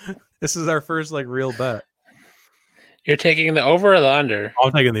 This is our first real bet. You're taking the over or the under?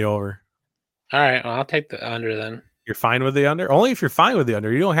 I'm taking the over. All right. Well, I'll take the under then. You're fine with the under? Only if you're fine with the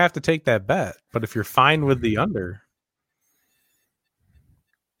under. You don't have to take that bet. But if you're fine with the under,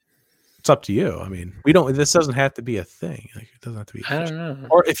 it's up to you. I mean, this doesn't have to be a thing. It doesn't have to be. I don't know.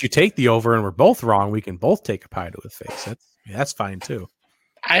 Or if you take the over and we're both wrong, we can both take a pie to the face. That's fine too.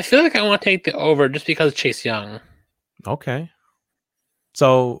 I feel like I want to take the over just because Chase Young. Okay.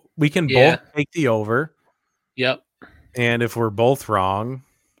 So we can both take the over. Yep. And if we're both wrong,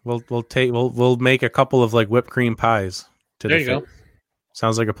 we'll make a couple of whipped cream pies. There you go.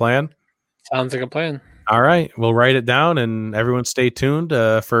 Sounds like a plan? Sounds like a plan. All right. We'll write it down and everyone stay tuned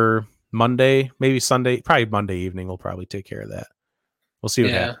for Monday, maybe Sunday, probably Monday evening. We'll probably take care of that. We'll see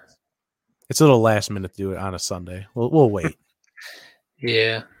what happens. It's a little last minute to do it on a Sunday. We'll wait.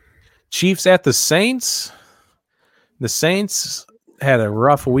 Yeah. Chiefs at the Saints. The Saints had a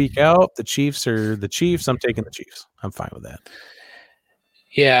rough week out. The Chiefs are the Chiefs. I'm taking the Chiefs. I'm fine with that.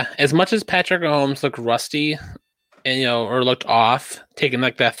 Yeah. As much as Patrick Mahomes looked rusty and, or looked off, taking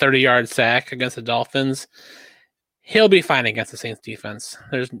that 30-yard sack against the Dolphins, He'll be fine against the Saints defense.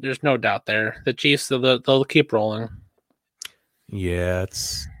 There's no doubt there. The Chiefs, they'll keep rolling. Yeah,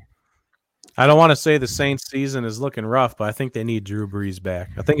 I don't want to say the Saints season is looking rough, but I think they need Drew Brees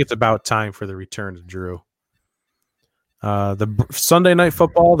back. I think it's about time for the return of Drew. The Sunday Night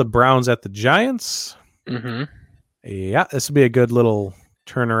Football, the Browns at the Giants. Mm-hmm. Yeah, this would be a good little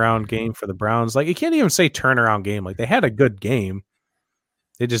turnaround game for the Browns. Like, you can't even say turnaround game. Like, they had a good game.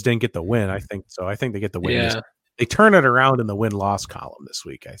 They just didn't get the win, I think. So I think they get the win. Yeah. They turn it around in the win-loss column this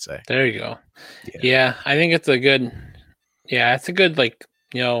week, I say. There you go. Yeah, I think it's a good like,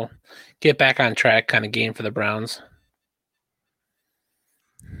 get back on track kind of game for the Browns.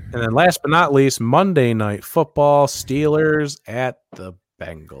 And then last but not least, Monday Night Football, Steelers at the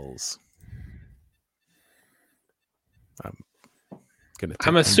Bengals.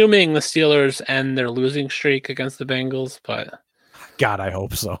 I'm assuming the Steelers end their losing streak against the Bengals, but God, I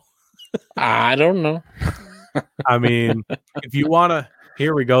hope so. I don't know. I mean, if you want to,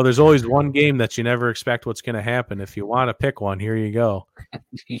 here we go. There's always one game that you never expect what's going to happen. If you want to pick one, here you go.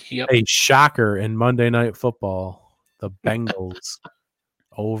 Yep. A shocker in Monday Night Football. The Bengals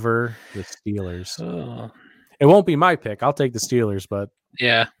over the Steelers. Oh. It won't be my pick. I'll take the Steelers, but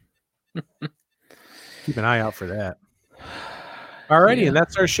yeah. Keep an eye out for that. Alrighty, and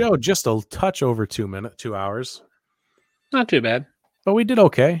that's our show. Just a touch over 2 hours. Not too bad. But we did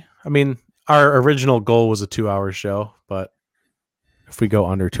okay. I mean, our original goal was a 2-hour show, but if we go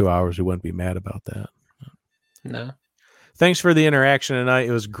under 2 hours, we wouldn't be mad about that. No. Thanks for the interaction tonight.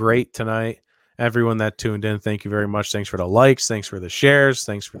 It was great tonight. Everyone that tuned in, thank you very much. Thanks for the likes. Thanks for the shares.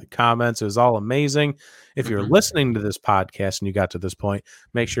 Thanks for the comments. It was all amazing. If you're listening to this podcast and you got to this point,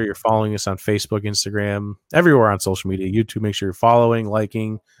 make sure you're following us on Facebook, Instagram, everywhere on social media, YouTube. Make sure you're following,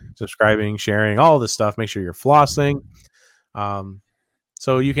 liking, subscribing, sharing, all this stuff. Make sure you're flossing.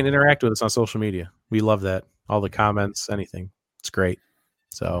 So you can interact with us on social media. We love that. All the comments, anything. It's great.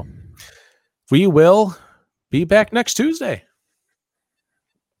 So we will be back next Tuesday.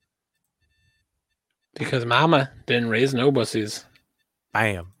 Because Mama didn't raise no bussies.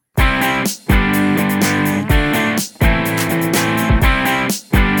 Bam.